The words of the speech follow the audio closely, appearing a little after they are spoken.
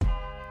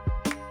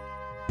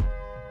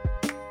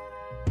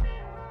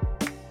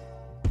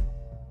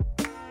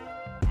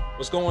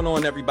What's going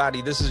on,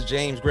 everybody? This is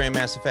James,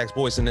 Grandmaster Facts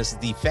Voice, and this is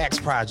the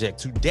Facts Project.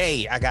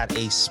 Today, I got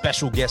a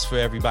special guest for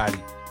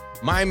everybody.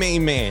 My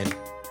main man,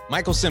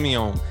 Michael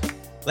Simeon,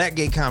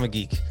 Blackgate Comic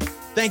Geek.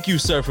 Thank you,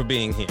 sir, for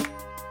being here.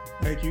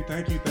 Thank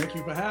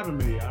you for having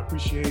me. I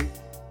appreciate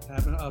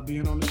having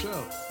being on the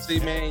show.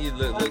 See, man, you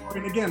look.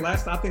 And again,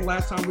 last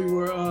time we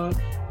were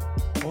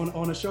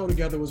on a show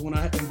together was when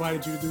I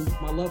invited you to do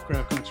my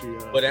Lovecraft Country.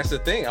 But that's the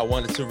thing. I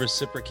wanted to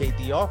reciprocate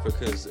the offer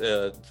because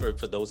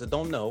for those that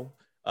don't know,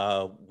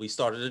 we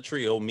started a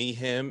trio, me,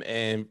 him,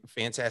 and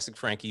Fantastic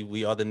Frankie.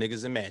 We are the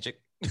niggas in magic.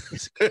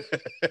 You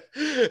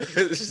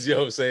know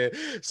what I'm saying?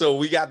 So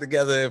we got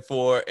together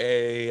for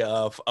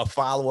a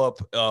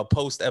follow-up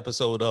post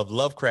episode of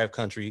Lovecraft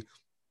Country,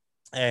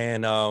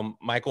 and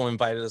Michael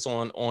invited us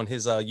on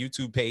his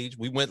YouTube page.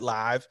 We went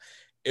live.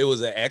 It was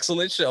an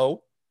excellent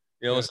show.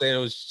 You know what I'm saying? It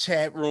was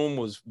chat room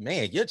was,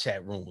 man, your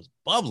chat room was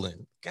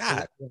bubbling.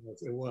 God,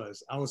 it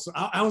was. I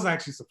was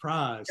actually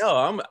surprised.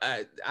 Yo,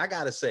 I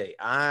gotta say,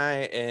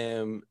 I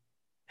am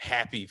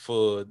happy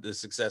for the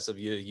success of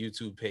your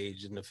YouTube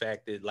page and the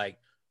fact that like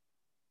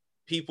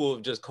people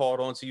have just called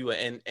on to you,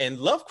 and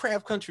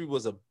Lovecraft Country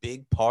was a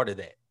big part of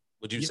that.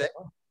 Would you say?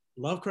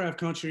 Lovecraft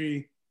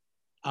Country,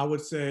 I would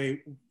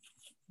say,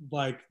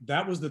 like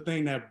that was the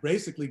thing that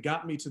basically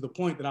got me to the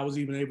point that I was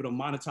even able to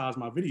monetize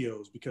my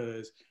videos,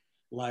 because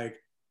like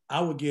I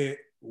would get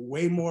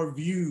way more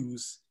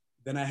views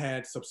than I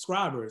had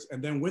subscribers.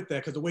 And then with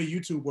that, because the way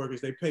YouTube works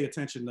is they pay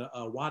attention to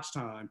watch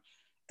time.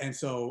 And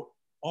so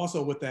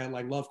also with that,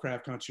 like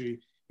Lovecraft Country,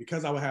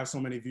 because I would have so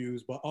many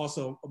views, but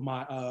also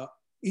my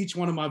each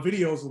one of my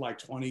videos was like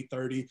 20,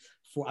 30,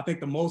 I think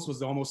the most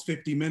was almost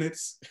 50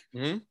 minutes.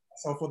 Mm-hmm.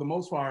 So for the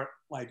most part,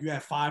 like you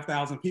have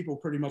 5,000 people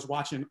pretty much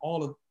watching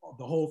all of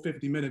the whole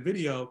 50-minute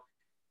video.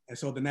 And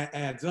so then that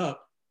adds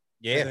up.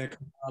 Yeah. Then,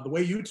 the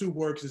way YouTube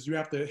works is you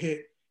have to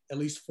hit at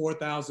least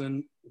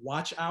 4,000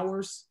 watch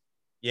hours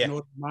in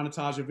order to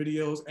monetize your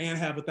videos and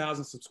have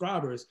 1,000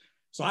 subscribers.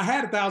 So I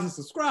had 1,000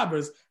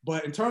 subscribers,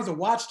 but in terms of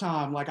watch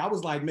time, like I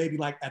was like maybe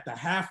like at the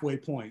halfway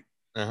point.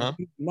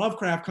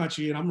 Lovecraft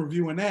Country, and I'm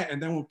reviewing that. And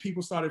then when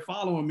people started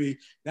following me,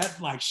 that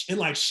like it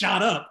like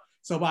shot up.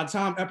 So by the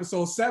time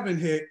episode 7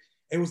 hit,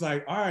 it was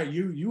like, all right,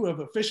 you have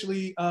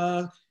officially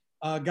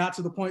got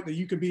to the point that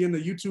you could be in the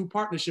YouTube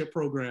partnership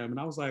program. And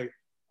I was like,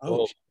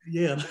 oh,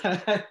 yeah,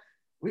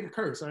 we can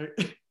curse, right?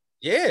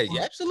 Yeah,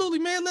 absolutely,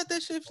 man. Let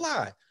that shit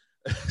fly.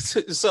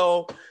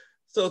 So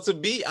to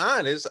be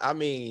honest, I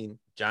mean,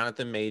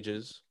 Jonathan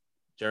Majors,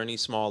 Journey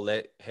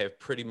Smollett have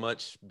pretty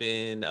much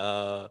been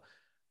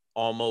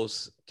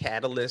almost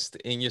catalyst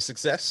in your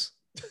success.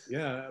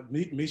 Yeah,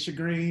 Misha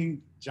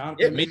Green,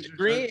 Jonathan Majors, Misha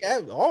Green,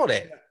 all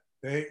that.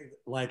 They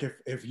like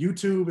if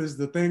YouTube is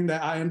the thing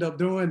that I end up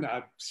doing,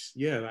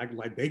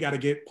 like they got to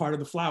get part of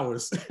the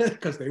flowers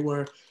because they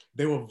were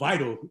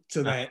vital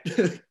to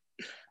that.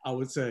 I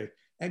would say.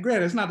 And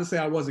granted, it's not to say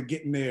I wasn't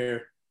getting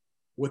there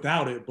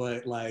without it,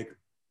 but like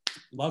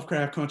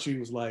Lovecraft Country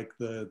was like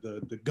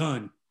the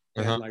gun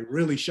that like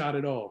really shot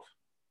it off.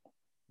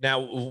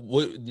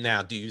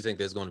 Now, do you think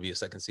there's going to be a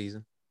second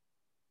season?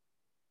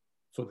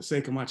 For the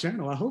sake of my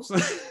channel, I hope so.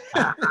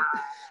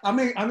 I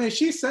mean,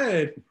 she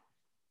said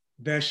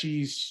that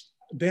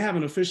they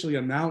haven't officially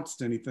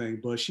announced anything,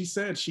 but she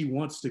said she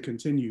wants to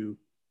continue.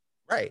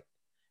 Right.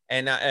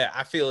 And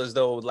I feel as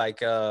though like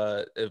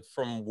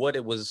from what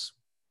it was,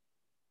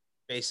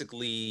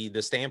 basically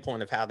the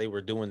standpoint of how they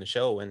were doing the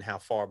show and how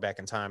far back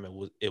in time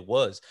it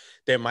was,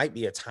 there might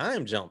be a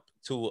time jump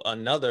to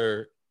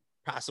another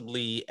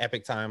possibly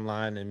epic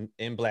timeline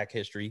in Black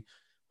history.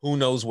 Who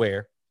knows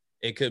where?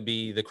 It could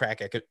be the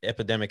crack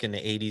epidemic in the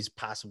 80s,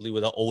 possibly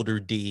with an older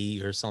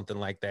D or something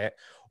like that.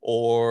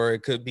 Or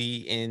it could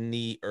be in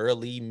the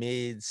early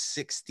mid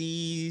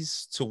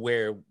 60s to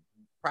where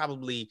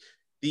probably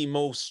the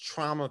most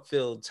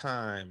trauma-filled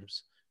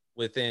times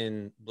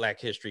within Black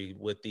history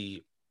with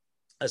the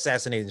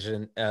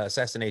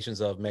assassinations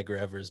of Medgar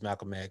Evers,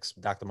 Malcolm X,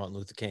 Dr. Martin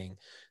Luther King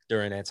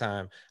during that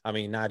time. I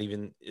mean, not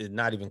even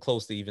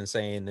close to even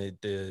saying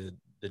that the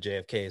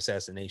JFK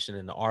assassination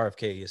and the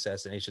RFK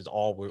assassinations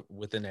all were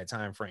within that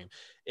time frame.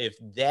 If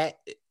that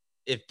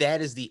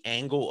is the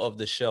angle of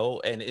the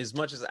show, and as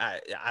much as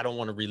I don't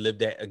want to relive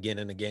that again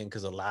and again,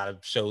 because a lot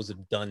of shows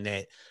have done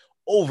that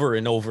over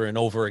and over and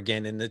over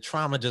again, and the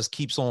trauma just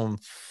keeps on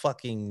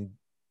fucking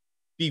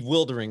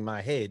bewildering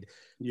my head.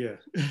 Yeah.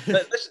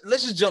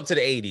 let's just jump to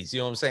the 80s. You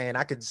know what I'm saying?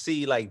 I could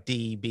see like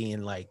D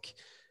being like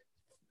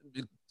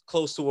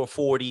close to her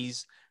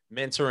 40s,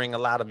 mentoring a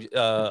lot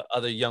of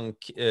other young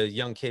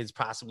kids,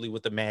 possibly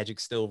with the magic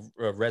still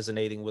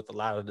resonating with a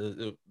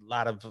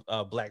lot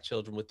of Black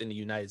children within the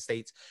United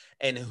States.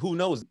 And who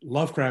knows?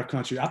 Lovecraft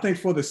Country, I think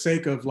for the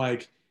sake of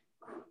like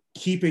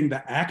keeping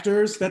the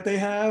actors that they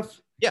have,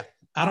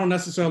 I don't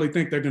necessarily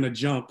think they're going to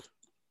jump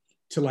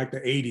to like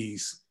the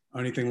 80s or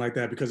anything like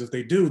that, because if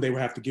they do, they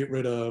would have to get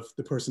rid of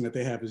the person that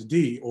they have as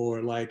D,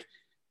 or like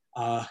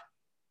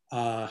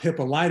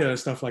Hippolyta and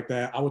stuff like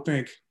that. I would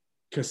think,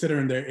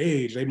 considering their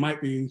age, they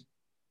might be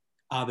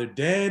either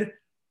dead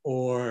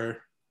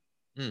or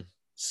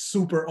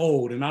super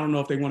old. And I don't know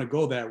if they want to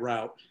go that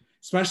route,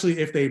 especially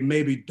if they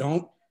maybe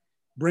don't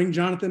bring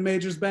Jonathan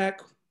Majors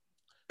back,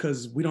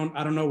 because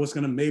I don't know what's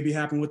going to maybe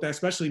happen with that,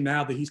 especially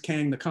now that he's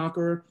Kang the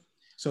Conqueror.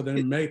 So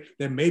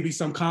there may be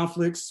some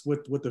conflicts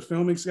with the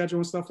filming schedule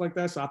and stuff like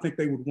that. So I think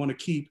they would want to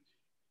keep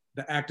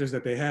the actors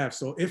that they have.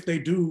 So if they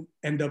do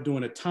end up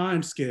doing a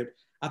time skip,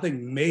 I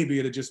think maybe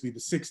it'll just be the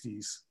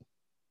 60s.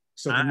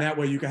 So then that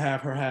way you can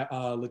have her,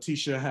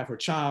 Letitia, have her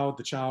child.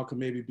 The child could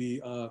maybe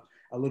be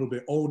a little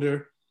bit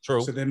older.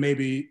 True. So then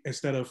maybe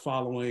instead of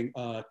following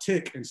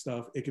Tick and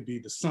stuff, it could be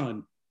the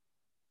son.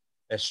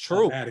 That's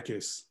true. Of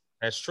Atticus.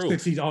 That's true.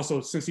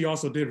 Since he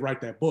also did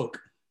write that book.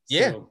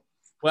 Yeah. So.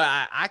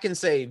 Well, I can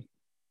say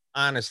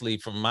honestly,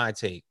 from my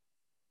take,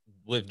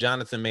 with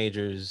Jonathan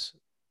Majors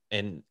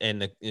and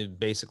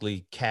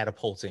basically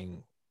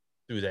catapulting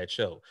through that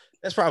show,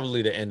 that's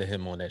probably the end of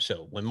him on that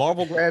show. When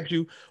Marvel grabs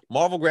you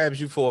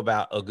for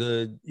about a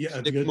good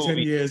 10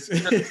 years.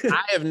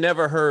 I have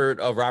never heard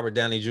of Robert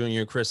Downey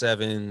Jr., Chris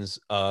Evans,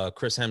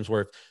 Chris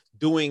Hemsworth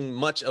doing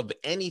much of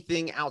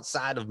anything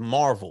outside of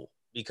Marvel,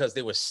 because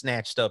they were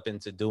snatched up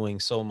into doing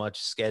so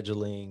much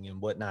scheduling and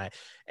whatnot.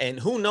 And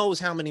who knows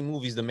how many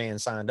movies the man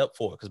signed up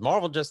for, because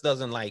Marvel just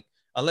doesn't, like,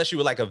 unless you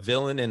were like a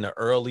villain in the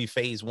early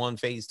phase 1,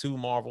 phase 2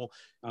 Marvel,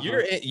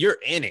 you're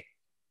in it.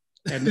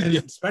 And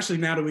especially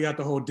now that we got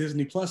the whole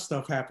Disney Plus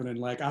stuff happening,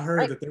 like I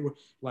heard that they were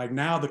like,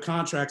 now the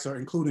contracts are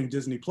including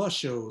Disney Plus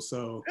shows.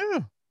 So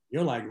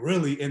you're like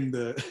really in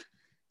the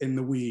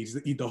weeds,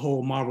 the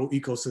whole Marvel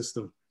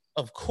ecosystem.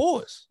 Of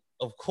course.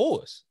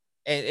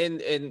 And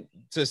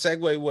to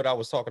segue what I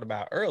was talking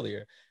about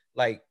earlier,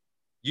 like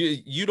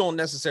you don't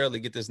necessarily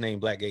get this name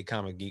Black Gay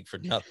Comic Geek for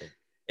nothing.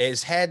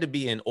 It's had to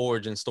be an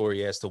origin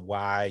story as to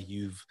why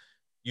you've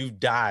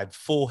dived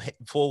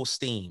full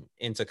steam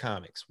into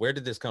comics. Where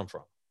did this come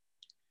from?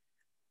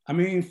 I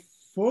mean,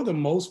 for the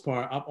most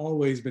part, I've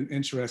always been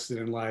interested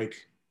in like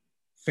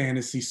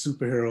fantasy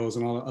superheroes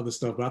and all that other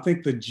stuff. But I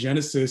think the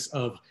genesis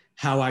of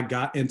how I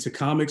got into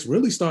comics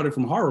really started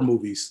from horror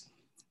movies.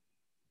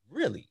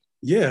 Really?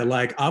 Yeah,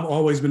 like I've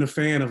always been a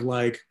fan of,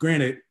 like,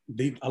 granted,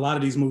 a lot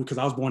of these movies, because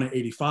I was born in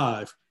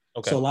 85.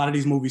 Okay. So a lot of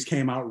these movies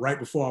came out right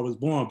before I was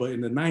born, but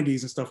in the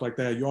 90s and stuff like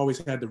that, you always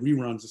had the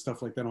reruns and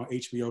stuff like that on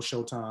HBO,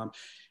 Showtime,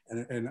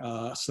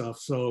 and stuff.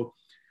 So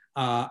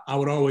I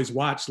would always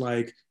watch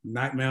like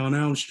Nightmare on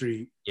Elm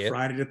Street,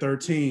 Friday the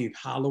 13th,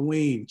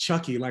 Halloween,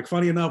 Chucky. Like,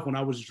 funny enough, when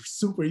I was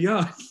super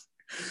young,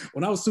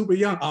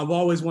 I've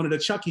always wanted a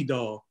Chucky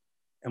doll.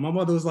 And my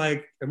mother was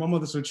like, and my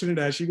mother's from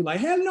Trinidad, she'd be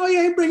like, hell no, you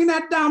ain't bringing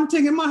that damn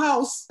thing in my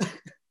house.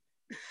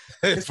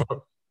 I've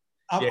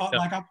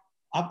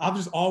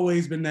just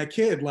always been that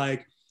kid.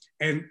 Like,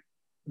 and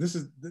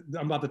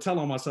I'm about to tell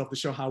on myself to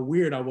show how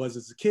weird I was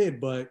as a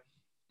kid, but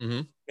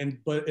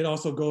but it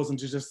also goes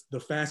into just the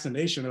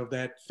fascination of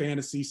that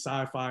fantasy,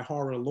 sci-fi,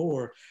 horror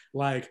lore.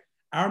 Like,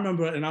 I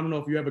remember, and I don't know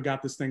if you ever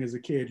got this thing as a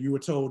kid, you were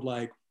told,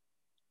 like,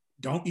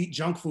 don't eat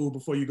junk food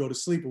before you go to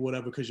sleep or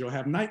whatever, because you'll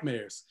have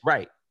nightmares.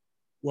 Right.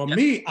 Well,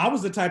 me, I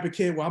was the type of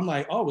kid where I'm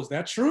like, oh, is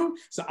that true?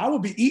 So I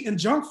would be eating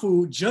junk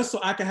food just so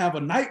I could have a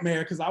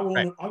nightmare, because I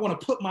want to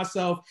put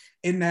myself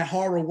in that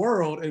horror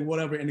world and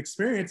whatever and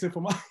experience it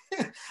for my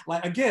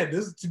like, again,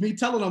 this is to me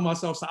telling on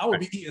myself. So I would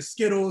be eating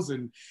Skittles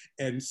and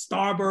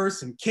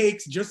Starbursts and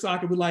cakes just so I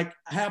could be like,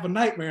 I have a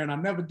nightmare, and I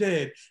never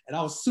did. And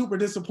I was super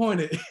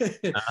disappointed.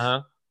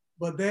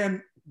 But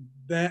then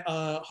that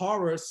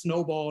horror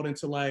snowballed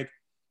into like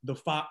the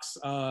Fox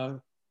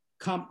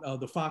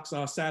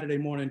Saturday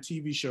morning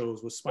TV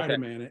shows with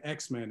Spider-Man and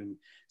X-Men and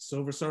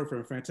Silver Surfer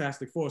and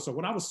Fantastic Four. So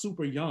when I was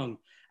super young,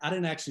 I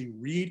didn't actually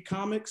read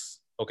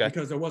comics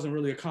because there wasn't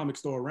really a comic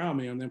store around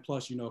me. And then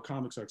plus, you know,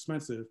 comics are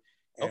expensive,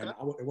 and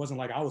it wasn't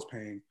like I was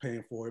paying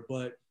for it,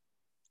 but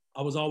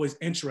I was always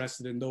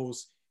interested in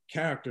those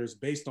characters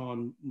based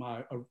on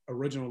my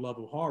original love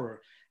of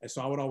horror. And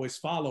so I would always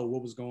follow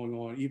what was going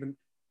on, even,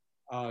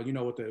 you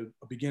know, with the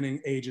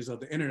beginning ages of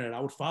the internet,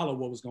 I would follow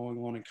what was going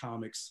on in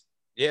comics.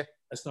 Yeah.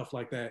 And stuff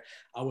like that.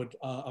 I would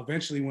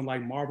eventually, when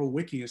like Marvel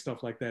Wiki and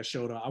stuff like that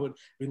showed up, I would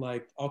be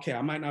like, okay,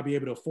 I might not be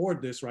able to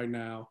afford this right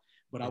now,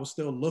 but I would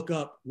still look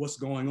up what's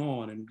going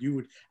on, and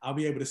I'll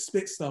be able to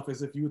spit stuff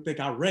as if you would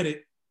think I read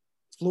it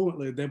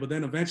fluently. But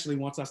then eventually,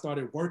 once I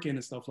started working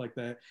and stuff like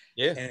that,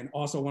 and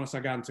also once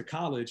I got into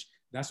college,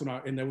 that's when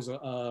and there was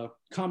a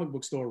comic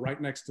book store right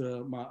next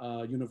to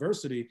my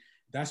university.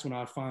 That's when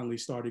I finally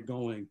started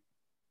going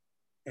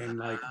and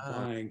like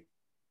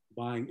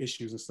buying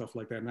issues and stuff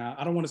like that. Now,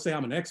 I don't want to say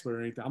I'm an expert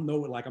or anything. I'm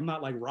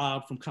not like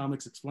Rob from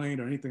Comics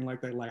Explained or anything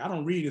like that. Like, I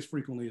don't read as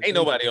frequently as ain't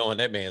nobody on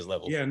that man's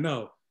level. Yeah,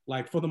 no.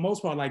 Like, for the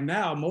most part, like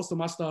now, most of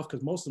my stuff,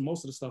 because most of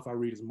the stuff I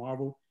read is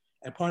Marvel.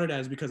 And part of that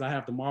is because I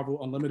have the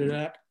Marvel Unlimited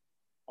app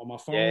on my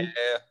phone.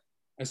 Yeah.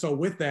 And so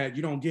with that,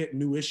 you don't get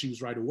new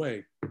issues right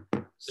away.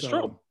 It's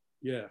true.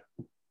 Yeah.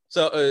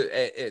 So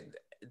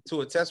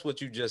to attest what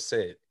you just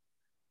said,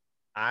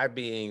 I,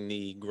 being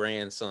the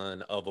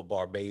grandson of a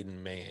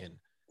Barbadian man,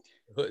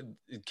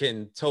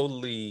 can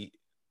totally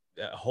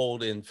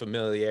hold in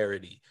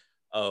familiarity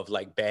of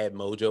like bad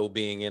mojo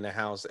being in the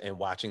house and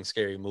watching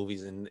scary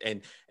movies, and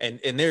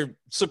they're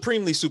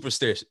supremely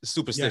superstitious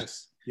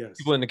Yes, yes.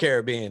 people in the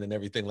Caribbean and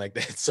everything like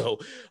that. So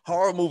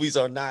horror movies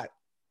are not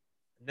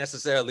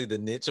necessarily the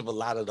niche of a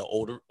lot of the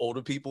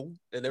older people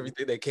and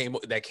everything that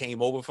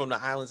came over from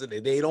the islands, and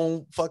they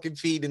don't fucking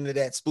feed into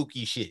that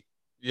spooky shit.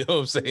 You know what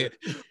I'm saying?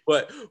 Yeah.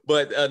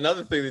 But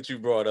another thing that you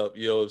brought up,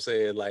 you know what I'm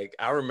saying? Like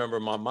I remember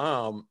my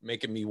mom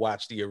making me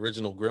watch the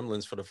original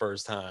Gremlins for the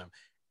first time.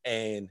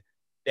 And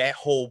that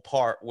whole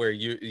part where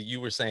you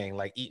were saying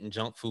like eating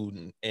junk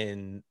food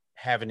and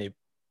having it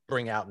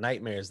bring out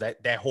nightmares,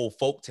 that whole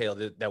folk tale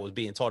that was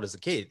being taught as a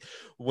kid.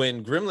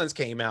 When Gremlins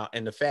came out,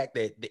 and the fact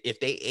that if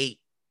they ate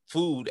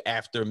food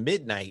after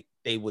midnight,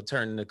 they would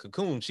turn into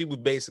cocoon. She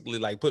would basically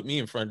like put me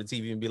in front of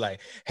the TV and be like,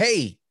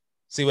 "Hey,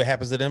 see what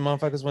happens to them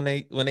motherfuckers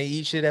when they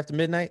eat shit after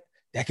midnight?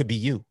 That could be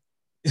you."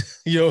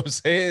 You know what I'm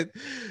saying?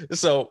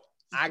 So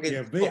I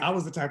Yeah, could, I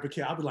was the type of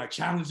kid. I'd be like,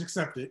 challenge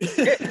accepted.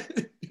 yeah,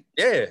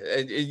 yeah,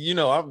 you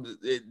know,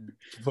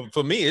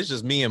 for me, it's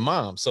just me and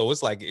mom. So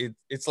it's like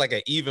it's like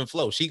an even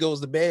flow. She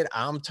goes to bed,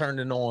 I'm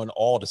turning on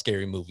all the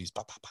scary movies.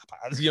 Pa, pa, pa, pa.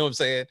 You know what I'm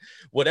saying?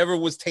 Whatever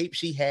was tape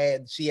she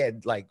had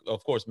like,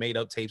 of course, made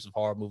up tapes of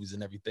horror movies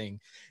and everything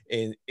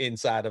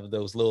inside of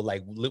those little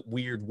like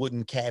weird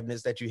wooden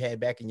cabinets that you had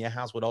back in your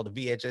house with all the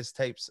VHS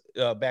tapes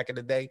back in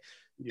the day.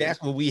 Yeah.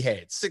 That's what we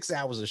had. 6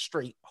 hours of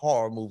straight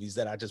horror movies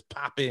that I just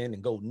pop in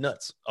and go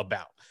nuts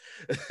about.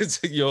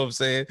 You know what I'm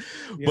saying?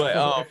 Yeah,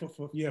 But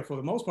for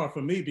the most part,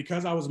 for me,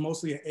 because I was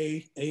mostly an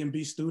A and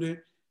B student,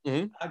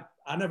 mhm.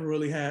 I never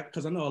really had,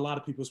 because I know a lot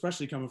of people,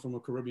 especially coming from a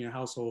Caribbean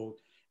household,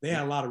 they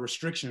had a lot of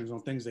restrictions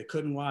on things they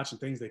couldn't watch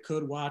and things they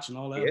could watch and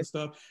all that Yeah. other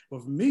stuff.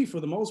 But for me, for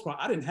the most part,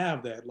 I didn't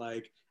have that.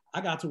 Like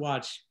I got to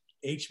watch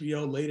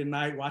HBO late at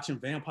night watching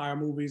vampire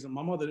movies, and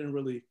my mother didn't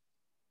really,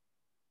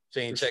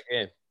 She ain't check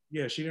in.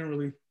 yeah, she didn't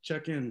really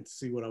check in to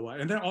see what I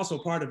watched. And then also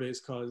part of it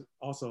is because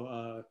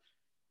also,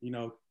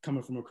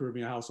 coming from a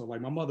Caribbean household,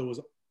 like my mother was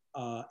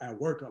at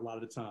work a lot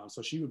of the time,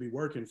 so she would be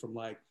working from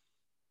like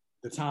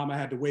the time I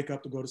had to wake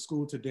up to go to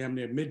school to damn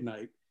near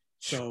midnight.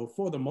 So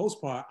for the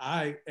most part,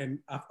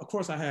 of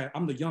course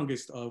I'm the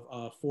youngest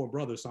of four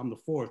brothers, so I'm the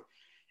fourth.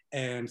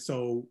 And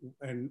so,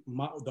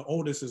 the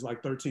oldest is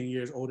like 13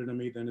 years older than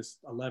me, then it's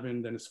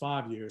 11, then it's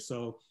 5 years.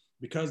 So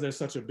because there's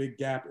such a big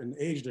gap in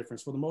age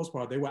difference, for the most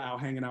part, they were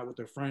out hanging out with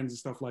their friends and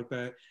stuff like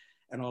that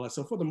and all that.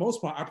 So for the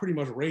most part, I pretty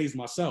much raised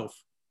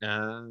myself.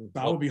 So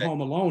I would be Okay.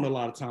 home alone a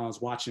lot of times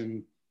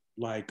watching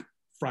like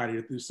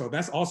Friday. So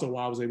that's also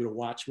why I was able to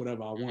watch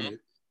whatever I Mhm. wanted.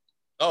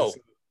 Oh,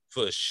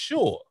 for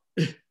sure.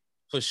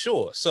 For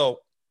sure.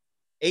 So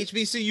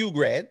HBCU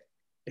grad,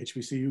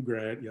 HBCU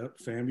grad, yep,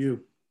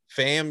 FAMU,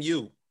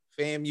 FAMU,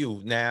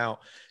 FAMU.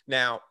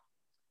 Now,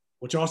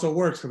 which also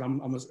works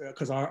because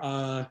because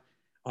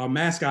our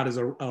mascot is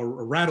a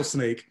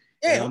rattlesnake,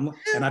 yeah.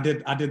 and I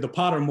did the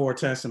Pottermore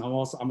test, and I'm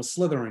a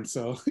Slytherin,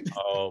 so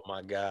Oh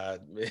my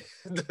God, man.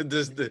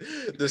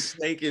 The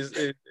snake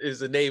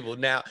is enabled.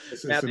 Now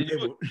it's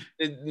enabled.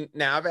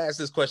 now I've asked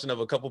this question of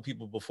a couple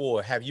people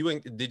before.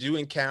 Did you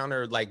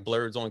encounter like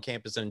blurs on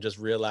campus and just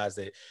realize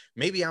that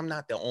maybe I'm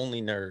not the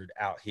only nerd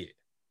out here?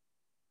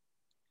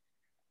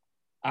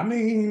 I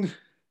mean,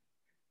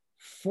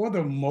 for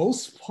the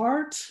most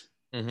part,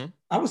 Mm-hmm.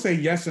 I would say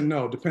yes and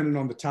no, depending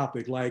on the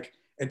topic. Like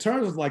in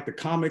terms of like the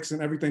comics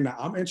and everything that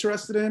I'm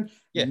interested in,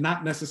 Yeah.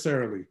 not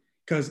necessarily,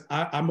 because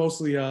I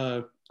mostly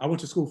I went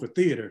to school for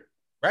theater.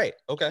 Right.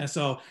 Okay. And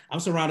so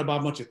I'm surrounded by a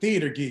bunch of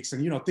theater geeks,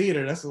 and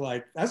theater. That's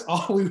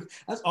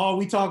all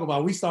we talk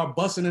about. We start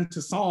busting into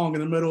song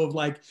in the middle of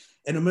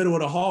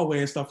the hallway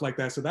and stuff like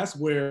that. So that's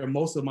where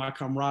most of my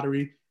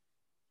camaraderie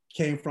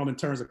came from in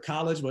terms of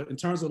college. But in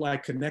terms of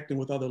like connecting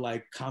with other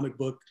like comic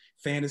book,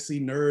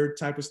 fantasy, nerd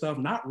type of stuff,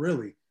 not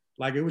really.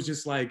 Like it was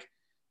just like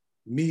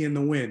me in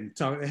the wind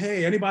talking.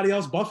 Hey, anybody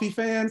else Buffy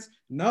fans?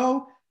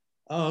 No.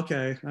 Oh,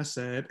 okay, that's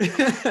sad. And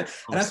I'm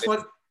that's saying,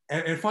 funny.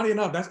 And funny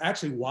enough, that's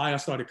actually why I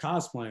started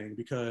cosplaying,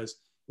 because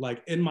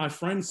like in my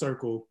friend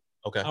circle,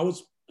 okay. I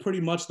was pretty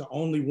much the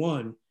only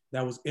one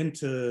that was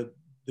into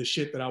the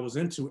shit that I was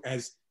into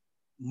as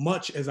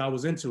much as I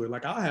was into it.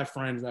 Like I'll have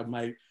friends that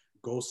might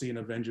go see an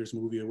Avengers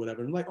movie or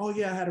whatever, and like, oh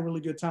yeah, I had a really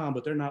good time,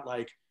 but they're not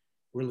like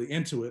really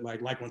into it. Like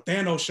when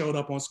Thanos showed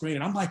up on screen,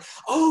 and I'm like,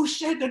 oh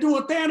shit, they're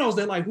doing Thanos.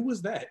 They're like, who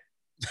is that?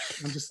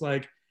 I'm just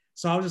like,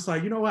 so I was just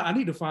like, you know what? I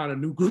need to find a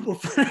new group of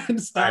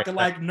friends that can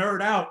Right. like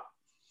nerd out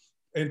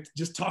and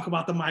just talk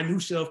about the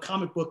minutia of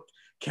comic book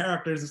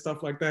characters and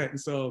stuff like that. And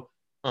so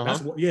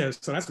Uh-huh.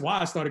 so that's why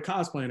I started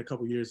cosplaying a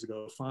couple years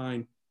ago.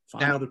 Find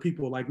Now, other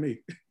people like me.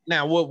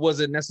 now, what was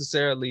it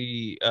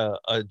necessarily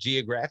a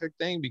geographic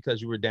thing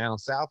because you were down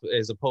south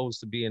as opposed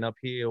to being up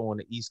here on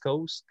the East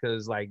Coast?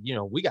 Because, like, you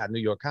know, we got New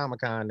York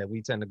Comic Con that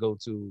we tend to go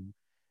to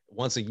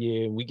once a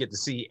year, and we get to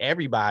see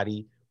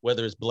everybody,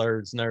 whether it's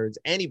blurs, nerds,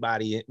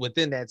 anybody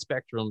within that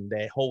spectrum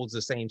that holds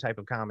the same type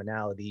of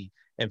commonality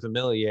and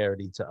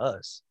familiarity to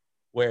us.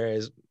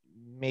 Whereas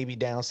maybe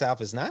down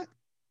south is not.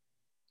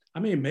 I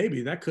mean,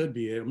 maybe that could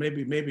be it.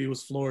 Maybe it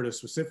was Florida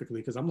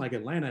specifically, because I'm like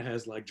Atlanta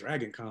has like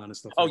Dragon Con and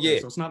stuff Oh like that. yeah,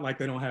 So it's not like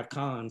they don't have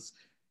cons.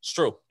 It's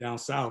true. down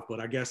south, but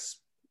I guess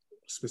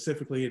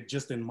specifically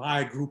just in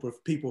my group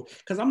of people,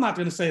 because I'm not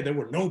going to say there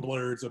were no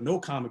blurs or no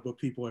comic book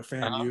people at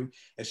FAMU.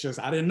 It's just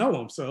I didn't know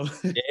them, so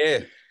Yeah,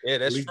 yeah, at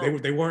that's least true.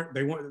 they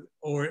weren't,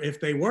 or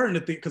if they were in the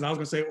because I was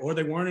going to say, or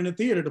they weren't in the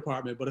theater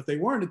department. But if they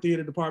were in the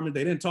theater department,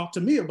 they didn't talk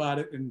to me about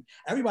it, and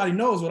everybody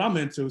knows what I'm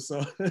into.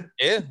 So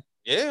Yeah,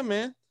 yeah,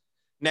 man.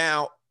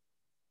 Now,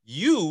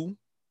 you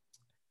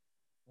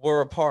were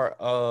a part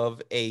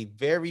of a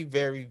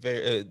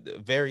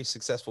very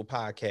successful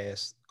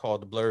podcast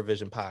called the Blur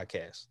Vision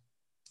Podcast.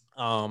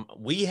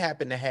 We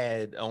happened to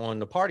had on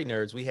the Party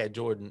Nerds, we had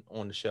Jordan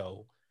on the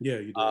show. yeah,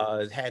 you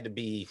did. It had to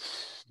be,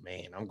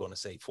 man, I'm going to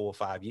say 4 or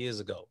 5 years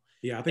ago.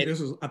 Yeah, I think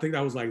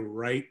that was like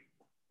right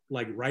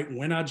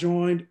when I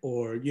joined,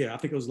 or yeah, I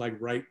think it was like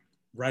right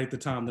at the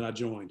time that I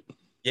joined.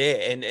 Yeah,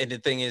 and the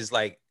thing is,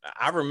 like,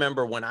 I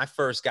remember when I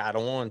first got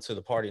on to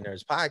the Party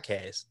Nerds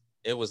podcast,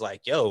 it was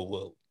like, yo,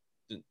 well,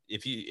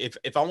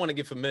 if I want to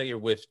get familiar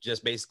with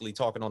just basically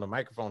talking on the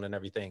microphone and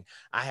everything,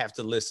 I have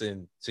to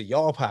listen to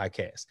y'all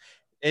podcast.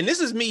 And this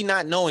is me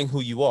not knowing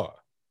who you are.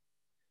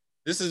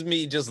 This is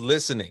me just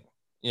listening,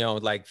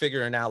 like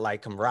figuring out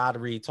like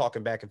camaraderie,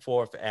 talking back and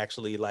forth,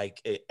 actually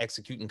like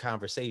executing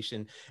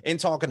conversation and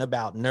talking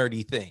about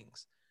nerdy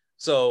things.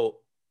 So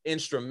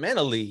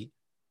instrumentally,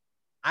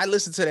 I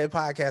listened to that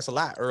podcast a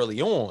lot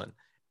early on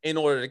in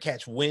order to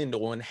catch wind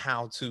on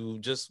how to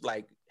just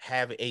like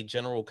have a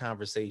general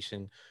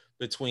conversation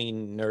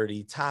between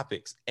nerdy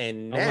topics.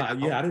 And Oh now,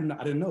 wow, yeah, I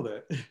didn't know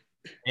that.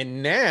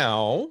 and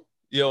now,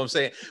 you know what I'm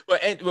saying?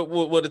 But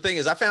well, the thing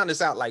is, I found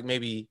this out like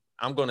maybe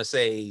I'm going to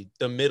say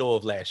the middle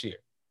of last year.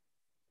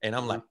 And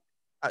I'm like,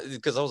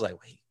 because I was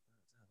like, wait,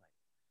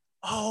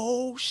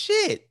 oh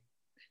shit.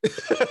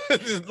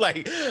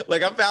 like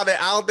I found that.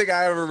 I don't think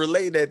I ever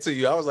relayed that to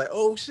you. I was like,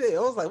 oh shit. I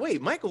was like,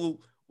 wait,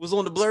 Michael was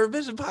on the Blur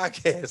Vision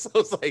podcast. I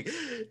was like,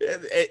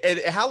 and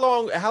how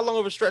long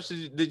of a stretch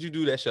did you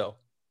do that show?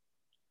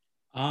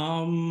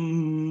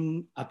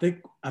 I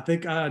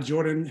think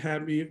Jordan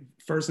had me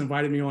first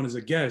invited me on as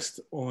a guest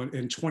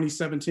in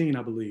 2017,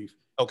 I believe.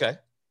 Okay.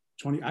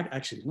 I could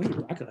actually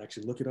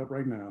look it up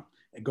right now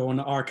and go in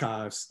the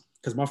archives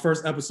because my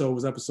first episode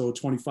was episode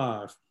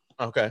 25.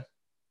 Okay.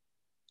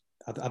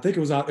 I think it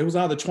was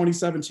either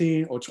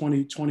 2017 or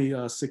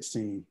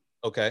 2016.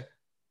 Okay.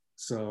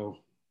 So,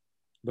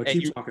 but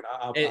and keep talking.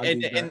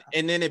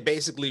 And then it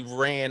basically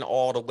ran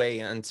all the way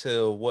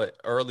until what,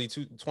 early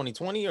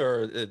 2020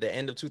 or the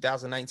end of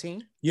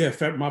 2019? Yeah,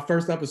 my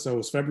first episode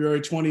was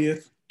February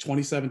 20th,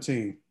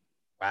 2017.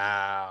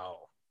 Wow.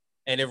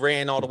 And it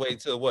ran all the way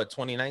to what,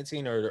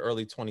 2019 or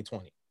early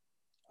 2020?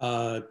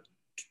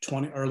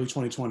 Early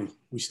 2020.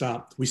 We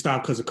stopped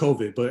because of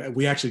COVID, but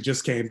we actually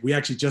just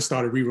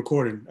started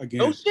re-recording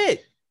again. Oh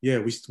shit. Yeah,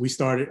 we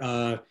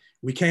started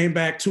we came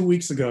back 2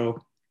 weeks ago.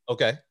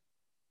 Okay.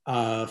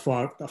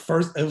 For our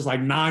first, it was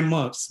like 9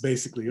 months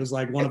basically. It was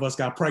like one of us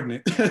got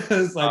pregnant.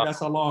 It's like that's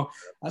how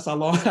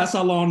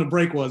long the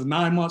break was.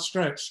 9 month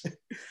stretch.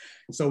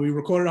 So we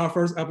recorded our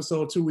first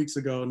episode 2 weeks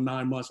ago,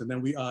 9 months, and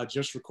then we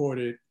just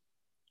recorded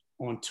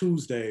on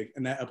Tuesday,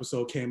 and that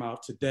episode came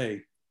out today.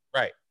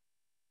 Right.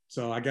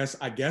 So I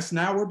guess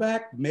now we're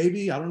back.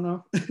 Maybe, I don't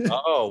know.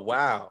 Oh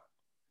wow.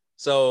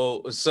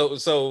 So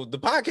the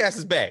podcast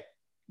is back.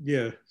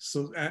 Yeah.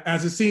 So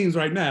as it seems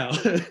right now.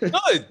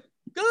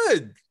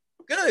 Good.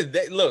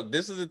 Look,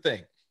 this is the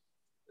thing.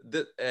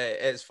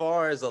 As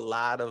far as a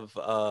lot of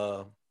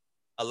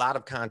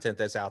content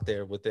that's out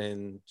there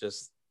within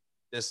just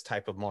this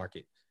type of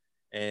market,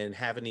 and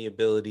having the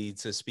ability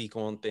to speak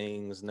on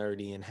things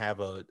nerdy and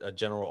have a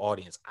general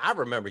audience. I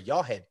remember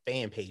y'all had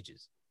fan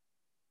pages.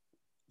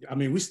 I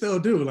mean, we still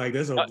do. Like,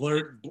 there's a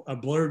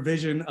blurred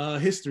vision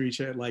history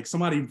chat. Like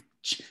somebody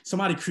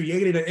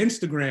created an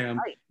Instagram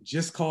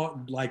just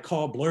called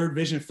Blurred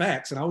Vision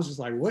Facts, and I was just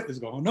like, what is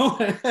going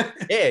on?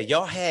 Yeah,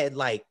 y'all had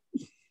like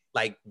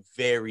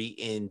very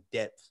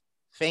in-depth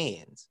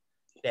fans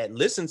that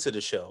listened to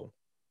the show,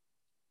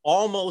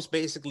 almost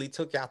basically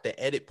took out the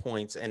edit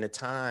points and the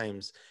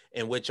times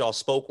in which y'all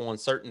spoke on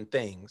certain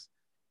things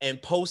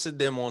and posted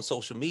them on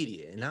social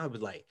media. And I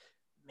was like,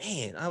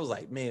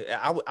 man,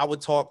 I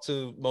would talk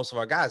to most of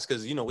our guys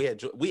because,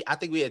 I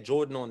think we had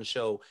Jordan on the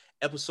show,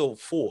 episode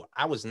 4.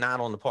 I was not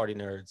on the Party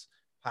Nerds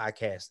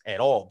podcast at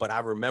all, but I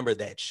remember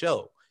that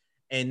show.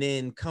 And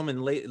then coming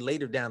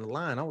later down the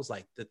line, I was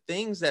like, the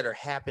things that are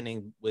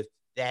happening with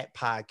that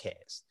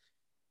podcast,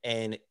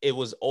 and it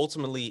was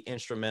ultimately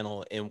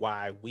instrumental in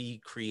why we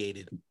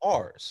created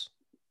ours.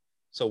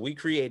 So we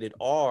created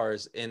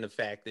ours in the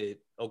fact that,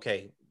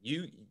 okay,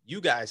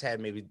 you guys had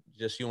maybe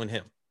just you and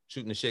him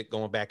shooting the shit,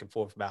 going back and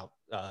forth about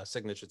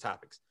signature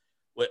topics.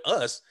 With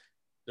us,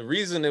 the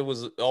reason it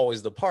was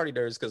always the Party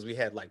Nerds because we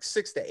had like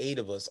 6 to 8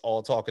 of us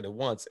all talking at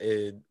once,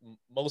 and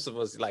most of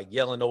us like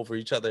yelling over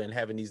each other and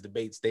having these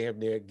debates, damn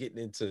near getting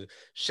into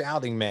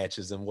shouting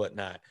matches and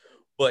whatnot.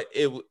 But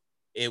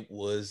it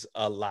was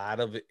a lot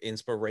of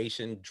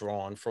inspiration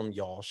drawn from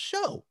y'all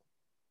show.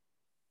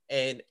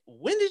 And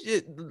when did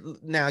you,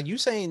 now you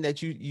saying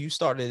that you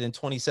started in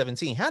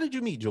 2017, how did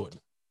you meet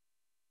Jordan?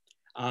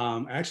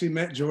 I actually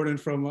met Jordan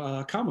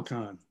from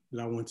Comic-Con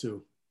that I went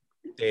to.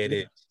 There it Yeah.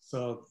 is.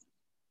 So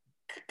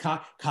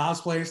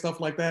cosplay and stuff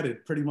like that,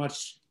 it pretty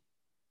much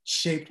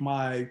shaped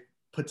my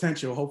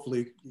potential.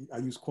 Hopefully, I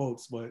use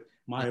quotes, but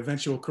my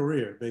eventual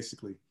career,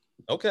 basically.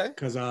 Okay.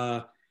 Because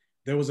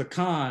there was a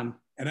con,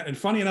 and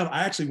funny enough,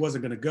 I actually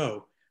wasn't going to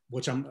go,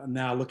 which I'm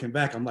now looking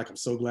back, I'm like, I'm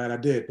so glad I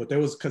did. But there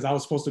was, because I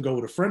was supposed to go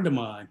with a friend of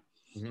mine,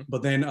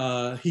 but then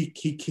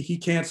he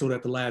canceled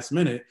at the last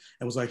minute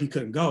and was like he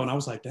couldn't go, and I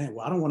was like, damn,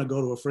 well, I don't want to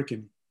go to a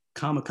freaking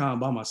Comic-Con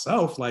by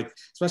myself, like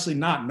especially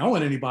not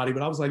knowing anybody.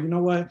 But I was like, you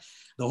know what?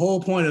 The whole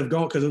point of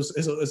going, because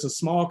it's a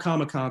small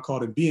Comic-Con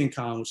called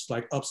Con, which is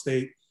like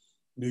upstate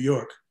New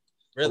York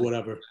or Really?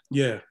 whatever.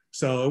 Yeah.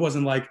 So it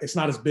wasn't like, it's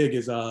not as big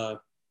as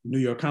New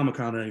York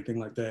Comic-Con or anything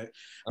like that.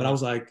 But I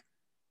was like,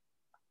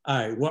 all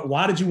right,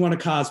 why did you want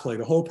to cosplay?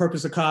 The whole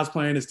purpose of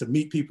cosplaying is to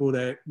meet people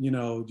that, you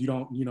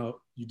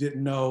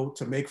didn't know,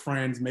 to make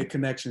friends, make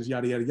connections,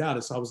 yada, yada,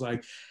 yada. So I was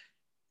like,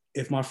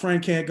 if my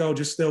friend can't go,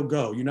 just still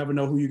go. You never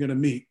know who you're going to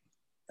meet.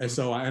 And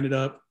so I ended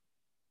up,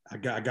 I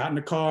got in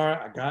the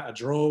car, I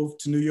drove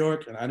to New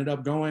York, and I ended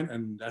up going,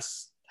 and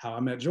that's how I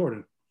met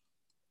Jordan.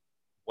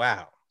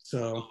 Wow.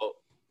 So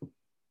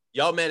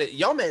y'all met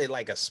it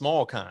like a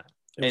small con.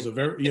 It was a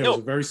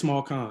very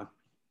small con.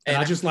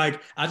 And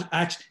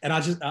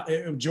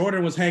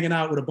Jordan was hanging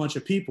out with a bunch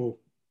of people.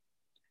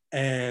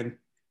 And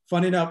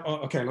funny enough,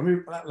 okay,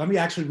 let me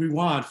actually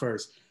rewind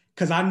first,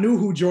 because I knew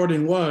who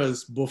Jordan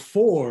was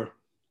before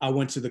I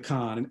went to the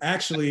con. And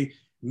actually,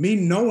 me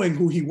knowing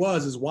who he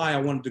was is why I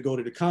wanted to go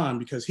to the con,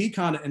 because he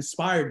kind of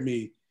inspired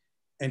me.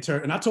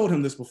 And I told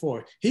him this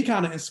before. He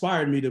kind of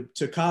inspired me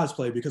to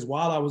cosplay, because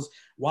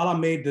while I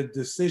made the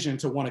decision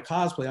to want to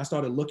cosplay, I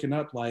started looking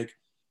up like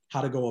how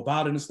to go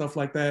about it and stuff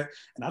like that.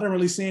 And I didn't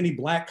really see any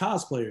Black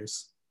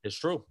cosplayers. It's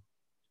true.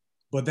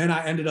 But then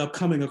I ended up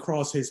coming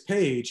across his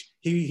page.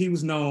 He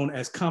was known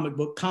as comic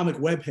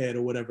webhead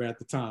or whatever at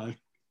the time.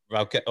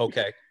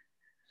 Okay.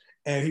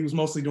 And he was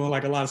mostly doing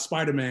like a lot of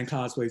Spider-Man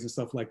cosplays and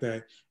stuff like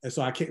that. And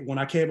so when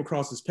I came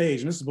across his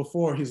page, and this is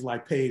before his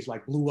like page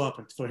like blew up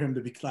and for him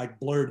to be like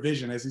Blurred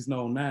Vision as he's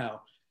known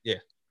now. Yeah.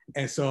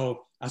 And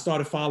so I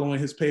started following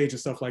his page and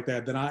stuff like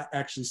that. Then I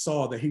actually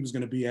saw that he was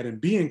going to be at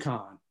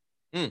Con.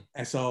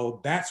 And so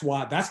that's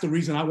the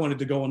reason I wanted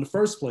to go in the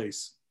first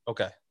place.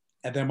 Okay.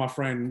 And then my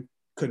friend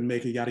couldn't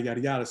make it, yada, yada,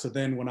 yada. So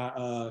then when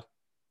I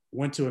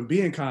went to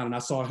Con and I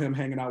saw him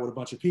hanging out with a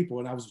bunch of people,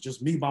 and I was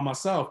just me by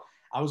myself,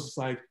 I was just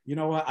like, you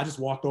know what? I just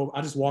walked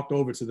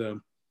over to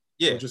them.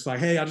 Yeah. So just like,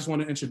 hey, I just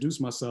want to introduce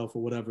myself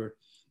or whatever.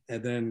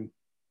 And then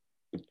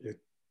it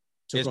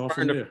took off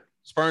from there.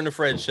 Spurring the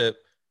friendship.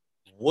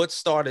 What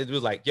started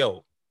was like,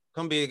 yo,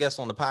 come be a guest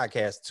on the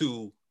podcast,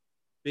 to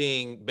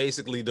being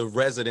basically the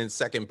resident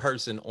second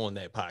person on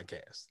that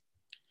podcast.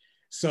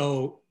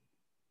 So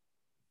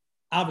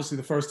obviously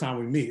the first time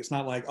we meet, it's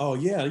not like, oh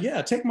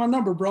yeah, take my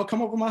number, bro, come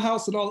over to my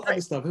house and all the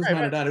other stuff. It was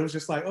none of that. It was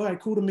just like, all right,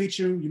 cool to meet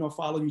you,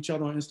 follow each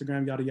other on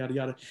Instagram, yada, yada,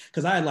 yada.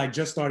 Because I had like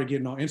just started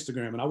getting on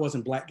Instagram, and I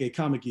wasn't Black Gay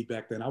Comic Geek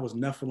back then. I was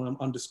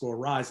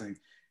Nephilim_Rising.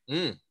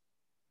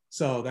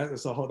 So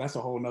that's a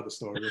whole nother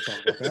story. We'll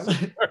talk about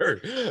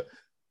that.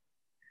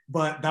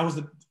 But that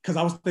was because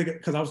I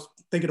was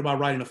thinking about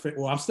writing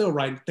I'm still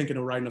thinking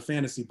of writing a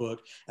fantasy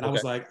book. And I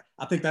was like,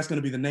 I think that's going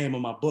to be the name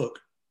of my book.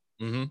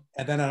 And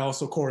then that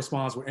also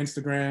corresponds with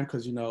Instagram,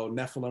 because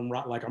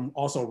Nephilim, like I'm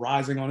also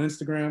rising on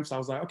Instagram. So I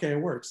was like, okay,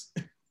 it works.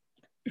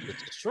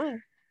 It's true.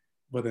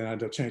 But then I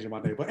ended up changing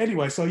my name. But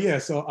anyway, so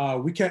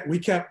we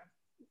kept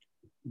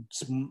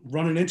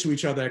running into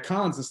each other at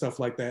cons and stuff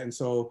like that. And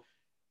so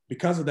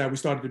because of that, we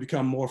started to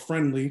become more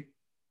friendly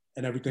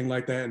and everything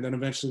like that. And then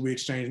eventually we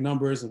exchanged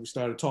numbers and we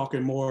started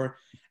talking more.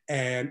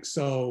 And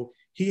so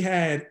he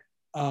had,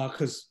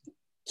 because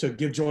to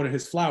give Jordan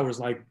his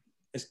flowers, like,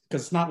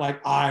 because it's not like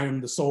I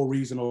am the sole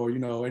reason or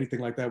anything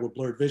like that with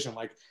Blurred Vision.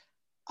 Like,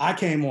 I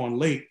came on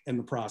late in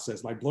the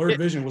process. Like, Blurred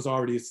Vision was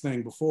already his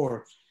thing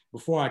before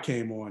I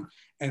came on.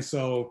 And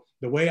so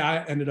the way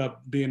I ended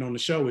up being on the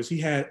show is he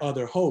had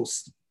other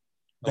hosts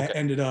that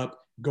ended up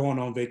going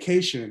on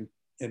vacation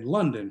in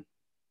London.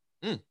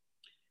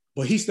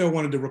 But he still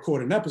wanted to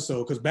record an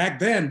episode, because back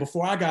then,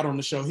 before I got on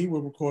the show, he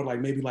would record like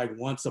maybe like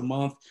once a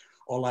month,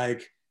 or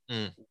like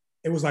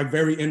it was like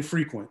very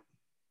infrequent.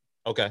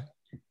 Okay.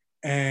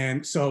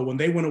 And so when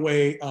they went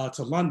away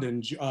to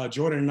London,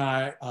 Jordan and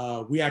I,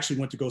 we actually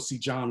went to go see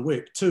John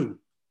Wick 2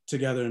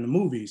 together in the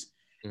movies.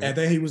 And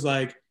then he was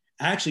like,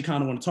 I actually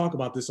kind of want to talk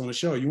about this on the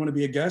show. You want to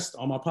be a guest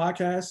on my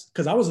podcast?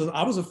 Because I was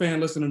a fan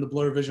listening to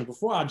Blurred Vision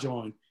before I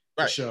joined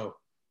the show.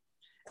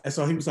 And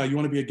so he was like, you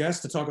want to be a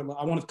guest to talk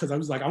about, because I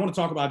was like, I want to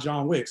talk about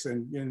John Wick's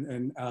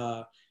and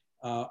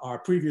our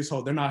previous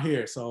host, they're not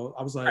here. So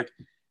I was like,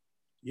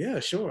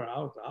 yeah, sure,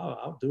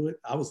 I'll do it.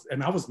 I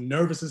was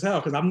nervous as hell,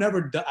 because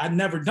I'd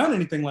never done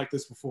anything like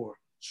this before.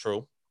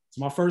 True. It's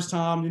my first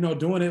time,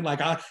 doing it.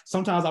 Like,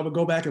 sometimes I would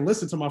go back and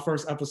listen to my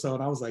first episode,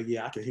 and I was like,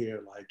 yeah, I could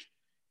hear, like,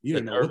 you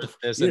didn't know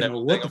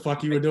what the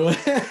fuck you were doing.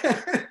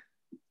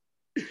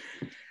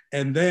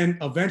 And then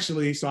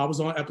eventually, so I was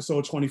on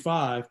episode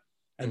 25,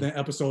 And then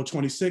episode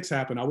 26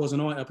 happened. I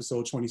wasn't on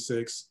episode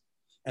 26.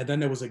 And then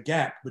there was a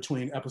gap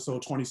between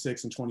episode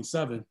 26 and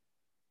 27.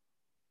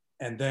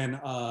 And then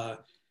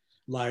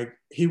like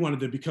he wanted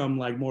to become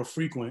like more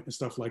frequent and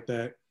stuff like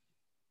that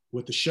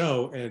with the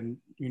show, and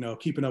you know,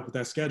 keeping up with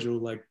that schedule,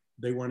 like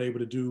they weren't able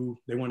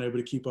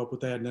to keep up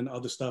with that. And then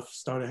other stuff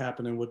started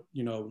happening with,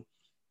 you know,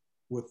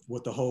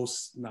 with the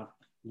hosts. Now,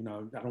 you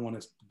know, I don't want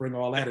to bring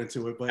all that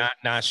into it, but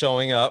not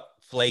showing up,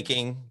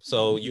 flaking.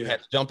 So you had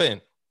to jump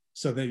in.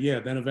 So then,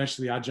 then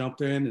eventually I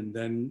jumped in, and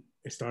then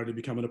it started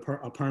becoming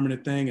a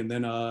permanent thing. And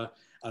then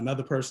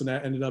another person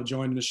that ended up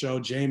joining the show,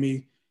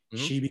 Jamie,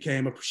 she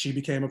became a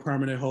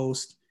permanent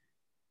host.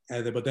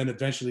 But then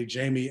eventually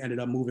Jamie ended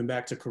up moving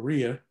back to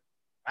Korea.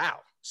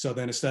 Wow. So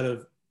then instead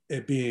of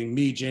it being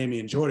me, Jamie,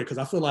 and Jordan, because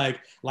I feel like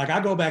I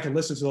go back and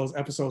listen to those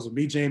episodes of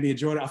me, Jamie, and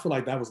Jordan, I feel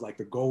like that was like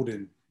the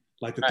golden,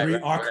 like the three,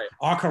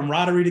 our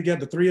camaraderie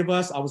together, the three of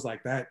us. I was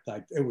like that,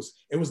 like it was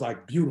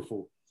like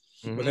beautiful.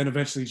 But then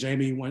eventually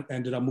Jamie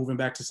ended up moving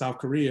back to South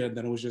Korea, and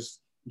then it was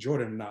just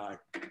Jordan and I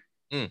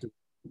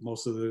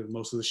most of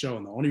the show.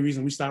 And the only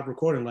reason we stopped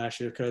recording last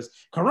year because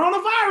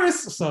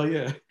coronavirus. So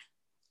yeah.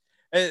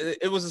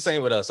 It was the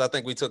same with us. I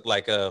think we took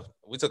a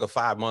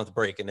 5-month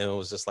break, and then it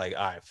was just like,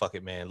 all right, fuck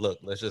it, man. Look,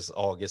 let's just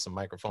all get some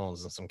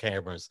microphones and some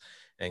cameras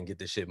and get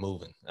this shit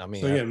moving. I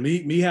mean, so yeah,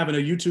 me having a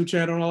YouTube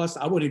channel and all that,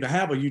 I wouldn't even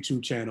have a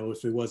YouTube channel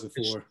if it wasn't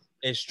for.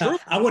 It's true.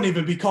 I wouldn't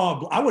even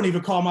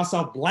call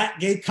myself Black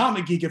Gay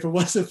Comic Geek if it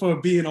wasn't for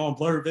being on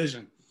Blurred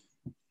Vision.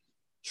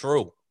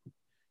 True.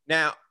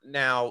 Now,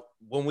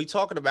 when we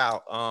talking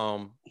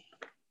about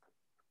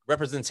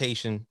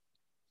representation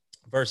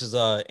versus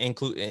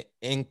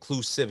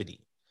inclusivity,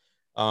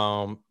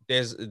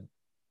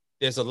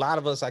 there's a lot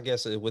of us, I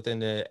guess, within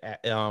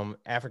the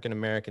African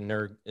American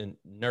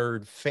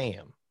nerd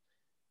fam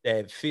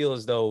that feel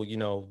as though, you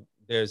know,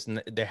 there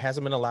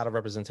hasn't been a lot of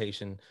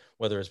representation,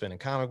 whether it's been in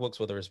comic books,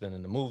 whether it's been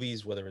in the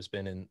movies, whether it's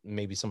been in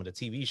maybe some of the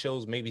TV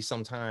shows, maybe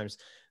sometimes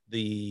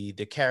the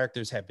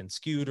characters have been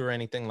skewed or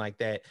anything like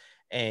that.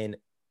 And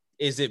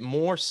is it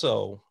more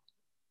so,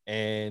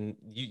 and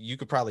you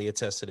could probably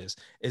attest to this,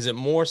 is it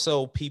more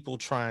so people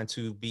trying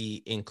to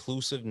be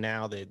inclusive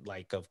now that,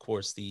 like, of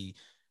course, the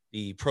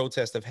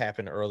protests have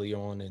happened early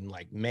on in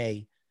like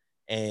May,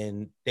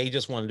 and they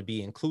just wanted to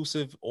be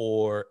inclusive?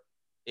 Or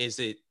is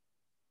it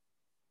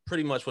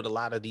pretty much what a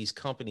lot of these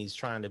companies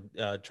trying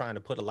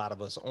to put a lot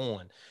of us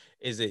on?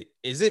 Is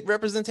it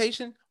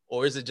representation,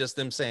 or is it just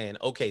them saying,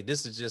 okay,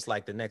 this is just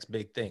like the next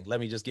big thing, let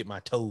me just get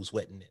my toes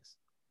wet in this?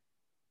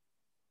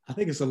 I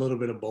think it's a little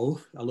bit of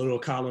both, a little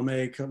column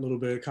A, a little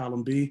bit of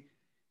column B,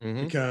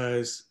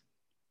 because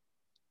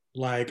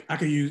like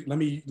let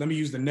me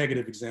use the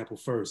negative example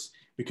first,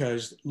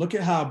 because look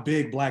at how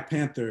big Black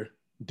Panther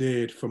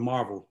did for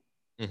Marvel.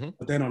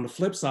 But then on the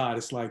flip side,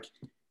 it's like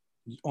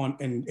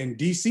in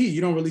DC,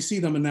 you don't really see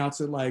them announce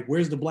it like,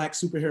 where's the Black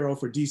superhero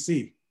for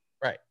DC?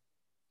 Right.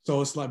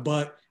 So it's like,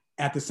 but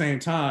at the same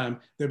time,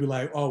 they'll be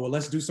like, oh, well,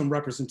 let's do some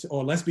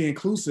or let's be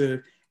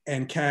inclusive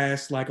and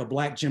cast like a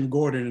Black Jim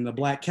Gordon and a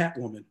Black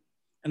Catwoman.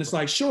 And it's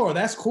like, sure,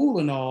 that's cool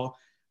and all,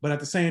 but at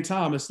the same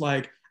time, it's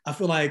like, I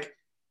feel like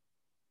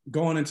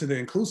going into the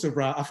inclusive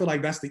route, I feel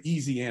like that's the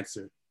easy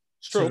answer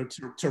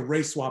to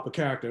race swap a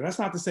character. That's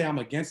not to say I'm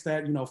against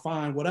that, you know,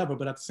 fine, whatever,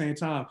 but at the same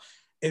time,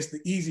 it's the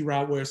easy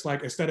route where it's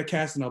like, instead of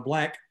casting a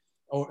Black,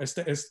 or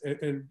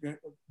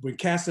when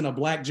casting a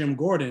Black Jim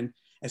Gordon,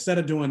 instead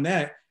of doing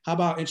that, how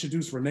about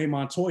introduce Renee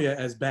Montoya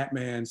as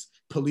Batman's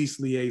police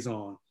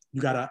liaison? You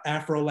got an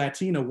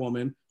Afro-Latina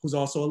woman who's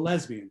also a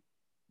lesbian.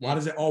 Why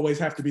does it always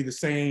have to be the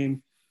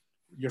same?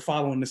 You're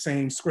following the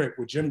same script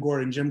with Jim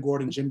Gordon.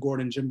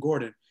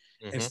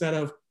 Instead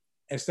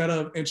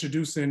of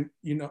introducing,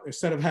 you know,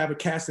 instead of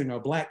casting a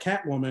Black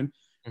Catwoman,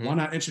 why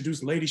not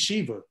introduce Lady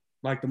Shiva,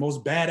 like the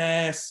most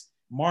badass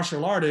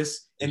martial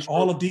artist in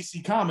all of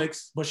DC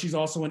Comics, but she's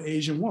also an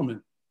Asian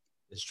woman.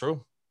 It's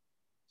true.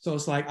 So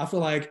it's like, I feel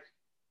like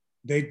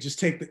they just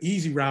take the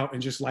easy route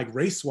and just like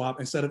race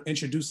swap instead of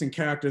introducing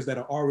characters that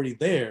are already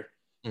there.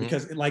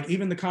 Because like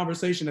even the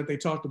conversation that they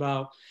talked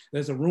about,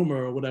 there's a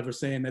rumor or whatever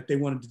saying that they're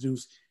going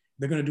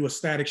to do a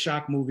Static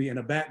Shock movie and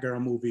a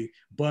Batgirl movie,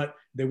 but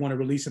they want to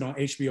release it on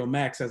HBO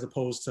Max as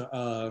opposed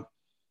to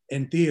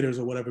in theaters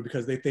or whatever,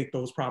 because they think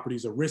those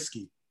properties are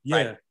risky. Yeah.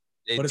 Right.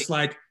 But it's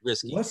like,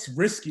 risky. What's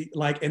risky?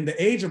 Like in the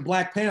age of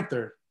Black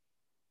Panther,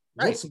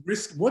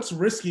 what's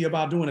risky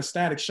about doing a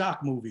Static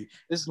Shock movie?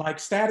 It's like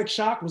Static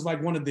Shock was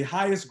like one of the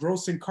highest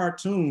grossing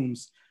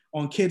cartoons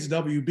on Kids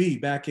WB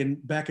back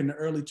in the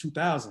early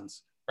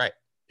 2000s. Right.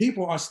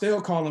 People are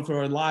still calling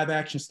for a live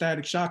action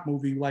Static Shock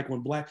movie, like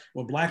when Black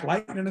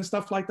Lightning and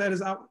stuff like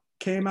that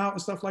came out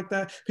and stuff like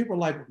that. People are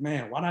like,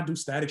 man, why not do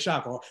Static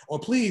Shock? Or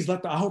please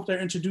I hope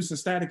they're introducing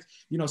Static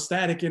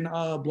in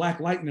Black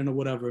Lightning or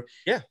whatever.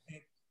 Yeah.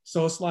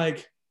 So it's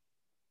like,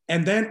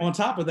 and then on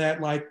top of that,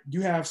 like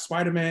you have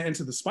Spider-Man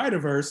Into the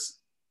Spider-Verse,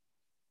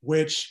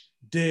 which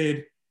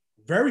did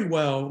very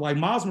well. Like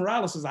Miles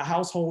Morales is a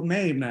household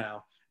name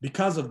now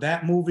because of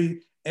that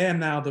movie,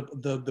 and now the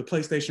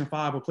PlayStation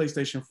 5 or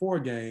PlayStation 4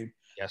 game.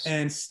 Yes.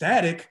 And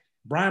Static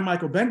Brian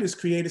Michael Bendis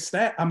created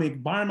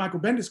Brian Michael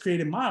Bendis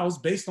created Miles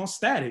based on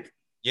Static.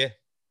 Yeah.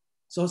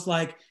 So it's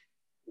like,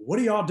 what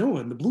are y'all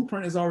doing? The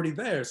blueprint is already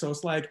there. So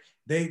it's like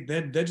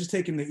they're just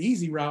taking the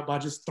easy route by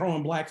just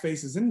throwing black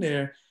faces in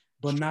there,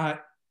 but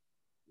not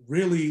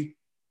really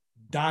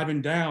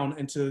diving down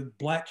into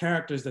black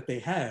characters that they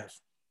have.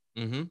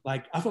 Mm-hmm.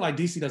 Like, I feel like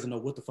DC doesn't know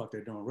what the fuck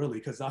they're doing, really,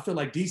 because I feel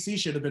like DC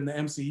should have been the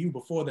MCU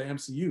before the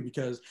MCU,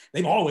 because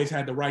they've always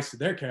had the rights to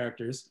their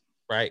characters,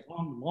 Right.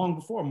 long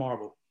before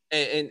Marvel.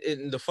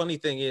 And the funny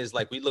thing is,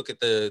 like, we look at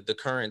the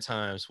current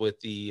times with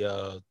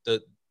the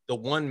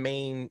one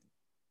main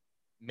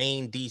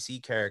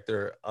DC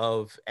character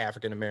of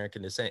African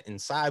American descent in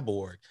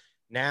Cyborg.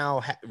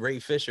 Now Ray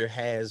Fisher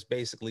has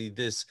basically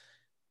this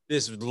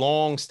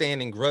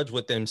long-standing grudge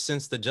with them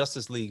since the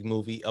Justice League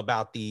movie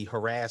about the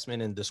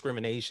harassment and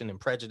discrimination and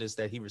prejudice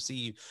that he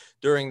received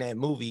during that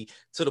movie,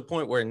 to the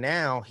point where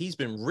now he's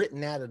been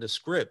written out of the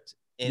script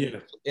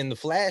in the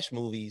Flash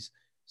movies.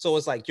 So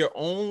it's like your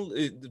own,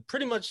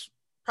 pretty much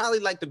probably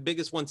like the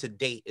biggest one to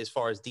date as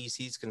far as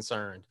DC's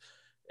concerned,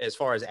 as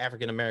far as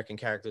African American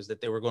characters that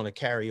they were going to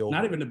carry over.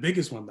 Not even the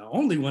biggest one, the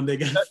only one they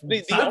got.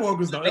 Cyborg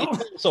was the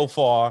only so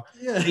far.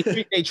 Yeah.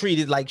 They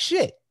treated like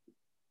shit.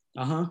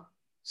 Uh-huh.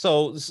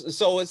 So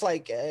it's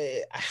like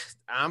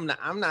I'm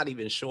not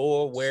even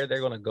sure where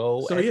they're gonna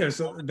go. So yeah,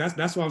 so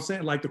that's what I'm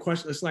saying. Like, the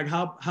question, it's like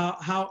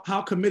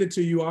how committed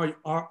to you are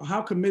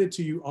how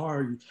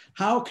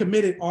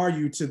committed are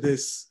you to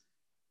this?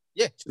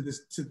 Yeah, to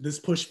this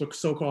push for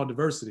so-called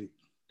diversity.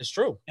 It's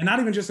true. And not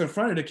even just in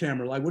front of the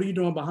camera. Like, what are you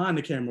doing behind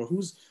the camera?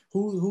 Who's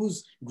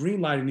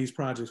greenlighting these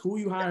projects? Who are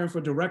you hiring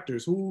for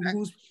directors?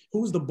 Who's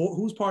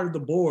part of the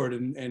board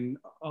and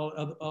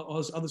all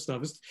this other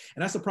stuff? And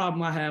that's the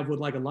problem I have with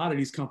like a lot of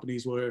these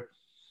companies, where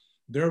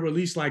they'll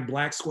release like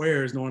black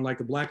squares during like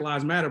the Black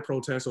Lives Matter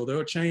protests, or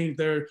they'll change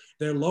their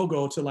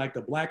logo to like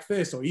the black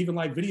fist, or even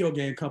like video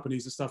game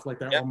companies and stuff like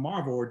that, or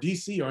Marvel or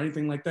DC or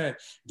anything like that.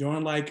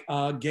 During like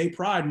Gay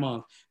Pride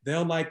Month,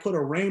 they'll like put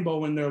a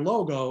rainbow in their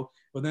logo,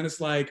 but then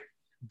it's like,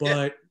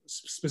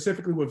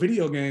 specifically with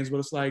video games, but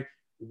it's like,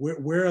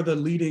 where are the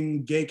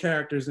leading gay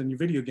characters in your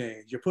video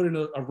games? You're putting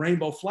a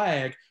rainbow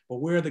flag, but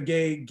where are the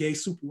gay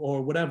super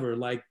or whatever,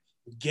 like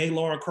gay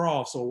Lara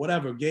Crofts or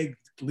whatever, gay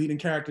leading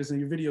characters in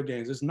your video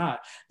games? It's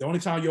not. The only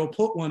time you'll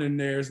put one in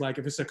there is like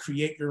if it's a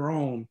create your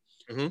own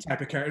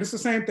type of character. It's the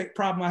same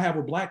problem I have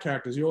with black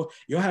characters. You'll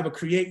have a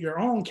create your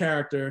own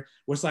character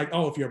where it's like,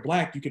 oh, if you're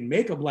black, you can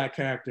make a black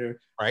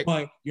character, right?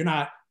 But you're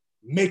not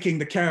making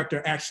the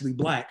character actually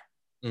black.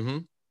 Mm-hmm.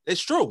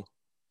 It's true.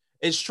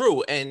 It's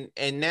true. And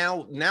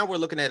now we're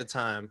looking at a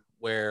time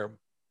where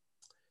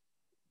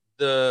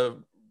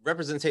the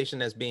representation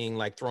that's being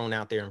like thrown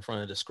out there in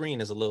front of the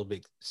screen is a little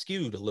bit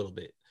skewed a little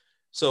bit.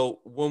 So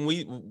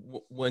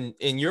when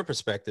in your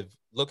perspective,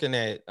 looking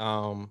at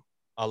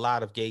a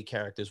lot of gay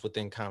characters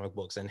within comic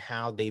books and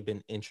how they've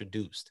been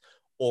introduced,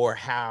 or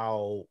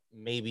how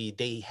maybe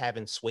they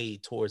haven't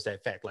swayed towards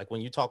that fact. Like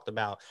when you talked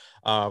about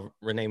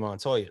Renee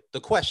Montoya,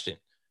 the Question,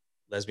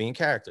 lesbian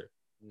character,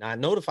 not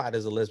notified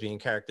as a lesbian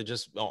character,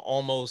 just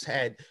almost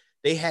had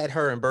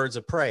her in Birds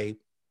of Prey,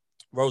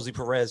 Rosie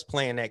Perez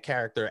playing that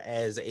character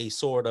as a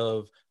sort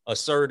of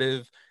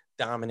assertive,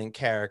 dominant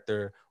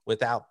character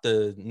without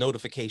the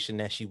notification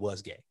that she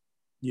was gay.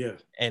 Yeah.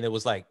 And it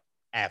was like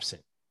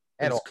absent.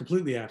 It's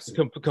completely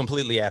absent.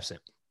 Completely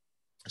absent.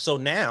 So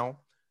now,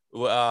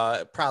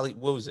 probably,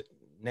 what was it?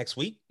 Next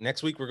week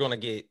we're going to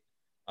get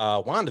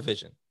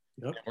WandaVision.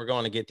 Yep. We're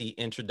going to get the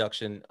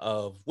introduction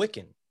of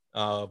Wiccan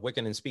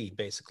and Speed,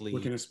 basically.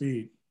 Wiccan and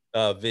Speed.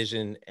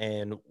 Vision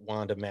and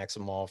Wanda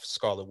Maximoff,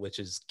 Scarlet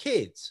Witch's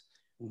kids.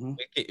 Mm-hmm.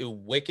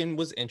 Wiccan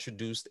was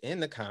introduced in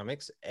the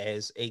comics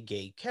as a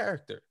gay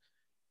character.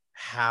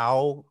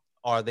 How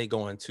are they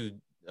going to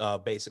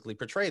basically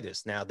portray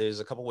this? Now, there's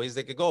a couple ways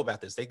they could go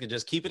about this. They could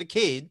just keep it a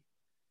kid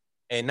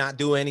and not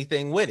do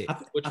anything with it. I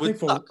think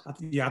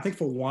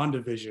for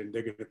WandaVision,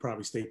 they're going to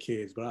probably stay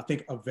kids, but I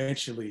think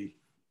eventually,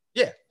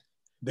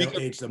 they'll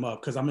age them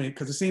up,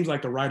 because it seems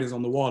like the writers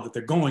on the wall that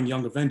they're going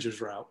Young Avengers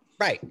route.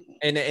 Right.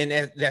 And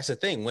that's the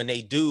thing. When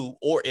they do,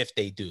 or if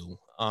they do,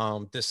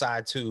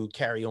 decide to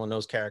carry on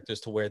those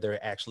characters to where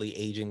they're actually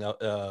aging up,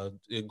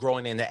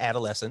 growing into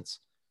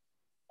adolescence,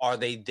 are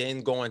they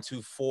then going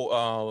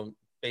to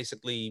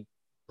basically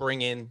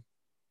bring in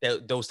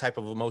those type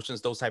of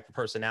emotions, those type of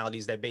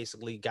personalities that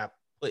basically got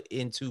put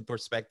into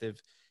perspective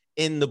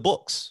in the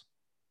books?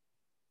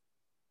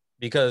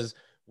 Because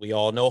we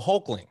all know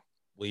Hulkling,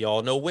 we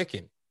all know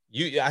Wiccan.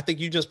 I think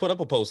you just put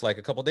up a post like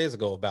a couple days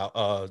ago about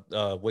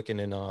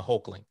Wiccan and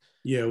Hulkling.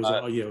 Yeah,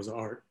 it was an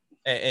art.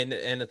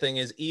 And the thing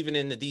is, even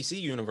in the DC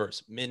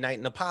universe, Midnight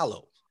and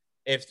Apollo,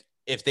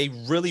 if they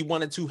really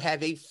wanted to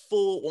have a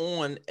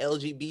full-on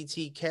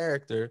LGBT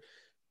character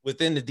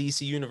within the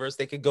DC universe,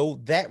 they could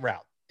go that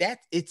route. That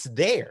it's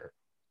there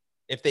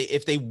if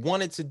they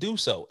wanted to do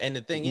so. And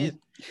the thing is,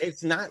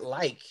 it's not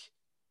like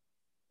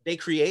they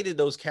created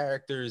those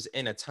characters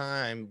in a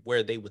time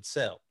where they would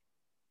sell.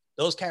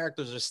 Those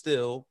characters are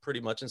still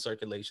pretty much in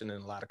circulation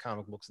in a lot of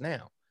comic books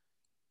now.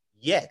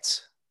 Yet,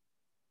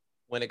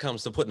 when it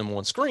comes to putting them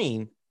on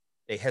screen,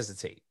 they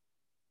hesitate.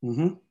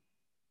 Mm-hmm.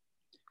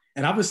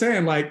 And I've been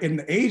saying, like, in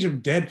the age of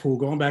Deadpool,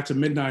 going back to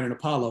Midnight and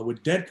Apollo,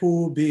 with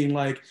Deadpool being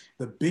like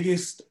the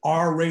biggest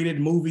R-rated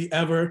movie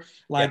ever,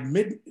 like and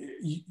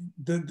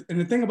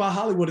the thing about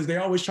Hollywood is they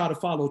always try to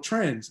follow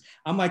trends.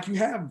 I'm like, you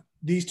have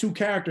these two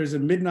characters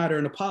in Midnight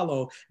and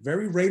Apollo,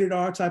 very rated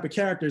R type of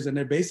characters, and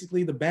they're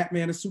basically the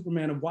Batman and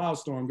Superman of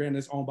Wildstorm. Granted,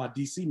 it's owned by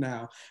DC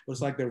now, but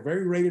it's like they're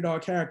very rated R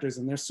characters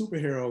and they're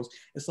superheroes.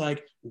 It's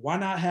like, why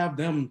not have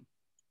them,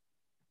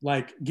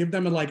 like, give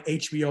them a like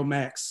HBO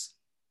Max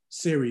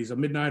series, a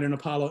Midnight and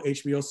Apollo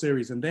HBO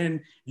series, and then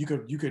you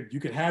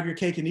could have your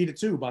cake and eat it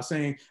too by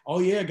saying, oh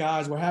yeah,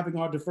 guys,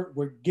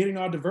 we're getting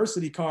our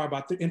diversity card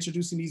by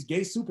introducing these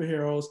gay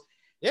superheroes,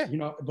 Yeah, you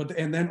know,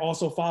 and then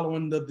also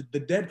following the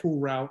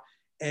Deadpool route,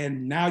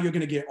 and now you're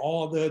gonna get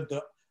all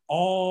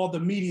the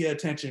media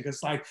attention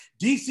because like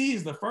DC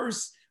is the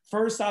first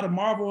out of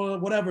Marvel or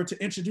whatever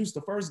to introduce the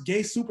first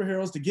gay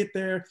superheroes to get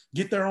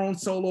their own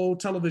solo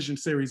television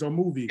series or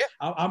movie.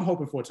 yeah. I'm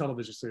hoping for a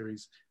television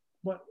series,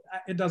 but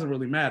it doesn't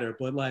really matter.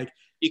 But like,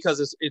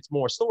 Because it's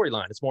more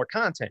storyline, it's more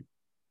content.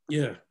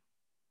 yeah,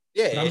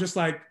 Yeah, but I'm just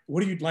like,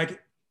 what do you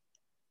like?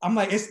 I'm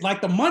like, it's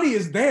like the money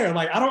is there.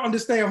 Like, I don't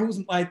understand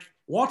who's like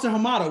Walter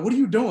Hamada. What are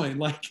you doing?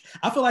 Like,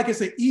 I feel like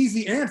it's an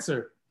easy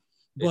answer,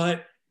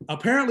 but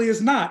apparently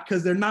it's not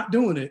because they're not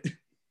doing it.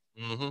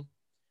 Mm-hmm.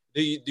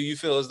 Do you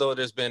feel as though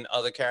there's been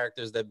other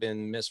characters that have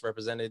been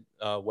misrepresented,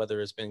 whether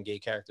it's been gay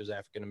characters,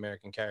 African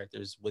American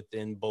characters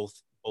within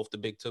both the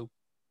big two?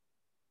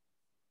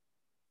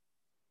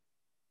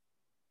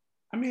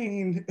 I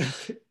mean,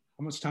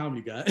 how much time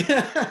you got?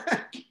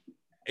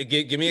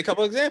 Give me a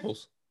couple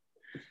examples.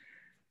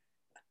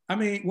 I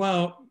mean,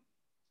 well,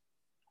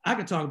 I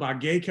could talk about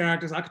gay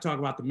characters. I could talk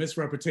about the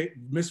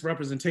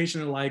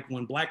misrepresentation of like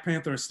when Black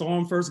Panther and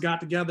Storm first got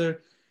together.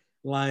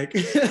 Like,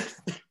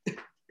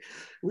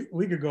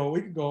 we could go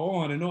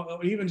on, and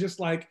even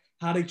just like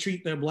how they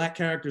treat their Black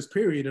characters,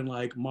 period, in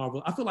like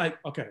Marvel. I feel like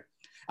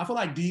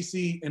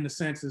DC in the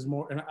sense is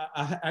more, and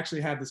I actually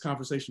had this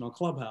conversation on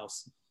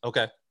Clubhouse.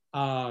 Okay.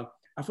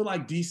 I feel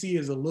like DC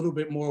is a little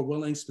bit more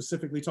willing,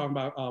 specifically talking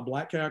about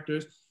Black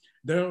characters.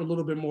 They're a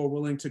little bit more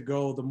willing to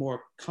go the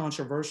more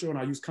controversial, and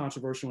I use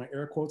controversial in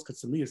air quotes because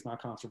to me it's not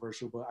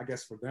controversial, but I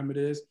guess for them it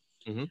is.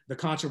 Mm-hmm. The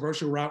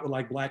controversial route with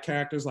like Black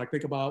characters. Like,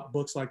 think about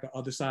books like The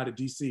Other Side of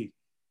DC.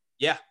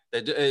 Yeah,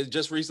 it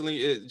just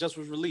recently, it just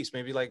was released,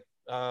 maybe like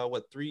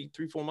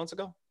 3-4 months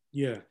ago.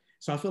 Yeah,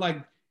 so I feel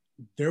like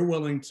they're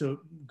willing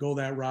to go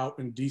that route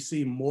in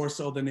DC more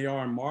so than they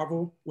are in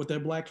Marvel with their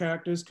Black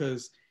characters,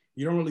 because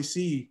you don't really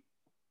see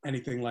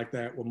anything like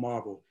that with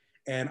Marvel.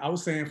 And I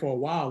was saying for a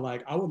while,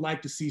 like, I would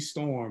like to see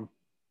Storm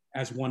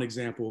as one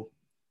example.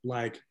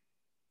 Like,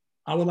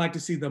 I would like to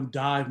see them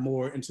dive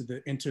more into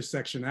the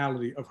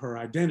intersectionality of her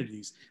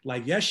identities.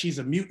 Like, yes, she's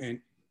a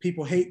mutant.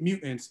 People hate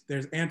mutants.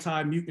 There's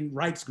anti-mutant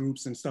rights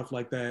groups and stuff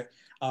like that.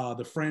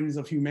 The Friends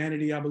of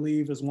Humanity, I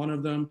believe, is one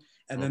of them.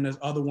 And then there's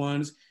other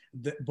ones.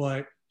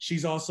 But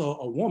she's also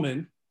a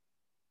woman.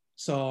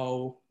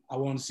 So I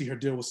want to see her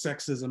deal with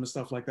sexism and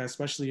stuff like that,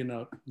 especially in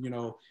a,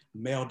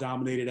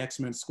 male-dominated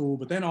X-Men school.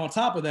 But then on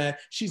top of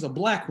that, she's a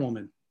Black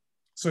woman.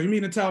 So you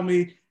mean to tell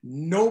me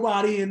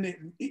nobody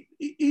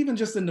even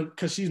just in the,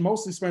 because she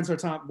mostly spends her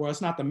time, well,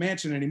 it's not the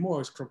mansion anymore,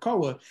 it's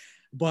Krakoa.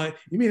 But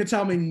you mean to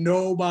tell me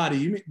nobody,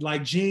 you mean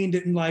like Jean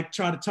didn't like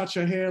try to touch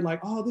her hair, like,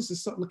 oh, this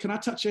is something, can I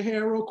touch your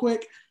hair real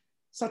quick?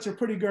 Such a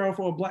pretty girl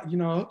for a Black,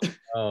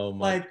 Oh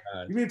my like,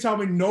 God. you mean to tell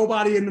me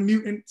nobody in the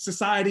mutant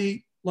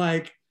society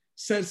like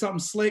said something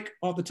slick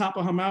off the top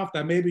of her mouth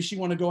that maybe she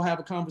want to go have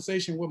a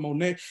conversation with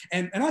Monet?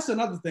 And that's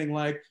another thing,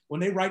 like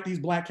when they write these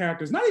Black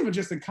characters, not even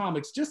just in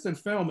comics, just in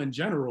film in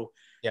general.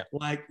 Yeah.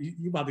 Like,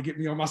 you about to get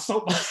me on my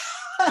soapbox.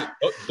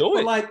 Do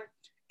it. But like,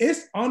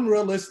 it's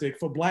unrealistic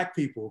for Black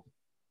people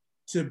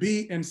to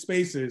be in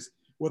spaces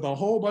with a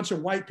whole bunch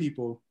of white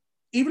people,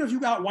 even if you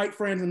got white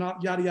friends and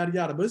not yada, yada,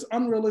 yada. But it's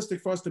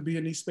unrealistic for us to be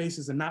in these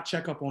spaces and not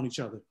check up on each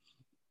other.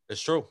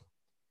 It's true.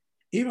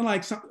 Even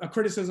like a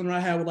criticism that I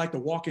had with like The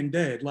Walking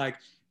Dead. Like,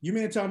 you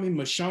mean to tell me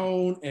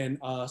Michonne and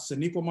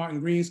Sonequa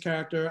Martin Green's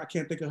character, I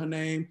can't think of her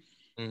name,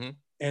 Mm-hmm.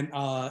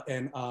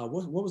 and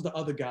what was the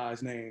other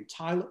guy's name?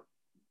 Tyler?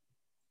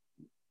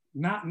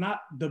 Not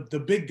the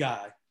big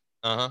guy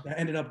that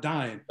ended up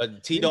dying.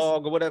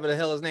 T-Dog or whatever the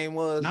hell his name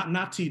was.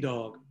 Not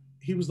T-Dog.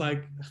 He was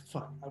like,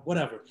 fuck,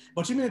 whatever.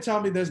 But you mean to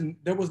tell me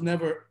there was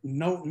never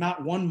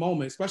not one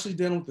moment, especially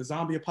dealing with the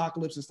zombie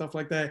apocalypse and stuff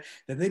like that,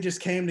 that they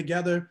just came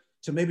together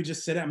to maybe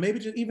just sit down, maybe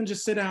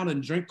just sit down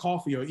and drink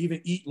coffee or even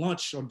eat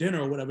lunch or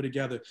dinner or whatever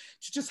together,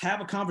 to just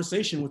have a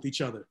conversation with each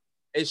other.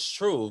 It's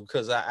true,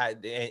 because and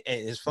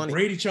it's funny.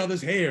 Braid each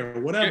other's hair or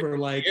whatever.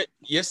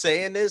 You're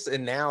saying this,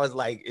 and now it's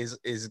like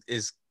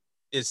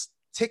is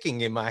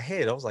ticking in my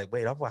head. I was like,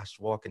 wait, I've watched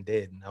Walking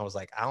Dead, and I was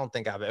like, I don't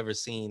think I've ever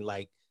seen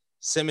like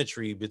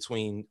symmetry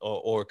between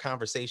or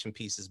conversation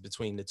pieces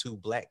between the two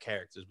Black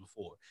characters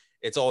before.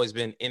 It's always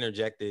been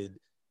interjected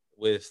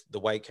with the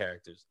white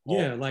characters.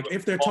 Yeah, like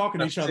if they're talking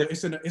to each other,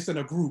 it's in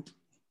a group.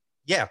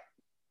 Yeah,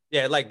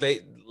 Yeah, like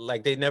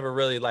they never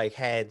really like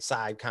had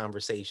side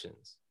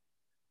conversations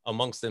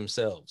amongst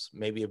themselves,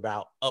 maybe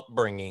about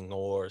upbringing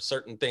or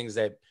certain things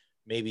that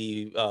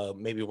maybe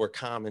were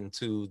common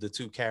to the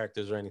two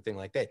characters or anything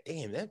like that.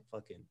 Damn, that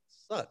fucking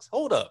sucks.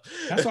 Hold up.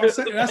 That's what I'm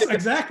saying. That's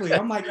exactly.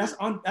 I'm like,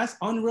 that's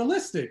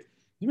unrealistic.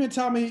 You mean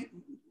tell me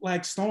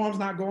like Storm's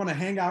not going to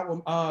hang out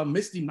with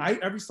Misty Knight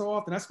every so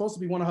often? That's supposed to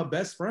be one of her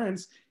best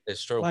friends.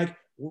 It's true. Like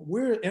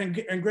we're and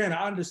granted,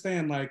 I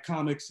understand like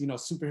comics, you know,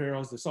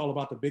 superheroes. It's all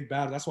about the big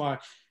battle. That's why,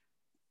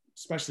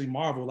 especially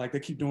Marvel, like they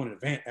keep doing an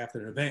event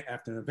after an event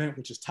after an event,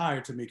 which is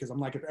tired to me because I'm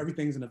like, if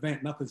everything's an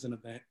event, nothing's an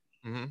event.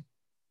 Mm-hmm.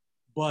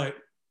 But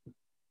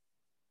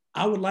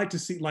I would like to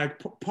see like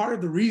part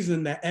of the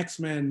reason that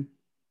X-Men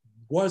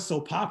was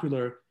so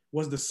popular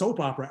was the soap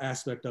opera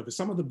aspect of it.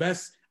 Some of the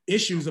best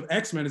issues of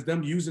X-Men is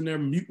them using their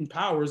mutant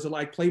powers to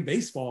like play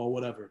baseball or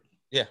whatever.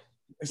 Yeah.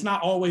 It's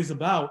not always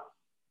about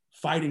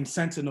fighting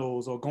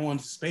sentinels or going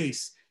to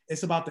space.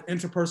 It's about the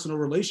interpersonal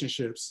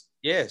relationships.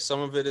 Yeah, some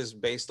of it is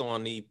based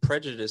on the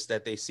prejudice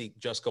that they seek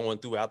just going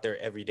throughout their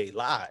everyday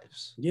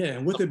lives. Yeah,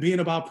 and with it being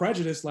about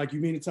prejudice, like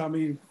you mean to tell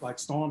me like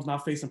Storm's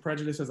not facing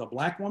prejudice as a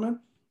black woman?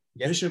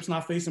 Yeah. Bishop's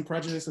not facing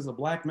prejudice as a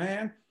black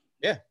man?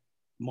 Yeah.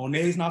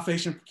 Monet's not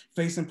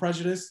facing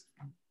prejudice.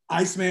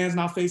 Iceman's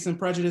not facing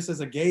prejudice as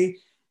a gay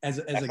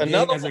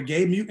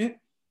mutant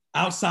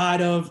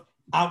outside. And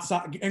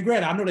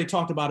granted, I know they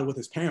talked about it with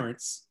his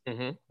parents,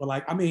 but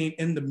like I mean,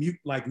 in the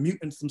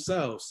mutants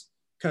themselves,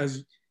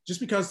 because just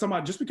because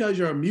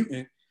you're a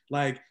mutant,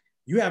 like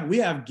we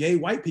have gay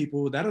white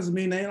people, that doesn't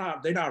mean they're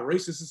not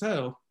racist as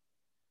hell.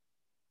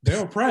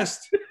 They're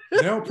oppressed.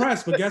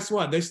 But guess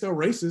what? They're still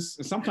racist,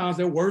 and sometimes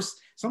they're worse.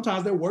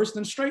 Sometimes they're worse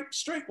than straight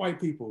white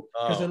people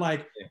because they're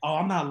like, oh,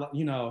 I'm not.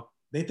 You know,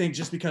 they think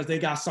just because they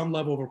got some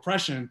level of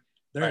oppression,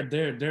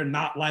 they're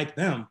not like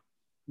them.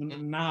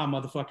 Nah,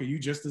 motherfucker, you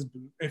just as,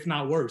 if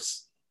not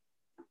worse.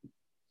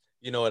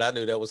 You know what? I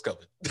knew that was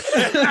coming.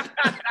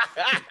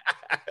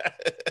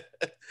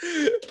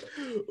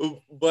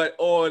 But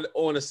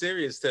on a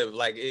serious tip,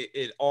 like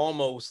it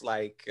almost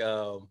like.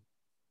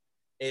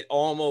 It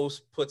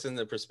almost puts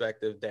into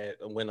perspective that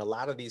when a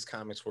lot of these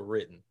comics were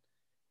written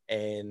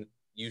and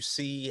you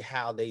see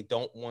how they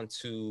don't want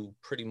to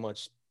pretty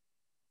much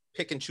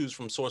pick and choose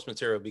from source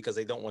material because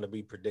they don't want to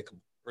be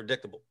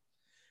predictable.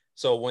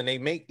 So when they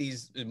make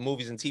these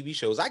movies and TV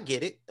shows, I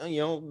get it.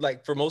 You know,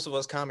 like for most of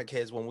us comic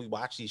heads, when we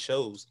watch these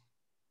shows,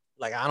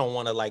 like I don't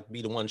want to like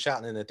be the one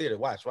shouting in the theater.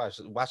 Watch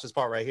this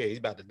part right here. He's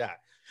about to die.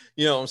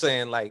 You know what I'm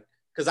saying? Like,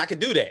 because I could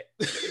do that.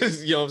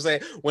 You know what I'm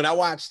saying? When I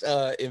watched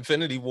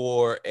Infinity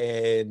War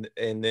and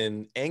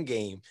then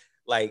Endgame,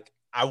 like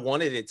I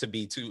wanted it to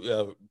be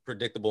too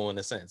predictable in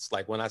a sense.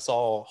 Like when I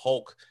saw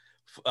Hulk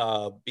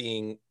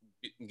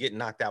getting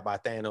knocked out by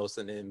Thanos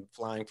and then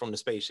flying from the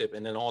spaceship,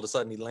 and then all of a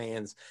sudden he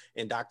lands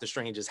in Doctor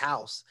Strange's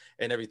house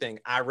and everything.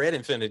 I read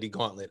Infinity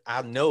Gauntlet.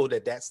 I know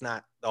that that's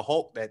not the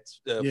Hulk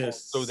that's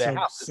through that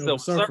house. It's Silver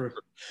Surfer.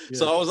 Yeah.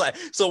 So I was like,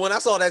 so when I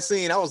saw that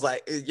scene, I was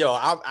like, yo,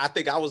 I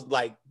think I was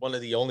like one of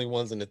the only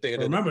ones in the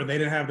theater. Remember, they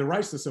didn't have the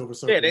rights to Silver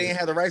Surfer. Yeah, they didn't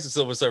have the rights to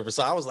Silver Surfer.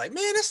 So I was like,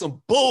 man, that's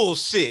some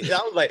bullshit. I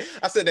was like,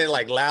 I said that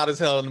like loud as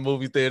hell in the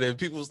movie theater, and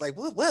people was like,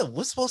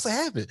 what's supposed to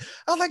happen?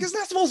 I was like, it's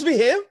not supposed to be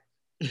him.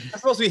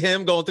 That's supposed to be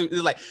him going through,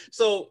 like,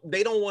 so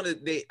they don't want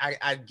to,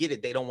 I get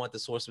it. They don't want the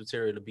source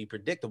material to be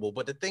predictable.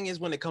 But the thing is,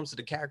 when it comes to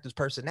the characters'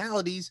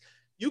 personalities,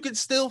 you can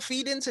still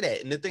feed into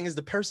that. And the thing is,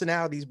 the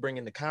personalities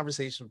bringing the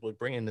conversations, with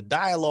bringing the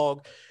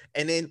dialogue.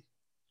 And then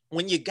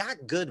when you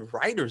got good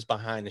writers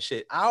behind the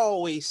shit, I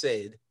always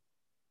said,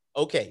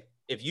 okay,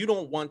 if you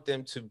don't want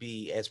them to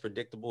be as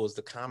predictable as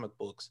the comic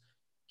books,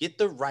 get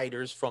the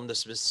writers from the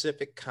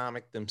specific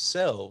comic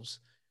themselves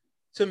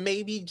to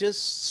maybe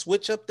just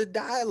switch up the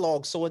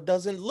dialogue so it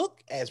doesn't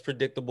look as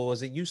predictable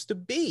as it used to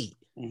be.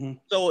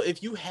 So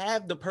if you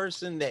have the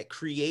person that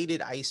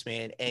created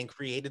Iceman and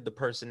created the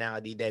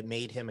personality that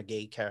made him a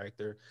gay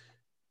character,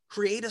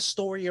 create a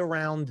story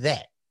around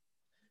that.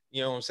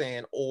 You know what I'm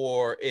saying?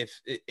 Or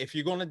if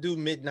you're going to do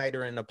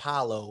Midnighter and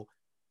Apollo,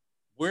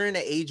 we're in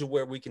an age of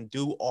where we can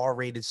do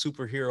R-rated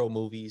superhero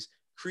movies,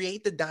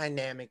 create the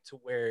dynamic to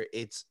where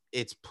it's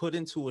put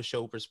into a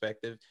show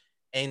perspective,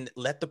 and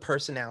let the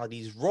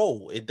personalities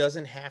roll. It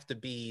doesn't have to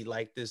be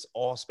like this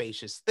all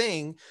spacious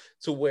thing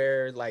to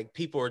where like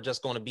people are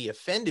just going to be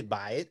offended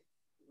by it.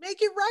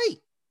 Make it right.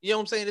 You know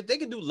what I'm saying? If they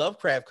could do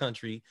Lovecraft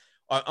Country,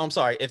 or I'm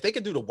sorry, if they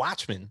could do The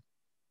Watchmen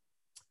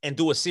and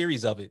do a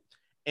series of it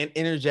and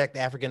interject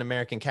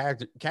African-American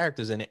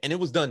characters in it, and it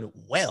was done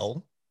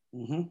well,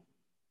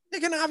 they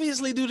can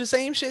obviously do the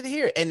same shit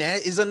here. And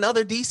that is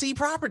another DC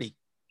property.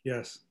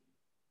 Yes.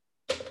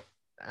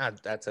 I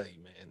tell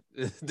you,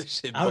 man, this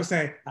shit. I would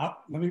say, I'm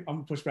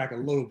gonna push back a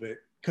little bit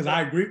because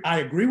I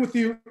agree with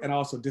you and I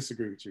also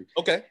disagree with you.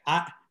 Okay.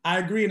 I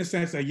agree in the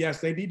sense that yes,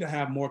 they need to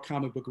have more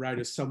comic book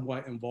writers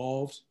somewhat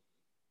involved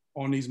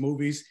on these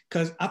movies,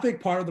 because I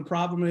think part of the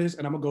problem is,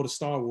 and I'm gonna go to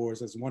Star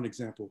Wars as one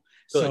example.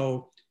 Good.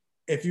 So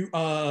if you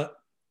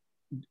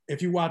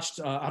watched,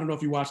 I don't know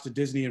if you watched the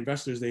Disney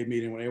Investors Day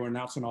meeting when they were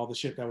announcing all the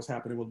shit that was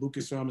happening with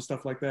Lucasfilm and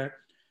stuff like that.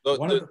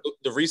 one of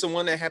the The recent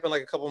one that happened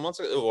like a couple of months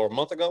ago or a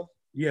month ago.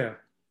 yeah.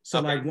 So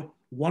Okay. like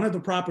one of the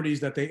properties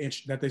that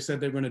they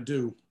said they're going to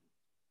do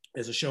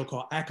is a show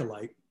called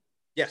Acolyte,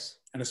 Yes.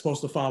 and it's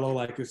supposed to follow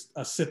like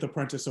a Sith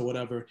apprentice or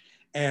whatever.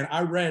 And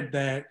I read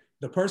that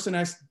the person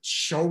that's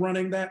show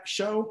running that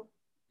show,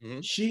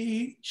 Mm-hmm.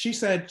 she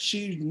said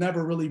she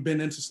never really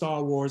been into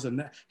Star Wars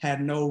and had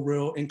no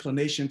real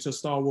inclination to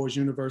Star Wars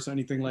universe or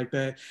anything like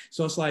that.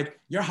 So it's like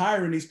you're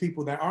hiring these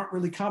people that aren't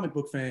really comic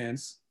book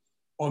fans,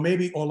 or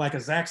maybe or like a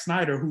Zack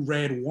Snyder who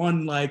read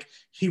one, like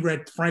he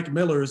read Frank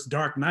Miller's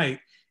Dark Knight,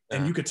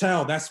 and you could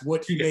tell that's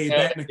what he made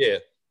Batman. Yeah.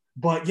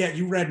 But yet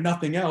you read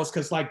nothing else,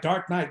 because like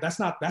Dark Knight, that's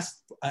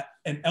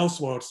an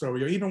Elseworld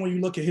story. Or even when you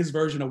look at his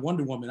version of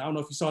Wonder Woman, I don't know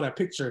if you saw that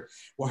picture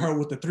with her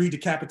with the 3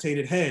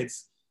 decapitated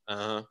heads.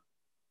 Uh-huh.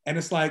 And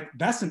it's like,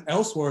 that's an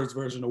Elseworlds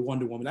version of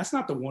Wonder Woman. That's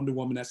not the Wonder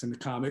Woman that's in the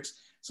comics.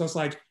 So it's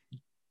like,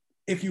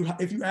 if you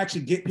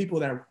actually get people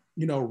that,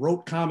 you know,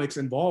 wrote comics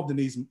involved in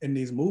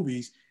these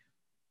movies,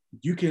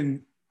 you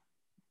can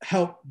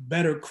help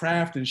better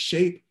craft and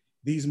shape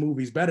these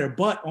movies better.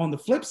 But on the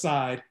flip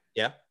side,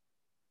 yeah,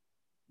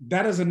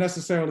 that doesn't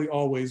necessarily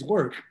always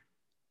work,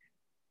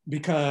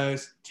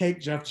 because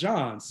take Jeff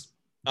Johns.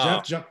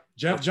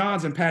 Jeff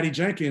Johns and Patty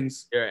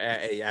Jenkins. You're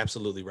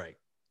absolutely right.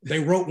 They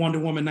wrote Wonder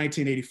Woman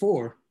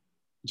 1984.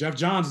 Jeff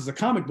Johns is a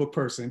comic book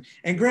person.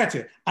 And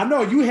granted, I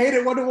know you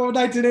hated Wonder Woman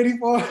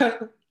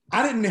 1984.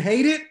 I didn't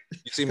hate it.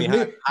 You see me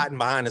hiding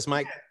behind this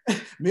mic?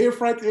 Me and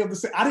Frankie have the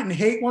same. I didn't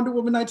hate Wonder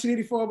Woman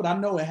 1984, but I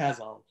know it has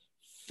a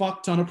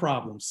fuck ton of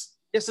problems.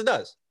 Yes, it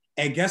does.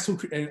 And guess who?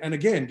 And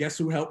again, guess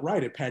who helped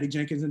write it? Patty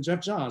Jenkins and Jeff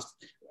Johns.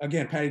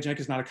 Again, Patty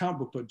Jenkins is not a comic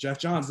book, but Jeff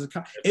Johns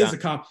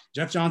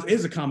Jeff Johns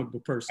is a comic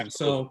book person.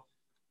 Absolutely.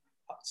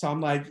 So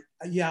I'm like,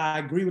 yeah, I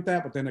agree with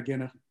that, but then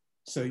again,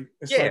 so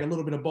it's like a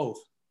little bit of both.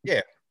 Yeah.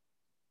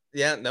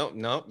 Yeah,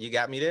 no, you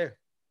got me there.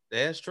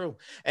 That's true.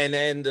 And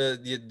then the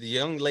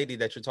young lady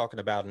that you're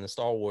talking about in the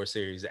Star Wars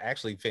series,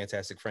 actually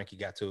fantastic. Frankie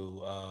got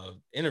to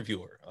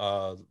interview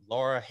her,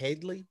 Laura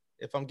Hadley,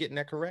 if I'm getting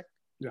that correct.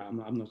 Yeah, I'm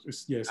not.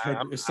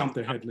 It's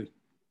something Headley.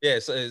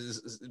 Yes,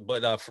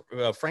 but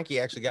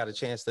Frankie actually got a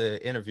chance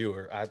to interview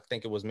her. I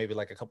think it was maybe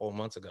like a couple of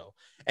months ago.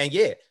 And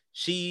yeah,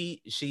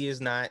 she is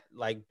not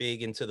like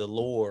big into the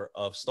lore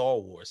of Star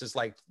Wars. It's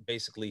like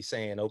basically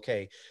saying,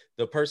 okay,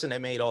 the person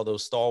that made all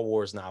those Star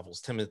Wars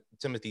novels,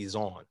 Timothy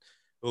Zahn,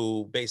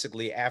 who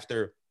basically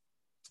after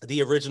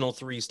the original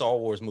 3 Star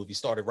Wars movies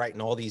started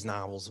writing all these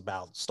novels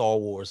about Star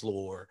Wars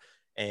lore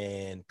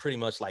and pretty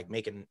much like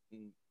making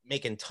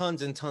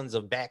tons and tons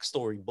of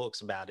backstory books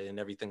about it and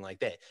everything like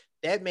that.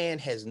 That man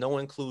has no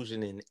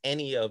inclusion in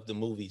any of the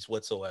movies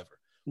whatsoever,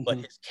 but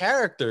his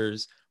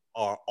characters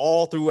are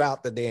all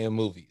throughout the damn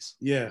movies.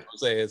 Yeah. You know I'm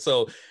saying?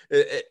 So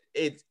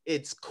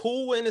it's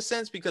cool in a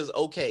sense, because,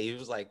 okay, it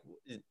was like,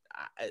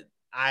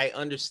 I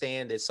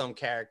understand that some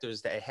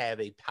characters that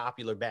have a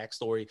popular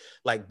backstory,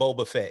 like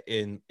Boba Fett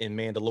in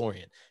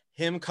Mandalorian,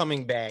 him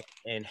coming back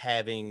and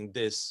having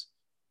this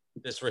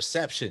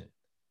reception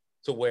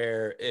to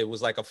where it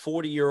was like a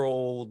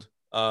 40-year-old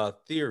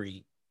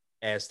theory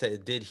as to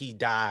did he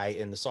die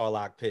in the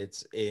Sarlacc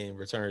pits in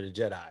Return of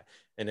the Jedi,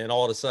 and then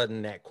all of a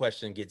sudden that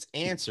question gets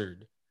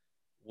answered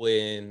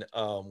when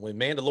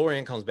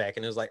Mandalorian comes back,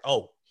 and it was like,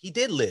 oh, he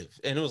did live,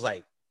 and it was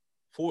like,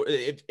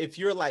 if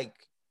you're like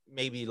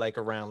maybe like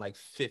around like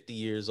 50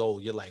 years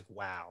old, you're like,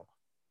 wow,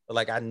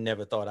 like I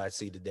never thought I'd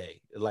see the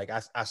day. Like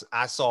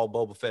I saw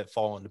Boba Fett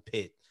fall in the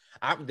pit.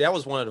 That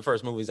was one of the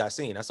first movies I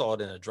seen. I saw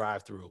it in a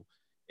drive-through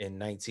in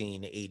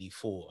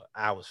 1984.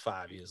 I was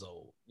 5 years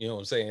old. You know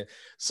what I'm saying?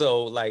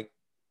 So like,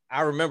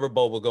 I remember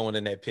Boba going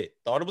in that pit,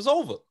 thought it was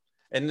over.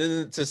 And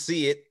then to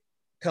see it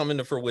come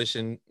into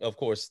fruition, of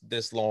course,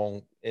 this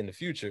long in the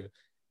future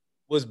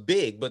was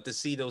big, but to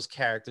see those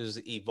characters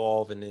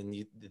evolve and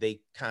then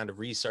they kind of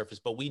resurface,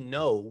 but we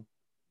know,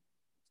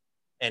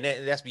 and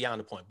that's beyond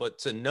the point, but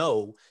to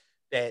know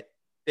that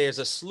there's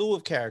a slew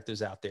of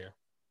characters out there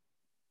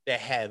that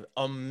have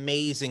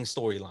amazing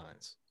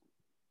storylines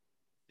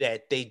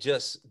that they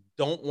just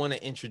don't want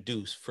to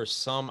introduce for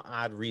some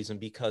odd reason,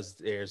 because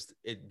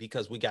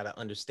we got to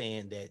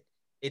understand that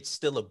it's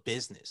still a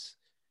business.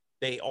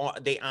 They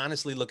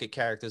honestly look at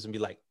characters and be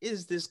like,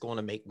 is this going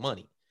to make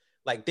money?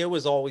 Like there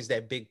was always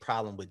that big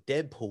problem with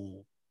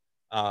Deadpool,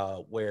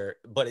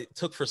 but it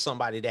took for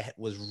somebody that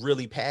was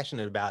really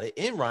passionate about it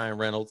in Ryan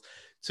Reynolds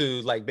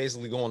to like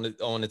basically go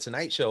on the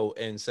Tonight Show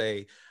and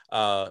say,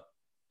 the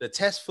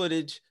test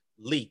footage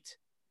leaked.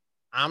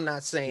 I'm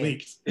not saying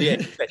leaked.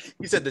 Yeah,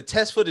 he said the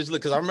test footage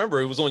leaked, because I remember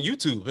it was on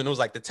YouTube and it was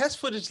like the test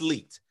footage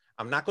leaked.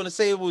 I'm not going to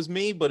say it was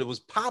me, but it was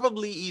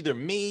probably either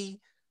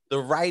me, the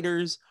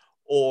writers,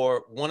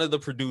 or one of the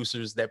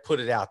producers that put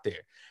it out there.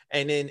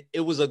 And then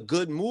it was a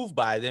good move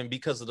by them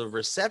because of the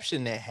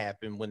reception that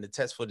happened when the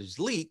test footage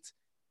leaked.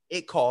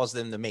 It caused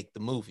them to make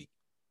the movie.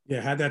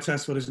 Yeah, had that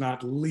test footage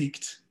not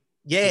leaked,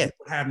 yeah, we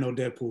would have no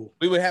Deadpool.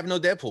 We would have no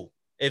Deadpool.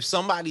 If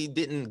somebody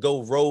didn't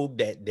go rogue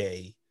that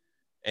day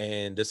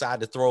and decide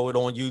to throw it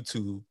on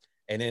YouTube,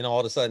 and then all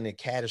of a sudden it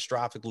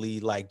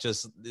catastrophically like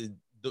just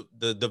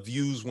the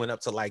views went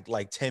up to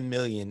like 10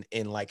 million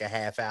in like a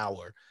half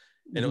hour.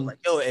 And it was Mm-hmm. like,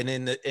 yo,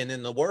 and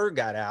then the word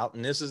got out,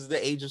 and this is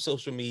the age of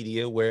social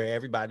media where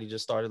everybody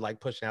just started like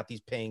pushing out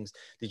these pings.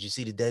 Did you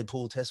see the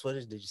Deadpool test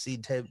footage? Did you see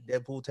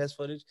Deadpool test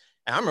footage?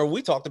 And I remember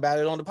we talked about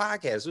it on the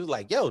podcast. It was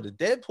like, yo, the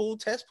Deadpool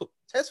test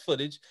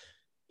footage,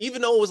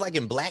 even though it was like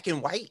in black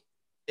and white,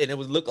 and it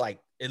looked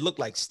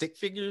like stick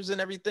figures and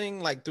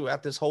everything, like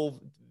throughout this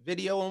whole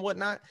video and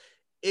whatnot,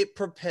 it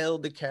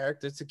propelled the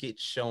character to get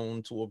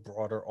shown to a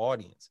broader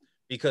audience,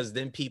 because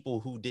then people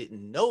who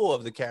didn't know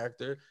of the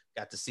character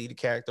got to see the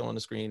character on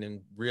the screen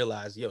and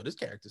realize, yo, this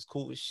character's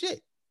cool as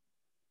shit.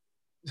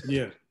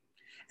 Yeah.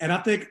 And I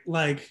think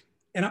like,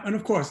 and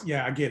of course,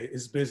 yeah, I get it.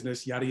 It's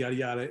business, yada yada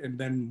yada. And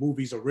then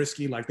movies are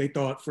risky. Like they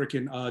thought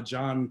freaking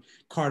John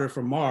Carter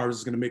from Mars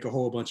is going to make a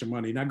whole bunch of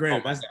money. Now,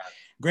 Oh my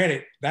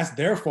granted that's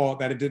their fault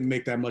that it didn't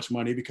make that much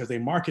money because they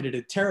marketed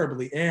it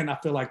terribly. And I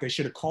feel like they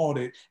should have called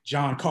it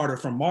John Carter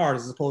from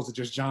Mars as opposed to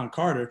just John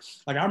Carter.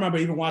 Like I remember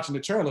even watching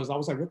the trailers, I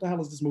was like, what the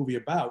hell is this movie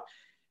about?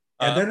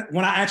 And then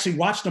when I actually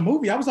watched the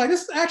movie, I was like,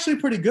 this is actually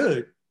pretty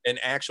good. An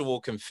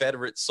actual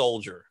Confederate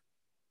soldier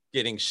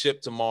getting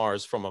shipped to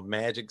Mars from a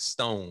magic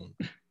stone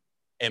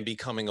and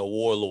becoming a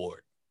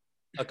warlord.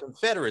 A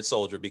Confederate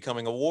soldier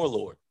becoming a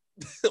warlord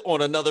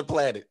on another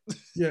planet.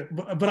 Yeah,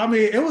 but I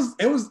mean, it was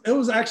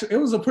actually, it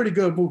was a pretty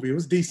good movie. It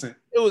was decent.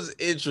 It was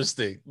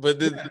interesting, but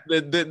the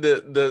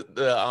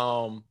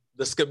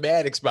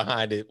schematics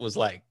behind it was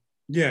like,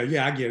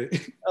 Yeah, I get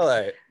it. all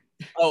right,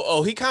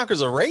 oh, he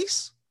conquers a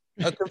race,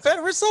 a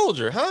Confederate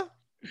soldier, huh?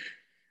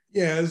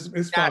 Yeah,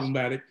 it's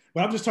problematic.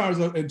 But I'm just talking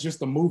about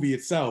just the movie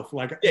itself.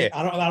 Like, Yeah.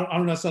 I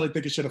don't necessarily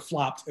think it should have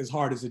flopped as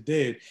hard as it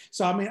did.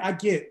 So I mean, I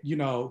get,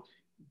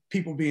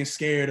 people being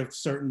scared of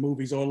certain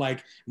movies or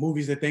like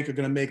movies that think are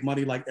going to make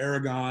money, like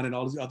Aragon and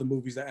all these other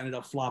movies that ended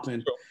up flopping.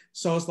 Sure.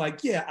 So it's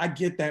like, yeah, I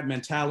get that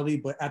mentality,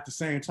 but at the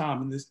same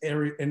time,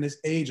 in this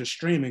age of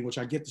streaming, which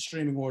I get the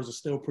streaming wars are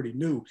still pretty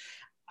new,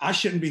 I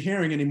shouldn't be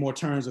hearing any more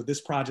terms of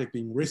this project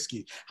being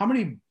risky. How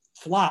many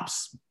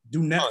flops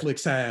do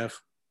Netflix have?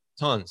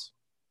 Tons.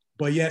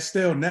 But yet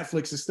still,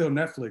 Netflix is still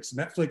Netflix.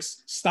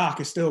 Netflix stock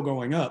is still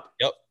going up.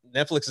 Yep.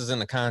 Netflix is in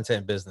the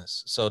content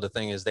business. So the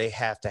thing is, they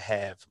have to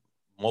have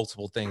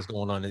multiple things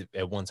going on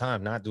at one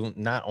time.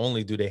 Not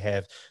only do they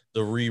have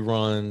the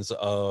reruns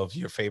of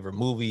your favorite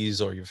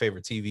movies or your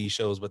favorite TV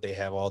shows, but they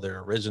have all their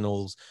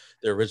originals,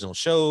 their original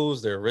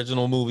shows, their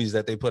original movies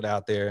that they put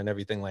out there and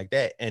everything like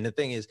that. And the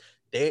thing is,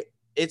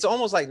 it's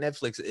almost like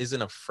Netflix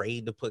isn't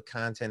afraid to put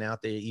content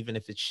out there, even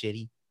if it's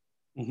shitty.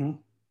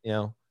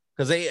 Mm-hmm.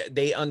 Because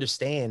they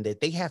understand that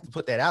they have to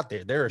put that out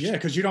there.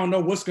 Because you don't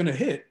know what's going to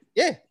hit.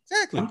 Yeah,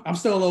 exactly. I'm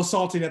still a little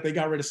salty that they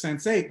got rid of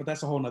Sense8, but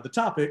that's a whole nother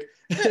topic.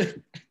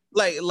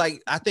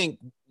 like I think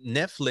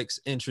Netflix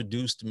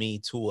introduced me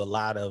to a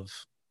lot of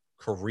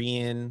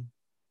Korean,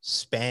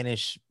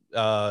 Spanish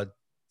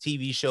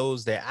TV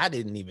shows that I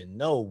didn't even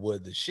know were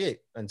the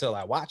shit until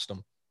I watched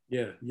them.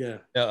 Yeah.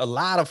 A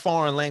lot of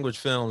foreign language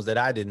films that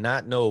I did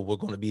not know were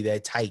going to be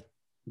that tight.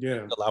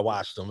 Yeah. Until I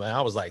watched them, and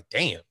I was like,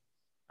 damn.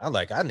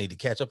 I need to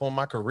catch up on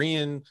my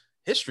Korean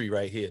history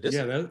right here.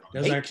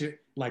 There's actually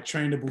like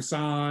Train to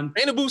Busan.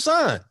 Train to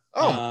Busan.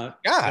 Oh my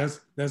God.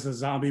 There's a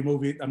zombie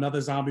movie,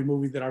 another zombie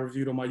movie that I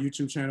reviewed on my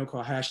YouTube channel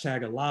called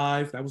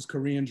 #Alive. That was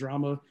Korean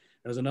drama.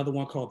 There's another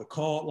one called The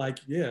Call. Like,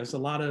 yeah, it's a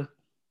lot of.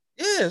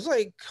 Yeah, it's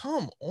like,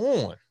 come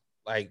on.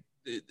 Like,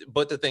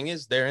 but the thing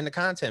is, they're in the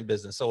content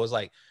business. So it's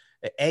like,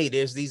 hey,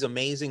 there's these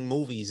amazing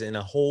movies in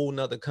a whole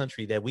nother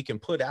country that we can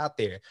put out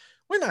there.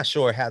 We're not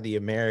sure how the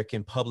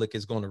American public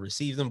is going to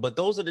receive them, but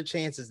those are the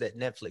chances that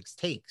Netflix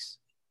takes,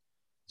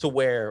 to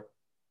where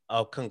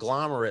a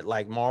conglomerate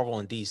like Marvel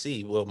and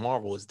DC, well,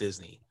 Marvel is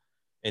Disney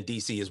and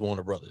DC is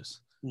Warner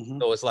Brothers. Mm-hmm.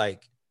 So it's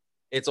like,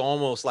 it's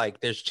almost like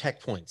there's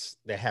checkpoints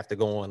that have to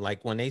go on.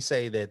 Like when they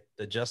say that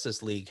the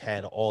Justice League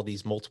had all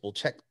these multiple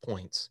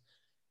checkpoints,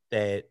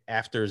 that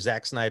after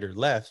Zack Snyder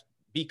left,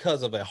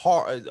 because of a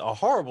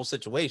horrible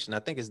situation, I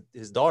think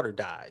his daughter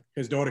died.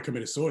 His daughter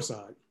committed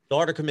suicide.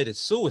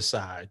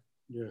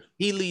 Yeah.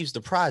 He leaves the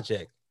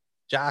project.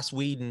 Joss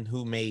Whedon,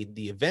 who made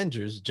the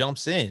Avengers,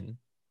 jumps in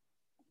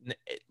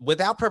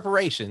without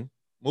preparation.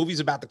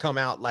 Movie's about to come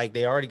out, like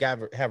they already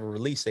have a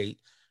release date.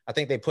 I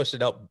think they pushed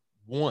it up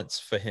once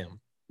for him.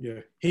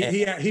 Yeah,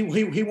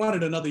 he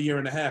wanted another year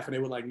and a half, and they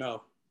were like,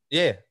 no.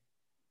 Yeah,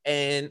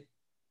 and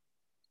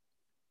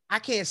I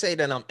can't say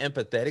that I'm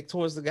empathetic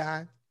towards the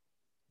guy,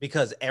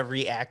 because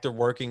every actor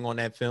working on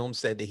that film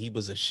said that he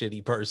was a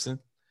shitty person.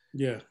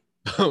 Yeah,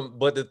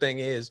 but the thing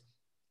is,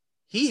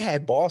 he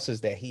had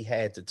bosses that he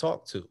had to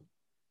talk to,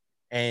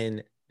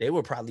 and they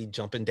were probably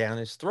jumping down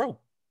his throat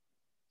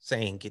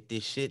saying, get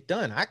this shit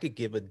done. I could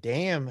give a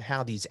damn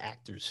how these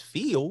actors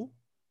feel.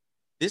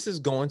 This is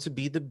going to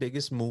be the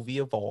biggest movie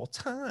of all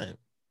time.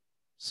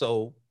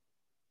 So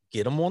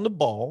get them on the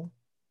ball,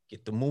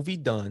 get the movie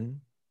done.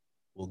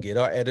 We'll get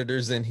our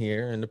editors in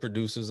here and the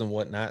producers and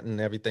whatnot and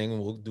everything.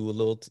 And we'll do a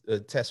little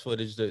test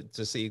footage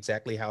to see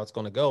exactly how it's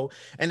going to go.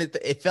 And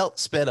it felt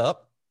sped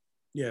up.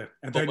 Yeah.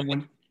 And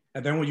then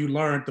And then when you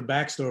learned the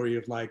backstory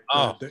of like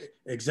Oh, the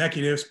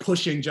executives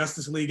pushing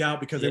Justice League out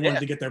because they yeah,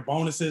 wanted to get their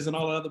bonuses and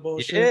all that other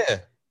bullshit. yeah.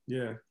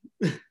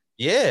 Yeah.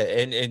 Yeah,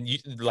 and you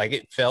like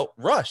it felt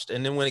rushed.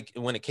 And then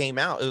when it came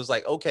out, it was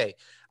like, okay,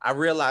 I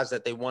realized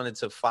that they wanted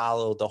to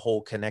follow the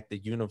whole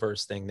connected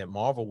universe thing that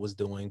Marvel was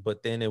doing,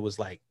 but then it was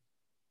like,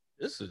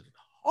 this is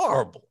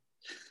horrible.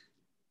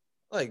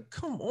 Like,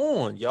 come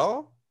on,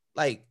 y'all.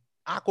 Like,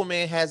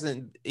 Aquaman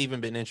hasn't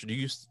even been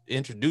introduced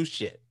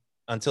yet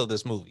until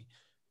this movie.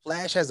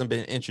 Flash hasn't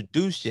been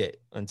introduced yet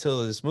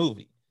until this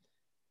movie.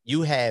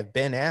 You have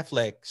Ben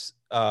Affleck's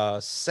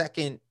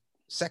second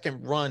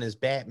run as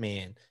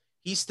Batman.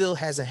 He still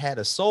hasn't had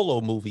a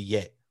solo movie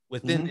yet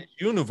within this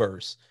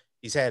universe.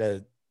 He's had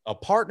a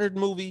partnered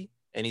movie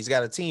and he's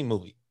got a team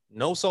movie.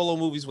 No solo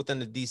movies within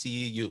the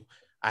DCEU.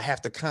 I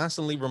have to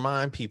constantly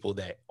remind people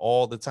that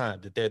all the time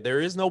that there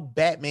is no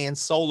Batman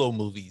solo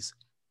movies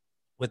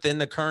within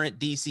the current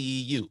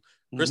DCEU.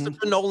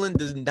 Christopher Nolan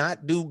does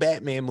not do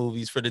Batman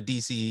movies for the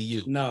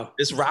DCEU. No.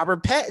 This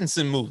Robert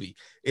Pattinson movie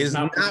is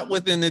not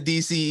within the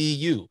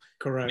DCEU.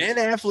 Correct. Ben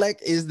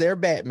Affleck is their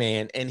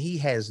Batman, and he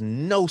has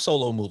no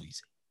solo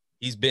movies.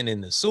 He's been in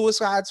the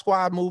Suicide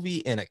Squad movie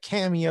in a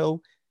cameo.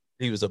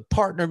 He was a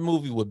partner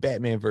movie with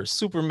Batman vs.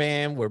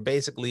 Superman, where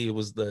basically it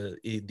was the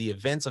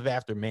events of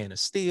after Man of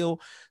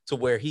Steel, to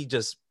where he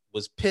just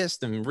was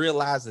pissed and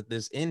realized that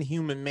this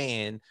inhuman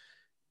man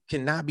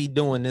cannot be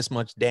doing this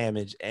much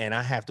damage and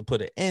I have to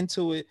put an end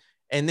to it.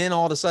 And then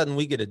all of a sudden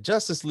we get a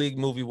Justice League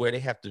movie where they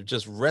have to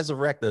just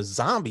resurrect a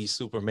zombie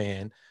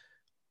Superman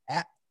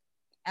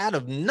out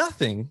of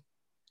nothing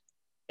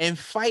and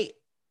fight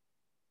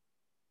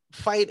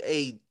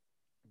a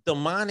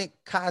demonic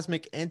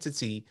cosmic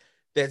entity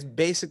that's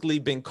basically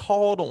been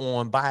called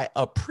on by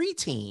a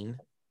preteen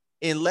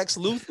in Lex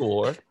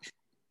Luthor.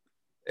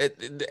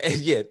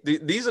 Yeah,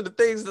 these are the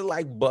things that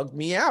like bug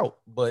me out,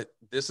 but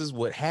this is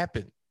what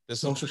happened.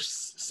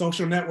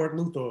 Social network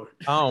Luthor.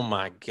 Oh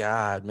my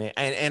God, man.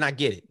 And I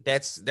get it.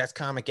 That's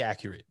comic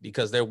accurate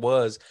because there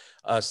was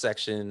a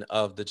section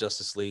of the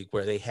Justice League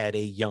where they had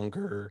a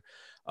younger,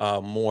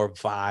 more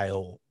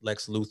vile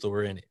Lex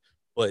Luthor in it.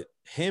 But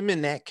him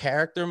in that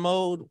character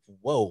mode,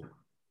 whoa,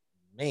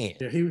 man.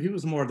 Yeah, he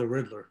was more the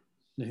Riddler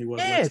than he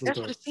was Yeah, Lex Luthor. that's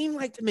what it seemed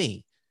like to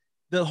me.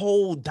 The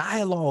whole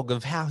dialogue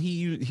of how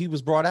he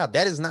was brought out.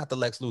 That is not the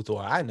Lex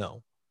Luthor I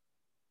know.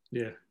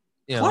 Yeah.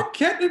 You know, Clark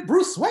Kent and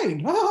Bruce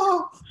Wayne.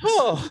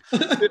 Oh,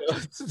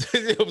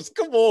 it was,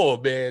 come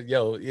on, man.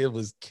 Yo, it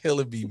was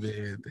killing me,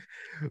 man.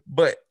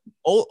 But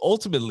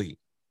ultimately,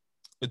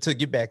 to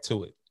get back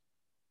to it,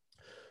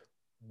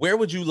 where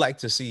would you like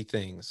to see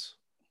things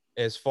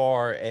as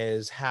far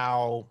as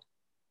how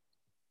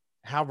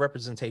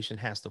representation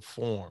has to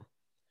form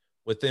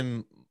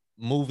within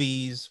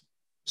movies,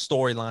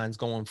 storylines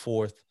going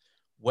forth,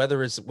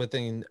 whether it's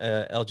within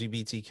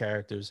LGBT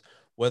characters,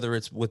 whether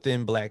it's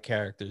within Black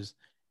characters,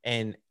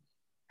 and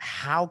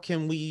how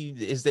can we,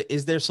 is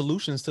there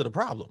solutions to the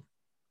problem?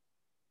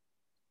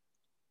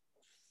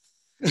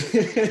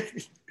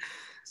 It's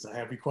a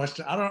heavy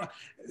question. I don't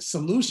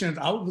solutions.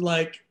 I would be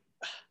like,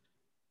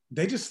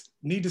 they just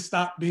need to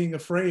stop being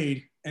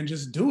afraid and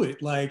just do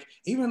it. Like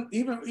even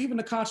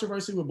the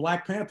controversy with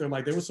Black Panther,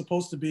 like I believe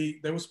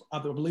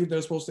they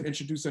were supposed to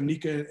introduce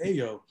Anika and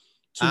Ayo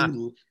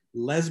to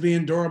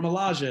lesbian Dora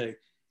Milaje,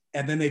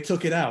 and then they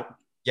took it out.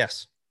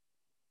 Yes.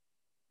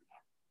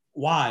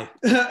 Why?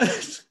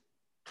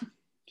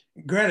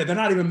 Granted, they're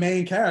not even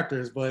main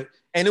characters, but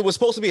it was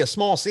supposed to be a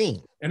small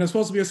scene.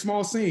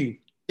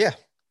 Yeah.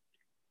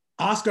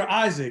 Oscar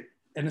Isaac,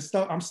 and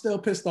I'm still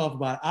pissed off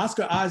about it.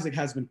 Oscar Isaac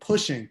has been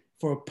pushing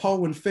for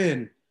Poe and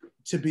Finn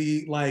to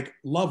be like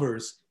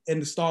lovers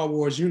in the Star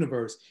Wars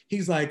universe.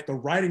 He's like, the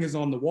writing is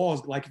on the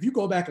walls. Like if you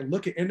go back and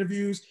look at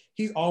interviews,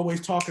 he's always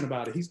talking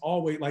about it. He's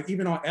always like,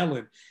 even on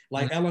Ellen,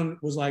 like Ellen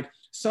was like,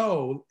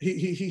 so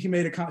he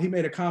made a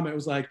comment. It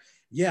was like,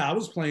 yeah, I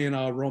was playing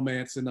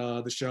romance in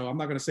the show. I'm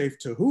not going to say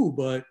to who,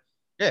 but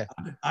yeah,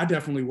 I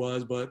definitely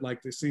was. But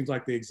like, it seems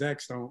like the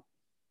execs don't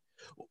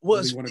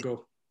really want to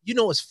go. You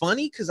know, it's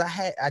funny because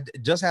I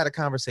just had a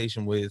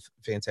conversation with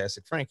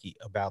Fantastic Frankie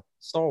about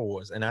Star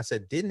Wars, and I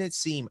said, didn't it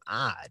seem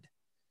odd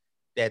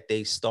that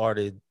they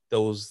started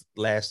those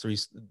last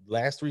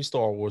three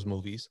Star Wars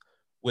movies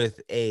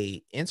with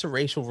a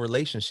interracial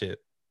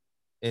relationship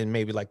in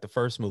maybe like the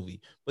first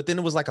movie, but then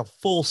it was like a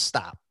full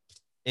stop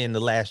in The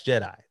Last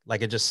Jedi,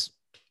 like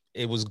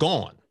it was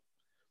gone,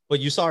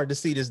 but you started to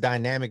see this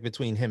dynamic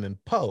between him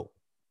and Poe.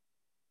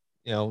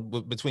 You know,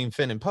 between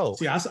Finn and Poe.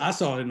 See, I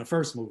saw it in the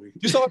first movie.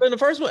 You saw it in the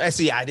first one?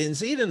 See, I didn't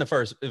see it in the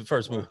first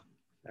movie.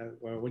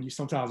 Well, when you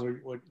sometimes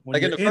when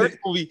like you're in the first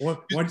movie,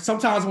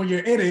 sometimes when you're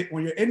in it,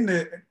 when you're in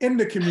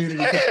the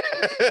community,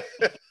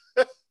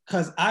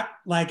 because I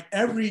like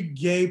every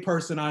gay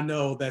person I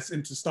know that's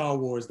into Star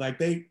Wars, like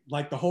they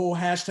like the whole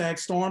hashtag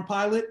Storm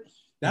Pilot.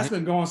 That's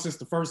been going since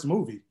the first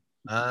movie.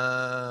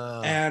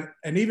 And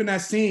even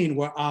that scene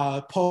where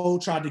Poe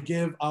tried to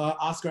give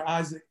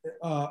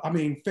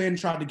Finn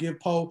tried to give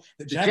Poe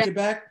the jacket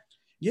back.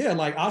 Yeah,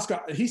 like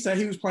Oscar, he said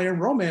he was playing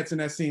romance in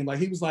that scene. Like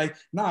he was like,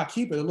 "Nah,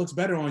 keep it. It looks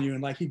better on you."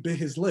 And like he bit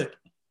his lip,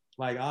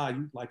 like,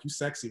 you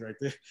sexy right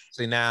there.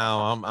 See,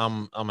 now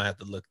I'm gonna have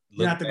to You look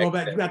have to back. go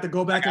back. You have to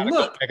go I back and gotta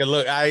go look. back and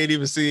look. I ain't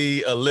even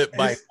see a lip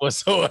bite It's,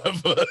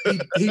 whatsoever.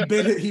 he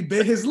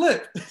bit his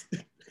lip,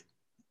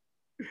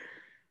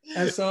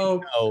 and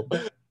so No.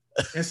 the,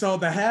 and so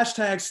the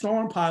hashtag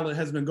Storm Pilot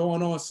has been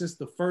going on since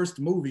the first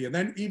movie. And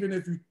then even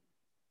if you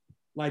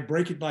like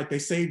break it, like they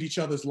saved each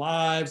other's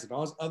lives and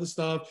all this other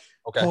stuff.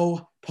 Okay.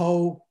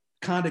 Poe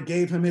kind of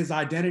gave him his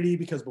identity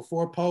because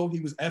before Poe, he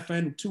was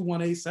FN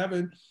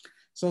 2187.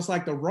 So it's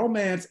like the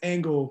romance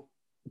angle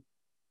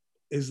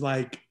is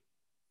like,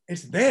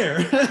 it's there.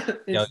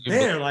 Yeah, It's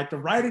there. Like the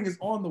writing is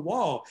on the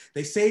wall.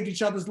 They saved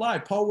each other's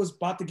life. Poe was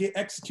about to get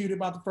executed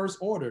by the First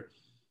Order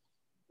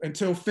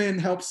until Finn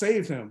helped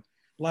save him.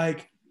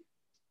 Like,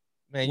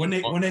 man,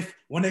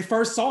 when they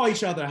first saw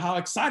each other, how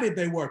excited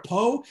they were.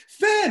 Poe,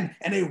 Finn,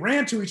 and they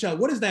ran to each other.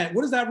 What is that?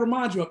 What does that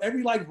remind you of?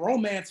 Every like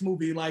romance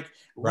movie, like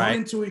right.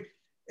 running to it.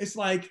 It's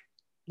like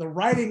the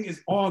writing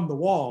is on the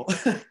wall.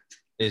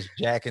 It's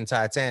Jack and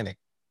Titanic.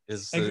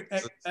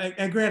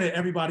 And granted,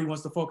 everybody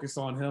wants to focus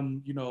on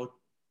him, you know,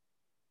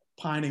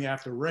 pining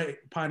after Ray,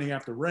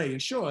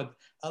 and sure,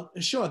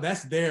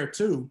 that's there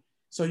too.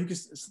 So you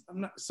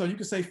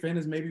can say Finn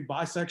is maybe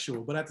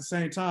bisexual, but at the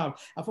same time,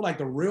 I feel like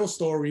the real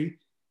story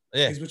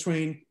is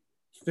between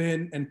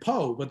Finn and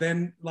Poe. But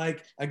then,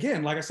 like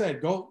again, like I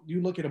said,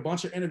 you look at a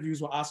bunch of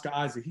interviews with Oscar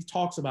Isaac. He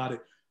talks about it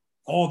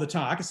all the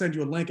time. I can send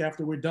you a link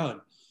after we're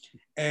done.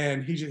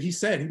 And he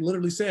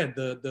literally said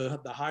the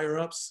higher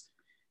ups,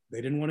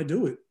 they didn't want to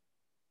do it.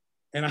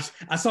 And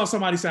I saw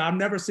somebody say, I've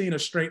never seen a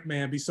straight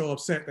man be so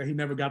upset that he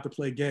never got to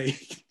play gay.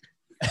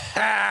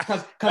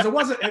 Because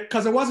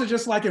it wasn't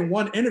just like in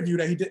one interview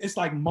that he did. It's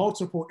like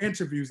multiple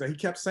interviews that he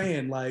kept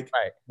saying, like,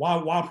 right.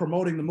 while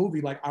promoting the movie,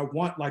 like, I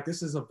want, like,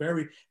 this is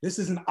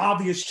an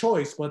obvious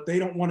choice, but they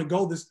don't want to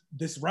go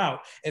this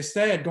route.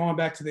 Instead, going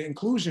back to the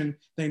inclusion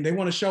thing, they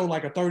want to show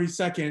like a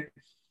 30-second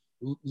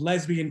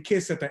lesbian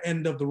kiss at the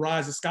end of The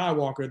Rise of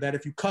Skywalker that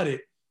if you cut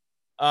it,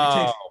 it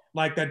takes,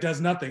 like, that does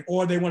nothing.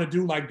 Or they want to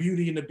do like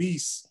Beauty and the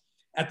Beast.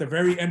 At the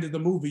very end of the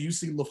movie, you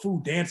see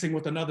LeFou dancing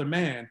with another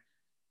man.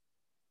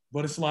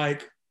 But it's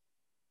like,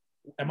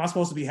 am I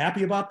supposed to be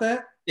happy about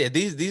that? Yeah,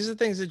 these are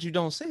things that you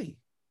don't see.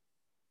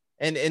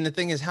 And the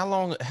thing is, how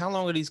long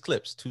are these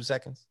clips? 2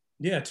 seconds?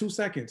 Yeah, 2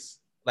 seconds.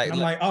 Like, and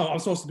I'm like, oh, I'm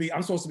supposed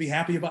to be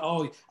happy about,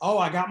 oh,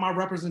 I got my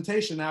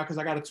representation now because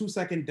I got a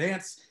 2-second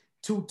dance,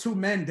 two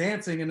men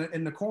dancing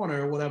in the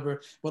corner or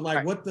whatever. But like,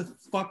 right. What the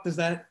fuck does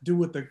that do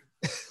with the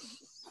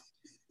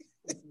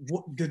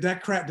did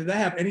that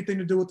have anything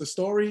to do with the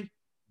story?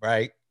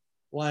 Right.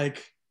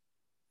 Like,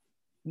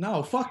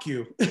 no, fuck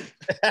you.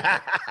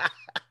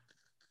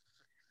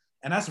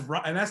 And that's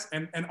right.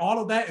 And all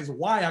of that is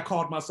why I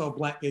called myself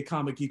Black Gay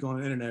Comic Geek on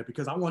the internet,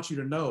 because I want you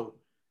to know,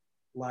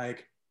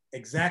 like,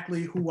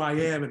 exactly who I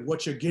am and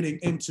what you're getting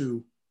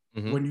into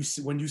when you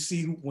see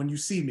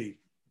me.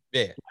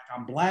 Yeah. Like,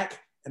 I'm black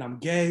and I'm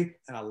gay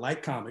and I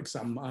like comics.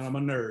 I'm a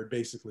nerd,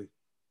 basically.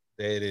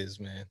 There it is,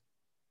 man.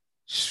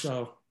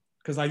 So,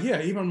 because like,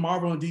 yeah, even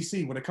Marvel and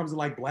DC, when it comes to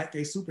like black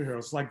gay superheroes,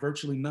 it's like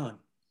virtually none.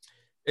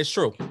 It's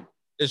true.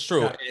 It's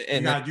true. You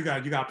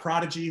got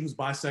Prodigy, who's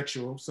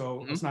bisexual,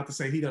 so it's not to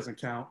say he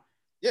doesn't count.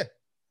 Yeah,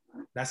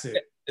 that's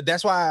it.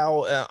 That's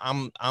why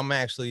I'm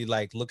actually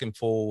like looking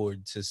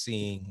forward to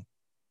seeing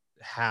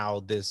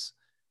how this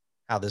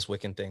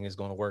Wiccan thing is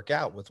going to work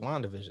out with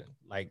WandaVision.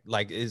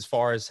 Like as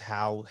far as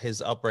how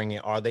his upbringing,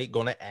 are they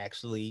going to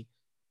actually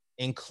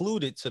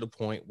include it to the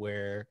point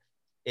where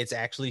it's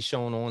actually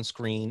shown on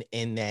screen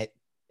in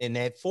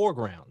that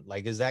foreground?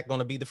 Like, is that going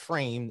to be the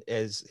frame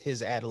as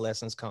his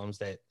adolescence comes,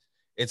 that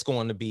it's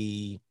going to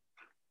be,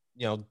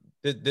 you know,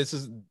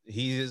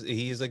 he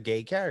is a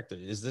gay character?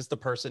 Is this the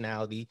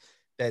personality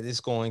that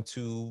is going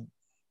to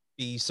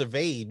be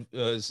surveyed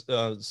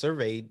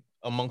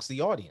amongst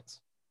the audience?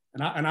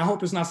 And I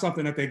hope it's not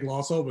something that they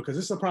gloss over, because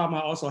this is a problem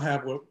I also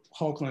have with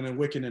Hulkling and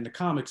Wiccan in the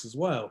comics as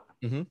well.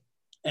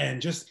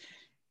 And just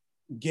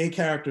gay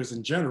characters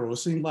in general. It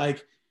seemed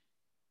like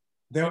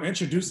they'll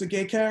introduce a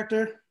gay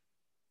character,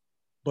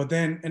 but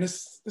then, and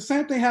it's the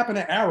same thing happened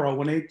at Arrow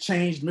when they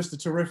changed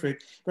Mr.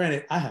 Terrific.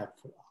 Granted, I have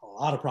a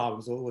lot of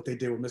problems with what they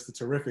did with Mr.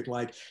 Terrific.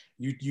 Like,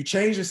 you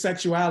change his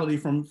sexuality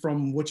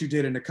from what you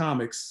did in the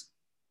comics,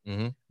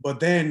 but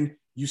then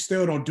you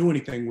still don't do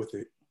anything with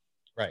it.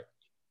 Right.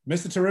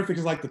 Mr. Terrific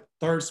is like the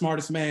third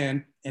smartest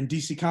man in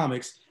DC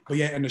Comics, but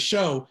yet in the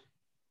show,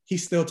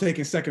 he's still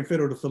taking second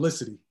fiddle to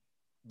Felicity.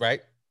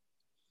 Right.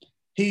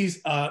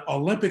 He's an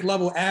Olympic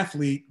level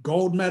athlete,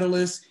 gold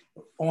medalist,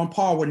 on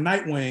par with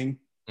Nightwing.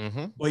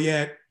 But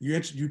yet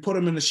you put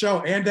him in the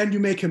show, and then you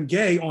make him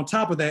gay on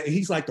top of that, and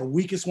he's like the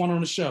weakest one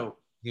on the show.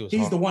 He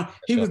was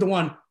the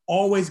one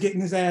always getting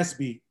his ass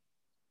beat.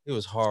 It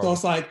was hard. So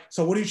it's like,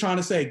 so what are you trying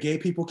to say? Gay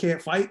people can't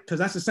fight? Because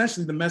that's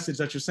essentially the message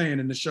that you're saying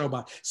in the show,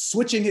 by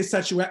switching his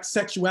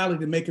sexuality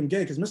to make him gay.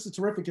 Because Mr.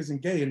 Terrific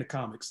isn't gay in the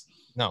comics.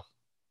 No.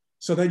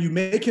 So then you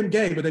make him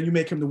gay, but then you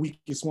make him the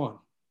weakest one.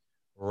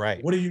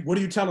 Right. What are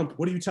you telling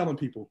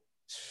people?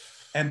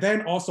 And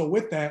then also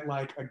with that,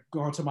 like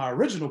going to my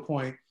original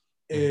point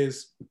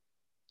is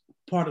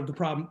part of the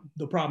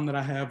problem that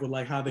I have with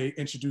like how they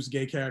introduce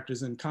gay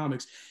characters in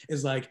comics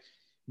is like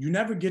you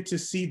never get to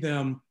see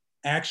them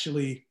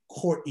actually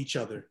court each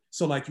other.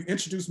 So like you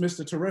introduce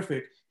Mr.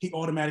 Terrific, he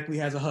automatically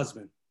has a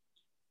husband.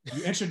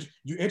 You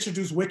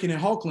introduce Wiccan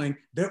and Hulkling,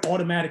 they're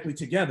automatically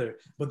together.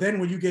 But then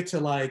when you get to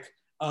like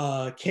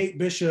Kate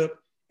Bishop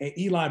and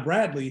Eli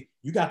Bradley,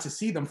 you got to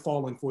see them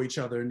falling for each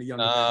other in the Young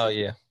Avengers. Oh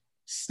yeah.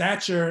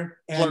 Stature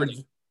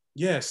and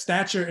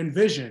Stature and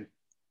Vision.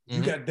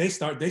 You got they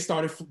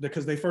started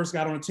because they first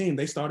got on a team.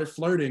 They started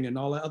flirting and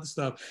all that other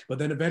stuff. But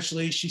then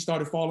eventually she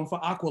started falling for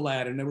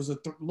Aqualad, and there was a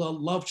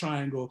love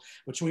triangle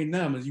between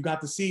them. And you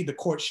got to see the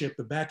courtship,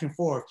 the back and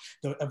forth,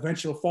 the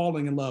eventual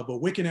falling in love.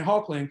 But Wiccan and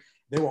Hulkling,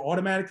 they were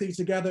automatically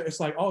together. It's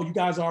like, oh, you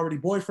guys are already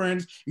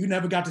boyfriends. You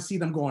never got to see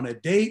them go on a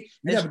date.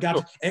 You never got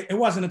to, it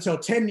wasn't until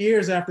 10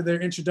 years after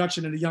their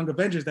introduction in the Young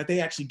Avengers that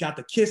they actually got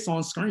to kiss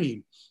on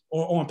screen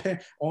or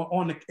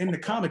in the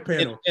comic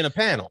panel. In a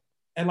panel.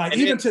 And like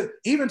even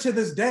to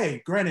this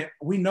day, granted,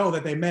 we know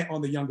that they met on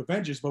the Young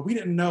Avengers, but we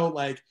didn't know,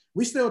 like,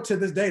 we still to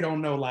this day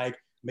don't know, like,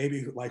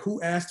 maybe like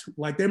who asked,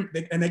 like them,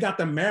 and they got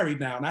them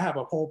married now. And I have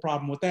a whole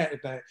problem with that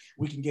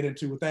we can get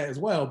into with that as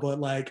well. But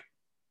like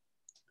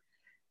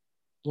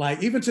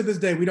even to this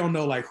day, we don't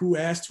know like who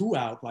asked who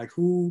out, like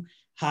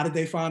how did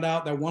they find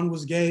out that one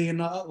was gay and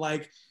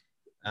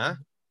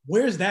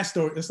where's that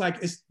story? It's like,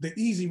 it's the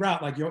easy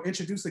route. Like you'll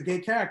introduce a gay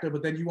character,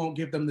 but then you won't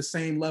give them the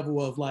same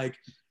level of like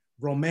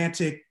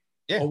romantic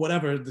or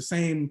whatever, the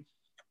same.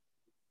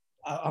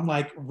 I'm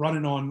like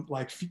running on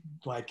like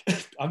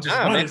I'm just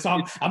running, man.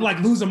 So I'm like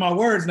losing my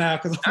words now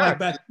because I'm like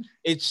that.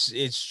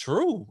 It's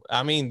true.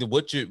 I mean,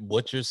 what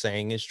you're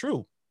saying is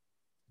true.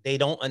 They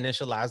don't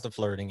initialize the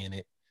flirting in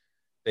it.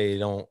 They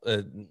don't.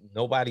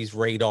 Nobody's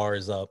radar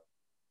is up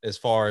as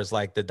far as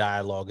like the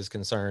dialogue is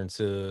concerned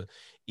to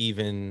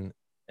even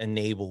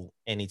enable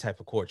any type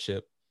of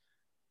courtship.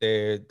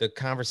 The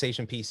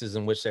conversation pieces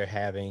in which they're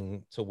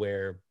having to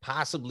where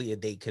possibly a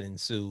date could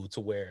ensue,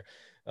 to where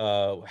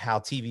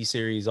how TV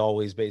series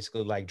always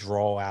basically like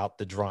draw out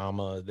the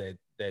drama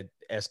that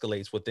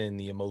escalates within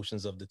the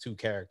emotions of the two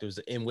characters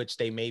in which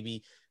they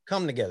maybe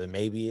come together.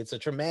 Maybe it's a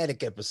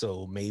traumatic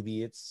episode.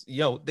 Maybe it's,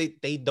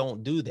 they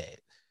don't do that.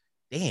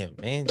 Damn,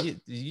 man,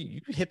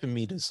 you hipping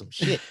me to some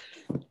shit.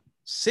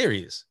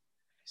 Serious.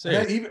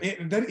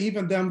 Then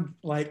even them,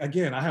 like,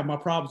 again, I have my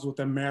problems with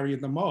them marrying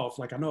them off.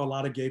 Like, I know a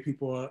lot of gay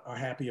people are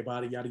happy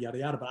about it, yada, yada,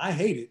 yada, but I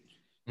hate it.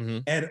 Mm-hmm.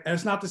 And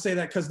it's not to say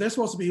that, because they're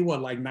supposed to be,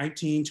 what, like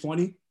 19,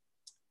 20?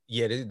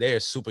 Yeah,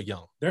 they're super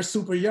young. They're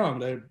super young.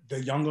 They're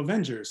the Young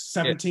Avengers,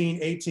 17,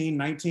 18,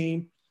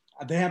 19.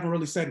 They haven't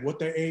really said what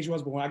their age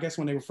was, but I guess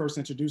when they were first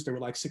introduced, they were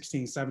like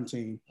 16,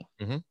 17.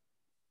 Mm-hmm.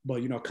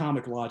 But,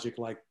 comic logic,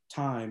 like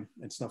time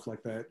and stuff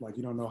like that, like,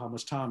 you don't know how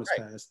much time has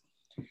passed.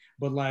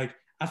 But, like,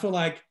 I feel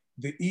like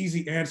the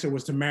easy answer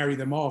was to marry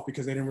them off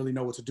because they didn't really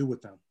know what to do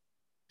with them.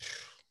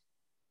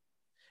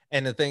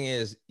 And the thing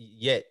is,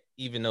 yet,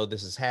 even though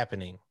this is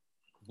happening,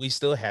 we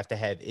still have to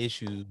have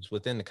issues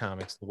within the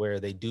comics where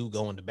they do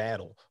go into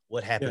battle.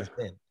 What happens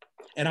then?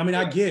 And I mean,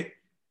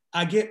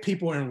 I get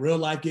people in real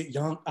life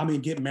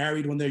get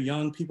married when they're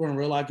young. People in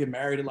real life get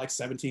married at like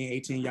 17,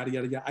 18, yada,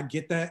 yada, yada. I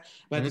get that.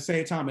 But at the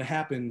same time, it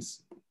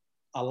happens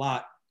a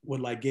lot with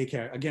like gay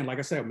character. Again, like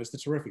I said,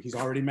 Mr. Terrific, he's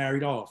already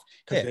married off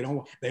because they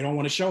don't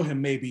want to show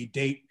him maybe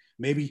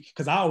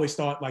because I always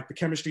thought like the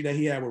chemistry that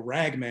he had with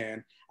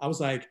Ragman, I was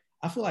like,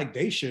 I feel like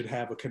they should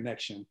have a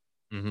connection,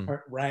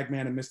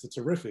 Ragman and Mr.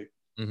 Terrific.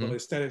 But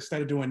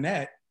instead of doing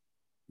that,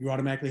 you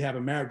automatically have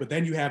him married. But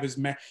then you have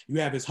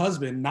his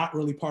husband not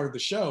really part of the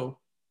show.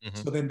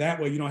 So then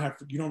that way you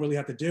don't really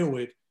have to deal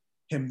with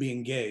him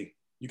being gay.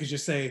 You could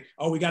just say,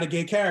 oh, we got a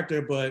gay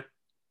character, but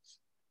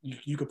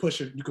you could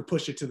push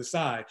it to the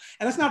side.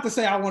 And that's not to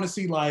say I want to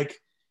see like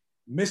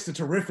Mr.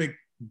 Terrific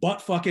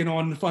butt fucking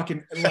on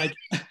fucking like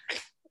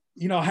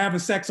having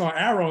sex on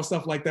Arrow and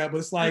stuff like that. But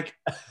it's like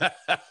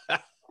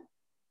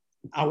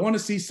I want to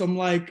see some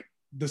like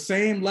the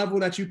same level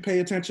that you pay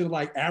attention to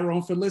like Arrow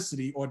and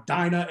Felicity, or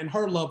Dinah and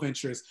her love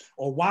interest,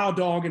 or Wild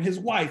Dog and his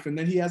wife, and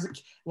then he has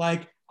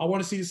I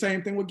want to see the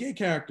same thing with gay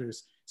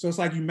characters. So it's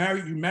like you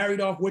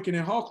married off Wiccan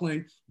and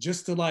Hulkling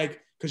just to like,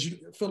 because you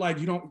feel like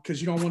you don't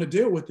want to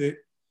deal with it.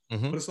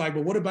 But it's like,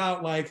 but what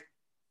about like,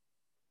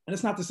 and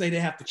it's not to say they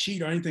have to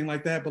cheat or anything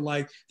like that, but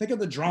like, think of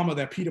the drama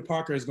that Peter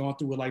Parker has gone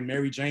through with like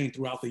Mary Jane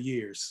throughout the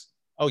years.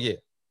 Oh yeah.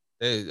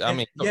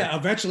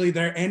 Eventually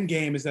their end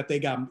game is that they're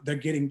going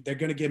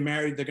to get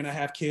married. They're going to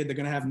have kids. They're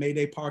going to have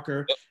Mayday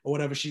Parker or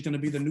whatever. She's going to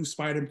be the new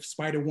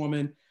Spider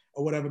Woman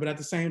or whatever. But at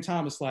the same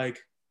time, it's like,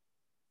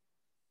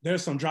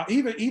 there's some drama.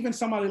 Even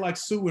somebody like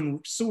Sue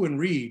and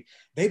Reed,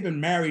 they've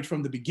been married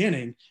from the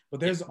beginning, but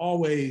there's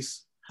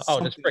always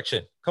there's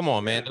friction. Come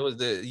on, man. It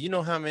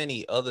was how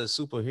many other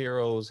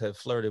superheroes have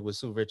flirted with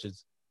Sue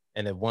Richards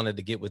and have wanted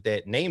to get with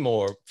that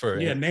Namor for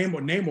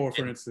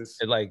instance.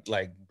 Like,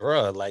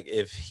 bruh, like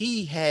if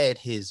he had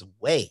his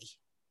way,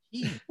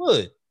 he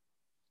would.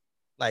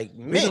 Like,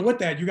 man. Even with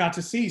that, you got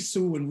to see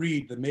Sue and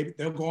Reed. That maybe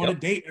they'll go on Yep. a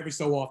date every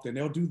so often.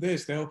 They'll do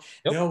this. Yep.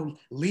 They'll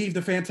leave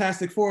the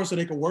Fantastic Four so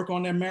they can work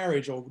on their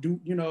marriage or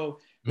do, you know,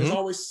 there's Mm-hmm.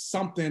 always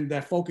something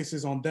that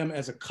focuses on them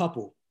as a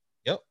couple.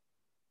 Yep.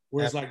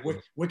 Whereas Absolutely.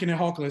 like Wiccan and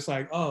Hulkling, it's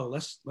like, oh,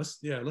 let's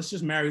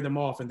just marry them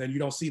off, and then you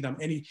don't see them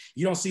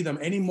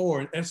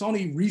anymore. And it's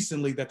only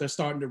recently that they're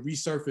starting to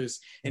resurface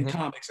in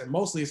comics, and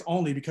mostly it's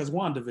only because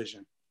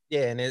WandaVision.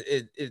 Yeah, and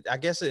it I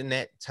guess in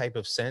that type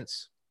of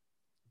sense,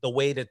 the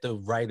way that the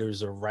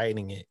writers are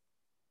writing it,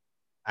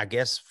 I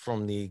guess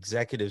from the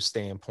executive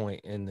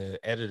standpoint and the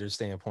editor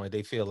standpoint,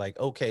 they feel like,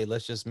 okay,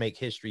 let's just make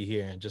history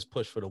here and just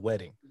push for the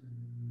wedding.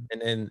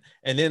 And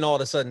then all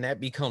of a sudden that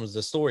becomes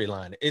the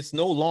storyline. It's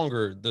no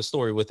longer the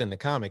story within the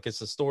comic.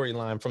 It's a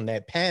storyline from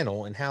that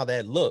panel and how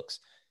that looks.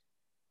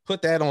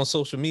 Put that on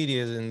social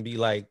media and be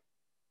like,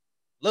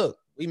 look,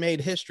 we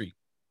made history.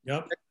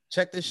 Yep.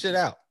 Check this shit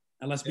out.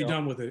 And let's be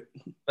done with it.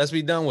 Let's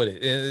be done with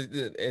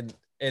it.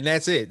 And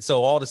that's it.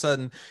 So all of a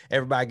sudden,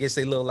 everybody gets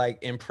their little like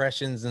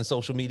impressions and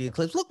social media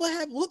clips. Look what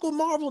happened. Look what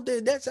Marvel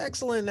did. That's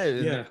excellent.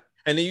 Yeah.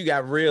 And then you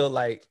got real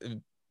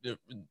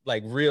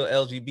real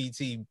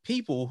LGBT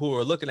people who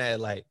are looking at it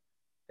like,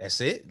 that's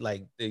it.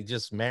 Like they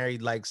just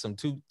married like some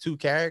two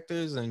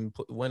characters and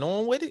went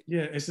on with it.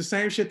 Yeah, it's the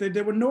same shit they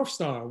did with North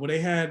Star, where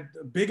they had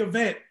a big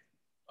event.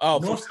 Oh,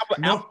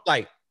 North,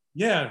 like.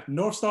 Yeah,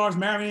 North Star's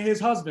marrying his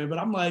husband, but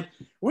I'm like,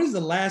 when's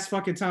the last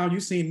fucking time you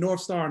seen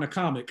North Star in a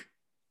comic?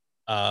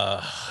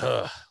 I'm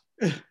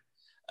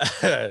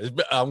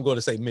going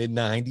to say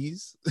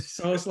mid-90s.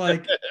 So it's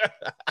like,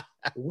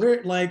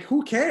 we're like,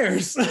 who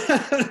cares?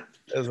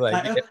 It's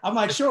like, yeah. I'm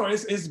like, sure,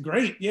 it's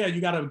great. Yeah,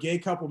 you got a gay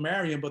couple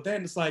marrying, but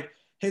then it's like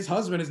his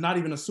husband is not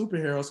even a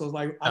superhero. So it's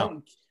like, I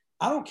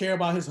don't care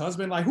about his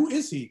husband. Like, who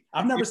is he?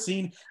 I've never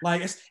seen,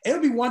 like, it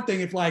would be one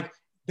thing if like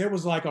there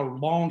was like a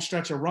long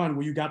stretch of run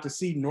where you got to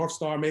see North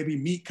Star maybe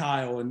meet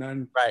Kyle, and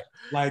then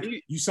like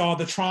you saw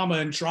the trauma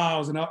and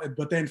trials, and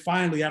but then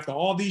finally after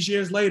all these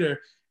years later,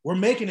 we're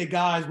making it,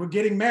 guys. We're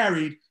getting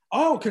married.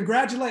 Oh,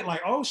 congratulate!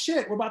 Like, oh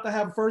shit, we're about to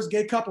have a first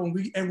gay couple,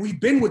 and we've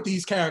been with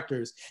these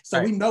characters,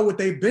 so we know what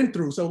they've been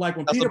through. So like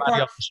when Peter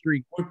Parker, the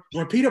street.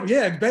 when Peter,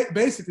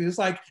 basically, it's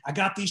like I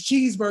got these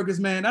cheeseburgers,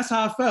 man. That's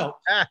how I felt.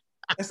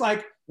 It's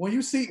like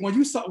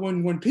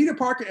when Peter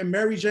Parker and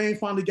Mary Jane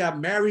finally got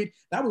married,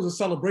 that was a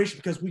celebration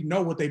because we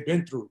know what they've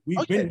been through.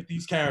 We've been with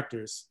these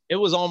characters. It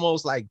was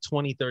almost like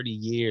 20, 30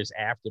 years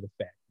after the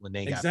fact when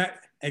they got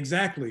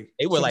exactly.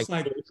 They were like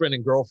boyfriend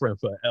and girlfriend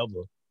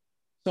forever.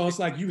 So it's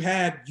like you've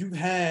had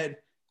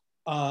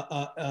I'm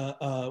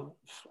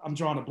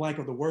drawing a blank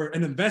of the word,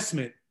 an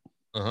investment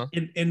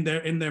in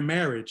their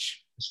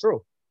marriage. It's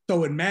true.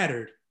 So it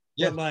mattered.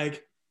 Yeah. But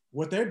like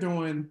what they're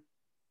doing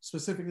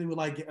specifically with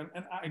like,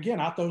 and again,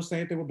 I thought the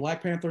same thing with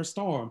Black Panther and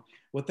Storm.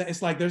 With that,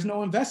 it's like there's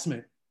no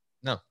investment.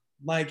 No.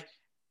 Like,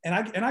 and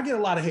I get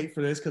a lot of hate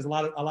for this because a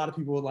lot of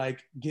people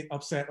like get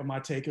upset with my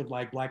take of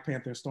like Black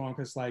Panther and Storm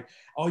because like,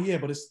 oh yeah,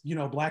 but it's, you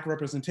know, Black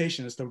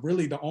representation. It's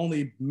really the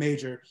only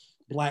major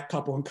Black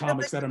couple in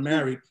comics that are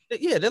married.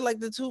 Yeah, they're like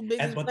the two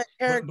biggest Black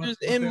characters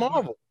in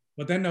Marvel.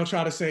 But then they'll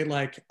try to say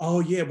like, oh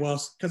yeah,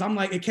 well, because I'm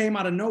like, it came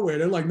out of nowhere.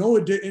 They're like, no,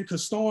 it didn't,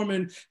 because Storm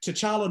and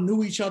T'Challa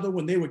knew each other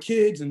when they were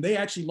kids, and they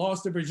actually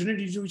lost their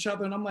virginity to each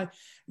other. And I'm like,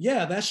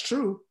 yeah, that's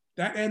true.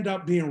 That ended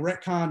up being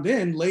retconned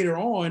in later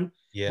on.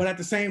 Yeah. But at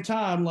the same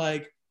time,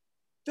 like,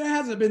 there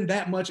hasn't been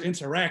that much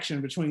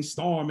interaction between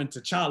Storm and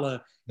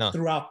T'Challa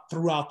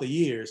throughout the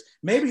years.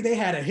 Maybe they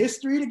had a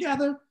history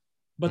together,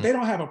 but they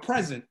don't have a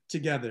present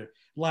together.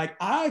 Like,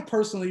 I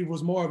personally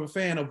was more of a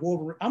fan of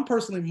Wolverine. I'm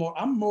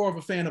more of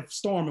a fan of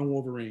Storm and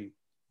Wolverine.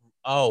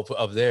 Oh,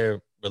 of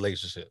their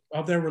relationship.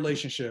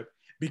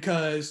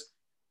 Because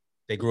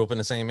they grew up in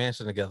the same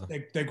mansion together.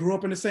 They grew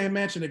up in the same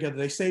mansion together.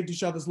 They saved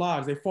each other's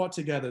lives. They fought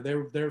together.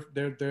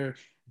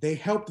 They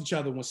helped each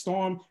other.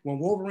 When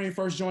Wolverine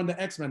first joined the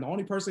X-Men, the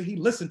only person he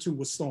listened to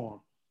was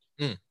Storm.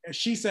 And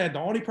she said, the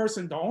only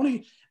person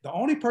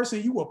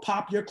you will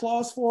pop your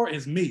claws for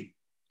is me.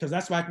 Because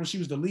that's like when she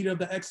was the leader of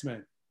the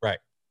X-Men. Right.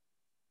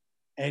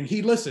 And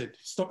he listened.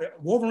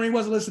 Wolverine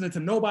wasn't listening to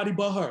nobody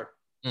but her.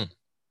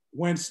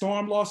 When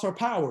Storm lost her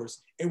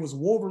powers, it was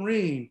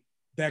Wolverine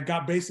that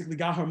got her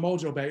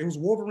mojo back. It was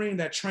Wolverine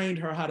that trained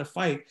her how to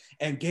fight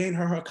and gained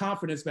her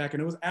confidence back.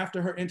 And it was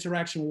after her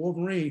interaction with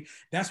Wolverine,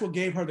 that's what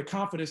gave her the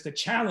confidence to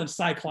challenge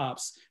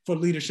Cyclops for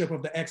leadership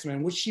of the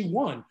X-Men, which she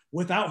won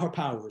without her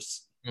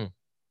powers.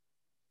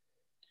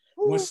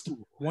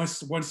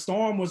 When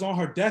Storm was on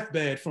her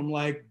deathbed from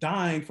like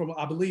dying from,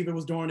 I believe it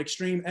was during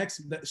Extreme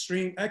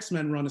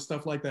X-Men run and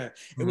stuff like that.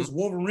 It was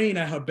Wolverine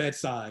at her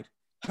bedside,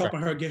 helping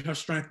her get her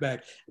strength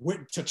back.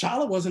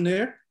 T'Challa wasn't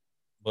there.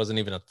 Wasn't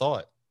even a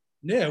thought.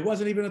 Yeah, it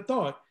wasn't even a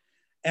thought.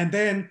 And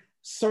then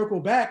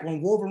circle back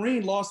when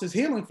Wolverine lost his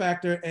healing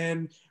factor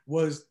and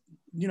was,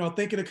 you know,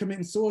 thinking of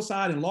committing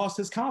suicide and lost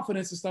his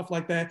confidence and stuff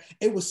like that.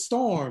 It was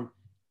Storm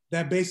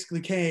that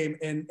basically came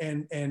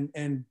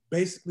and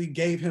basically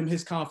gave him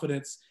his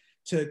confidence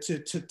to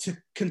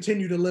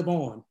continue to live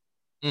on.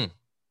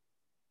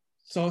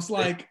 So it's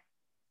like,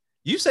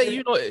 You say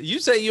you know. You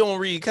say you don't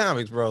read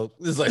comics, bro.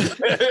 It's like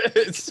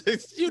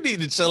you need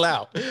to chill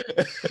out.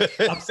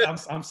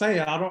 I'm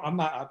saying I don't. I'm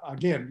not.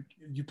 Again,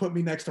 you put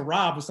me next to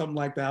Rob or something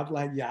like that. I'm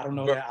like, yeah, I don't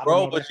know that. I don't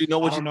Bro, know that. but you know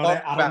I what don't you're know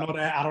that. talking I don't about. know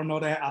that. I don't know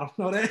that. I don't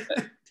know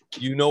that.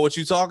 You know what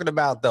you're talking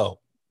about, though.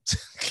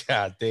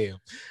 God damn.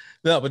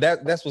 No, but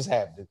that's what's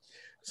happening.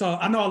 So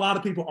I know a lot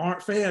of people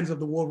aren't fans of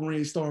the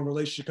Wolverine Storm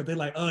relationship because they're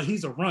like,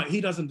 he's a runt.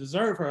 He doesn't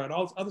deserve her and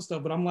all this other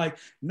stuff. But I'm like,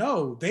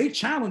 no, they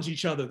challenge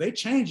each other. They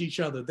change each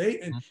other. They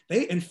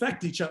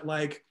infect each other.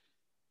 Like,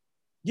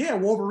 yeah,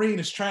 Wolverine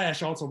is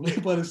trash ultimately,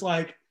 but it's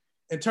like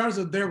in terms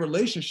of their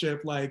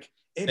relationship, like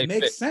it They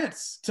makes fit.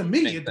 sense to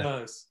me. Makes It sense.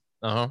 does.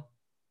 Uh-huh.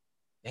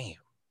 Damn.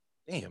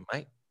 Damn,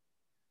 Mike.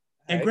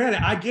 All And right.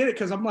 granted, I get it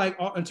because I'm like,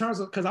 in terms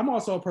of, because I'm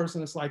also a person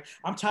that's like,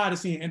 I'm tired of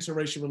seeing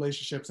interracial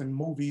relationships in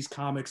movies,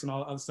 comics, and all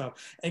that other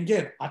stuff. And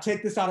again, I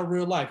take this out of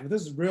real life. If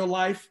this is real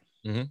life,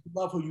 Mm-hmm. you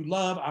love who you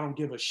love. I don't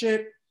give a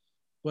shit.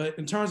 But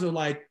in terms of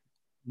like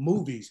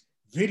movies,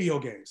 video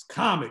games,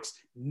 comics,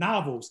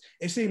 novels,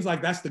 it seems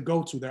like that's the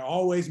go-to. They're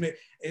always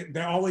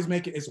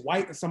making it's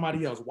white and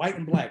somebody else, white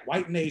and black,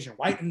 white and Asian,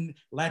 white and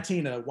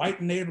Latina, white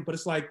and Native. But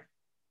it's like,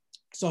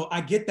 so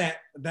I get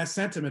that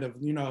sentiment of,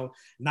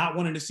 not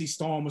wanting to see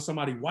Storm with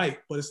somebody white,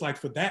 but it's like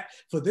for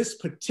this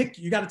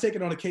particular, you got to take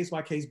it on a case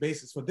by case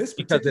basis. For this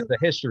Because particular,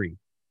 it's a history.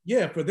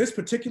 yeah, for this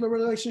particular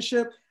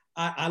relationship,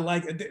 I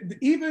like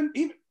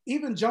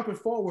even jumping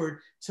forward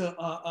to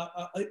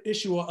a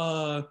issue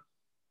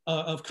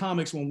of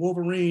comics when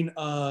Wolverine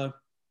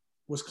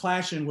was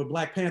clashing with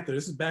Black Panther.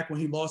 This is back when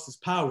he lost his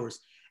powers.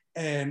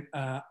 And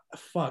I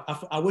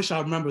wish I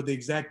remember the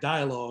exact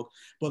dialogue,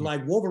 but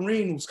like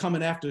Wolverine was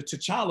coming after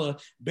T'Challa,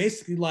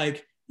 basically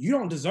like, you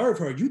don't deserve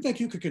her. You think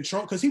you could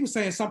control? Because he was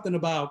saying something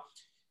about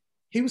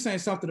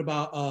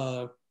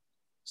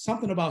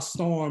something about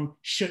Storm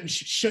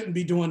shouldn't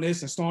be doing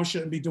this and Storm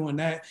shouldn't be doing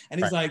that. And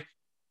he's Right. like,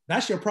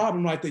 that's your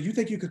problem right there. You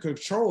think you could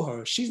control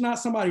her? She's not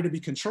somebody to be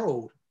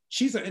controlled.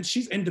 She's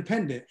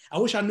independent. I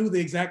wish I knew the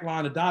exact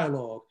line of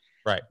dialogue.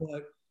 Right.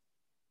 But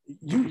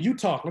you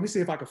talk. Let me see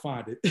if I can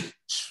find it.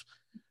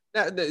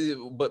 Now,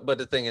 but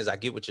the thing is, I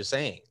get what you're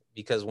saying,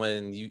 because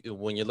when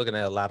you're looking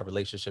at a lot of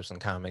relationships in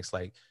comics,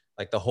 like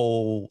the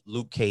whole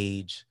Luke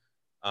Cage,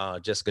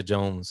 Jessica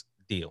Jones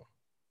deal,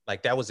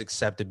 like that was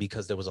accepted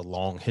because there was a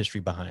long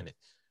history behind it.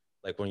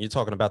 Like when you're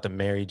talking about the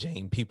Mary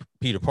Jane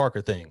Peter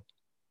Parker thing,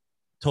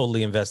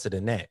 totally invested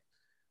in that.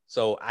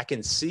 So I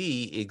can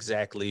see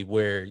exactly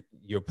where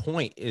your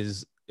point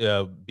is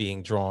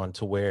being drawn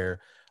to where,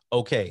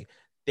 okay,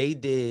 they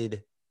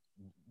did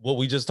what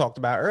we just talked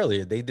about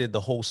earlier. They did the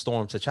whole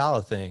Storm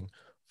T'Challa thing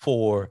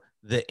for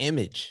the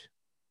image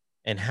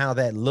and how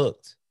that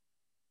looked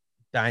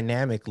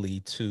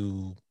dynamically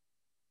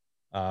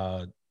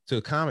uh,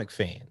 to comic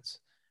fans,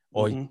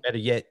 or Mm-hmm. better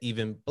yet,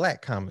 even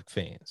Black comic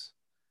fans.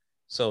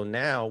 So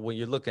now when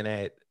you're looking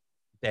at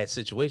that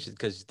situation,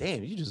 because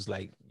damn, you just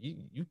like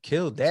you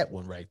killed that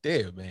one right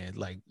there, man.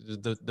 Like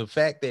the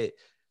fact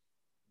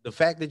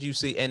that you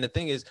see, and the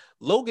thing is,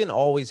 Logan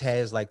always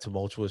has like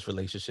tumultuous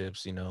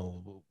relationships,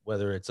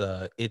 whether it's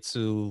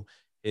Itsu,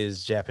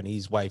 his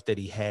Japanese wife that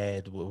he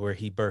had where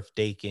he birthed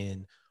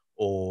Dakin,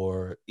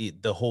 or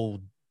the whole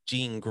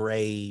Jean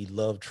Grey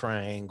love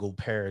triangle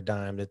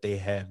paradigm that they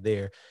have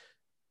there.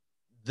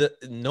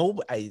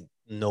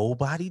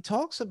 Nobody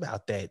talks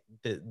about that,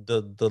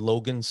 the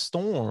Logan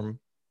Storm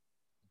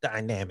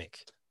dynamic.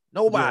 Yeah.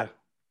 Nobody.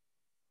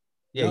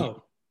 Yeah, you,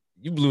 No.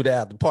 you blew that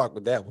out the park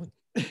with that one.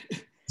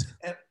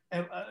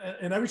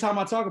 And every time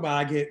I talk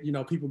about it, I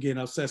get, people getting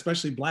upset,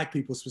 especially Black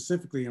people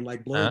specifically in like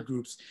Uh-huh. blurred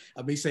groups.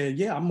 I'll be saying,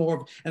 yeah, I'm more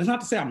of, and it's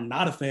not to say I'm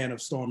not a fan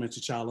of Storm and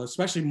T'Challa,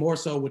 especially more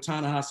so what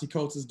Ta-Nehisi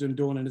Coates has been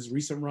doing in his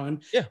recent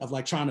run Yeah. of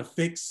like trying to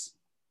fix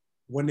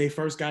when they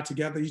first got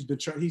together.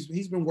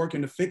 He's been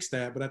working to fix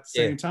that, but at the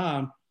Yeah. same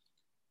time,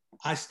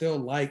 I still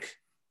like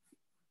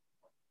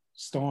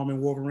Storm and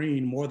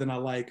Wolverine more than I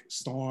like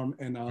Storm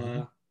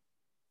Mhm.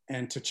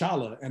 and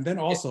T'Challa. And then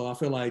Yeah. also I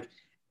feel like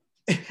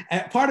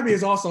part of me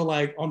is also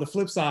like on the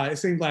flip side, it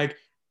seems like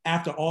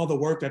after all the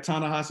work that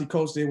Ta-Nehisi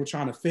Coates did with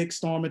trying to fix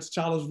Storm and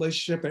T'Challa's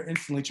relationship, they're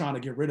instantly trying to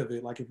get rid of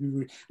it. Like if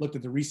you looked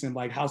at the recent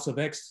like House of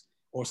X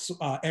or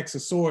X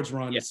of Swords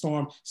run, Yeah.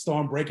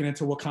 Storm breaking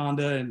into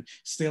Wakanda and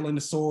stealing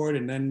the sword,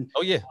 and then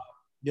Oh yeah.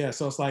 yeah,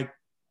 so it's like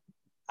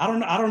I don't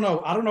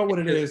know what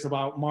it is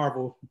about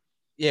Marvel.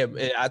 Yeah,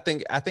 I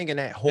think in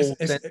that whole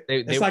sense,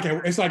 It's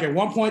like at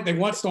one point they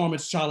want Storm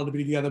and T'Challa to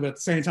be together, but at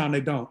the same time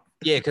they don't.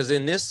 yeah, because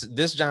in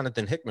this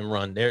Jonathan Hickman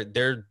run,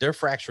 they're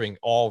fracturing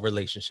all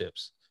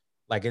relationships.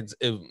 Like it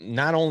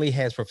not only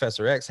has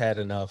Professor X had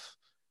enough,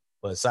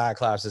 but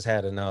Cyclops has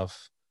had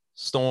enough.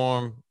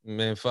 Storm,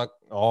 man, fuck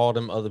all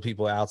them other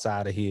people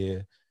outside of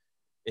here.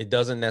 It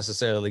doesn't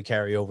necessarily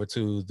carry over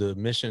to the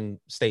mission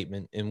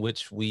statement in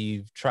which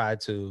we've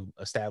tried to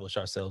establish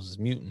ourselves as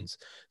mutants.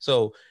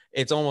 So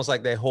it's almost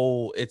like that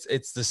whole it's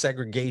the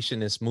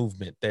segregationist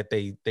movement that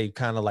they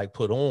kind of like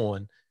put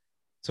on,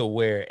 to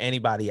where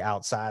anybody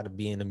outside of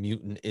being a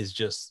mutant is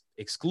just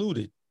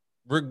excluded,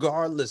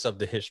 regardless of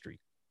the history.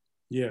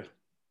 Yeah.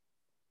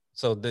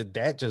 So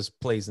that just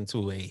plays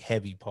into a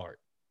heavy part.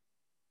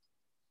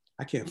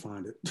 I can't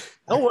find it.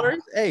 No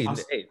worries. I'm,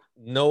 Hey,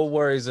 no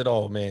worries at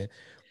all, man.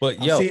 But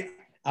I'm yo, seeing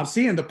I'm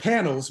seeing the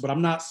panels, but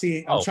I'm not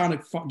seeing. I'm oh, trying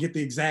to get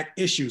the exact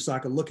issue so I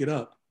can look it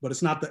up, but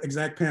it's not the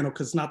exact panel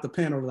because it's not the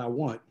panel that I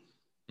want.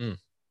 mm.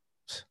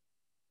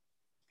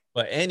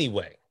 But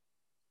anyway,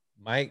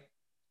 Mike,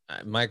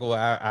 Michael,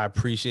 I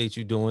appreciate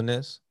you doing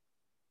this.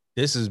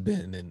 This has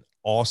been an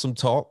awesome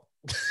talk.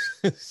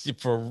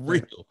 For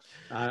real.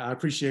 I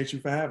appreciate you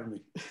for having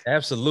me.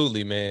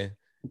 Absolutely, man.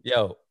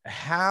 Yo,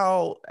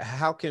 how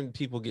can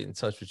people get in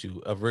touch with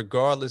you,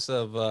 regardless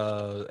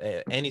of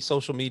any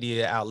social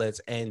media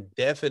outlets, and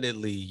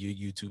definitely your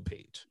YouTube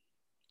page?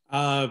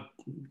 Uh,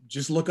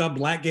 just look up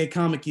Black Gay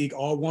Comic Geek,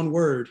 all one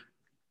word,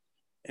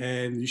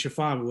 and you should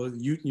find me. Well,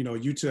 you know,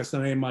 YouTube. That's the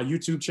name of my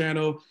YouTube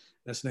channel.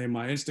 That's the name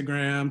of my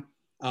Instagram.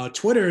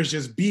 Twitter is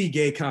just B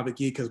Gay Comic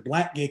Geek because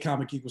Black Gay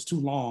Comic Geek was too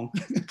long,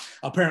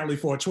 apparently,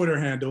 for a Twitter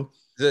handle.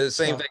 The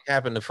same So, thing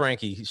happened to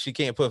Frankie. She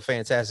can't put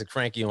Fantastic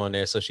Frankie on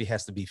there, so she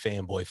has to be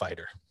Fanboy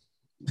Fighter.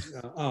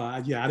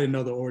 yeah, I didn't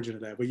know the origin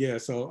of that, but yeah.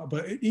 So,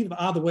 but even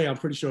either way, I'm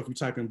pretty sure if you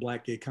type in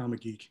Black Gay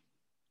Comic Geek,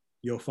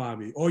 you'll find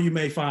me, or you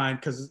may find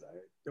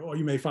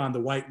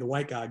the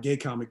white guy, Gay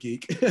Comic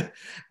Geek.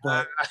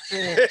 But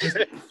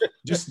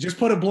just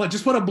put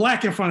a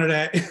black in front of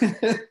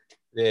that.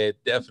 Yeah,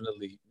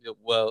 definitely.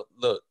 Well,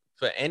 look,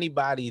 for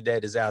anybody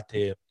that is out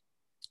there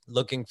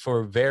looking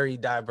for very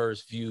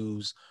diverse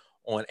views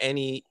on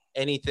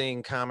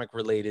anything comic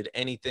related,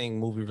 anything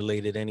movie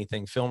related,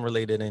 anything film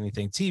related,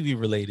 anything TV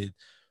related,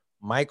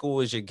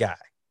 Michael is your guy.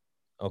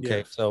 Okay,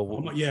 Yeah. so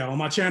On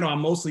my channel, I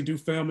mostly do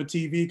film and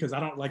TV because I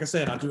don't, like I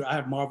said, I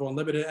have Marvel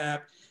Unlimited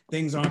app.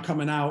 Things aren't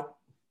coming out.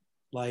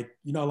 Like,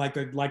 you know, like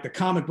the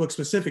comic book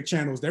specific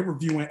channels, they're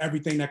reviewing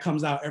everything that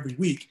comes out every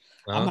week.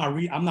 I'm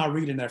not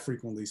reading that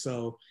frequently.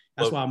 So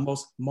that's why I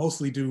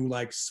mostly do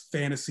like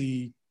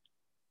fantasy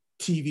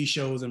TV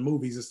shows and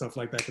movies and stuff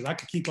like that, because I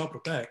can keep up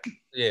with that.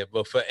 yeah,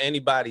 but for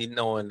anybody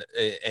knowing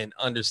and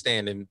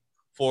understanding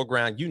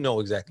foreground, you know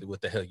exactly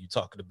what the hell you're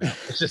talking about.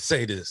 Let's just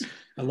say this.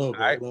 A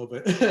little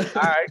bit.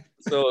 All right.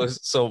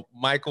 So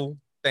Michael,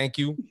 thank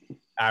you.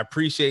 I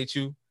appreciate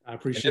you. I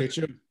appreciate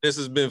you. This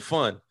has been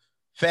fun.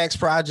 Facts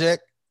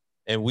Project,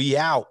 and we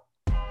out.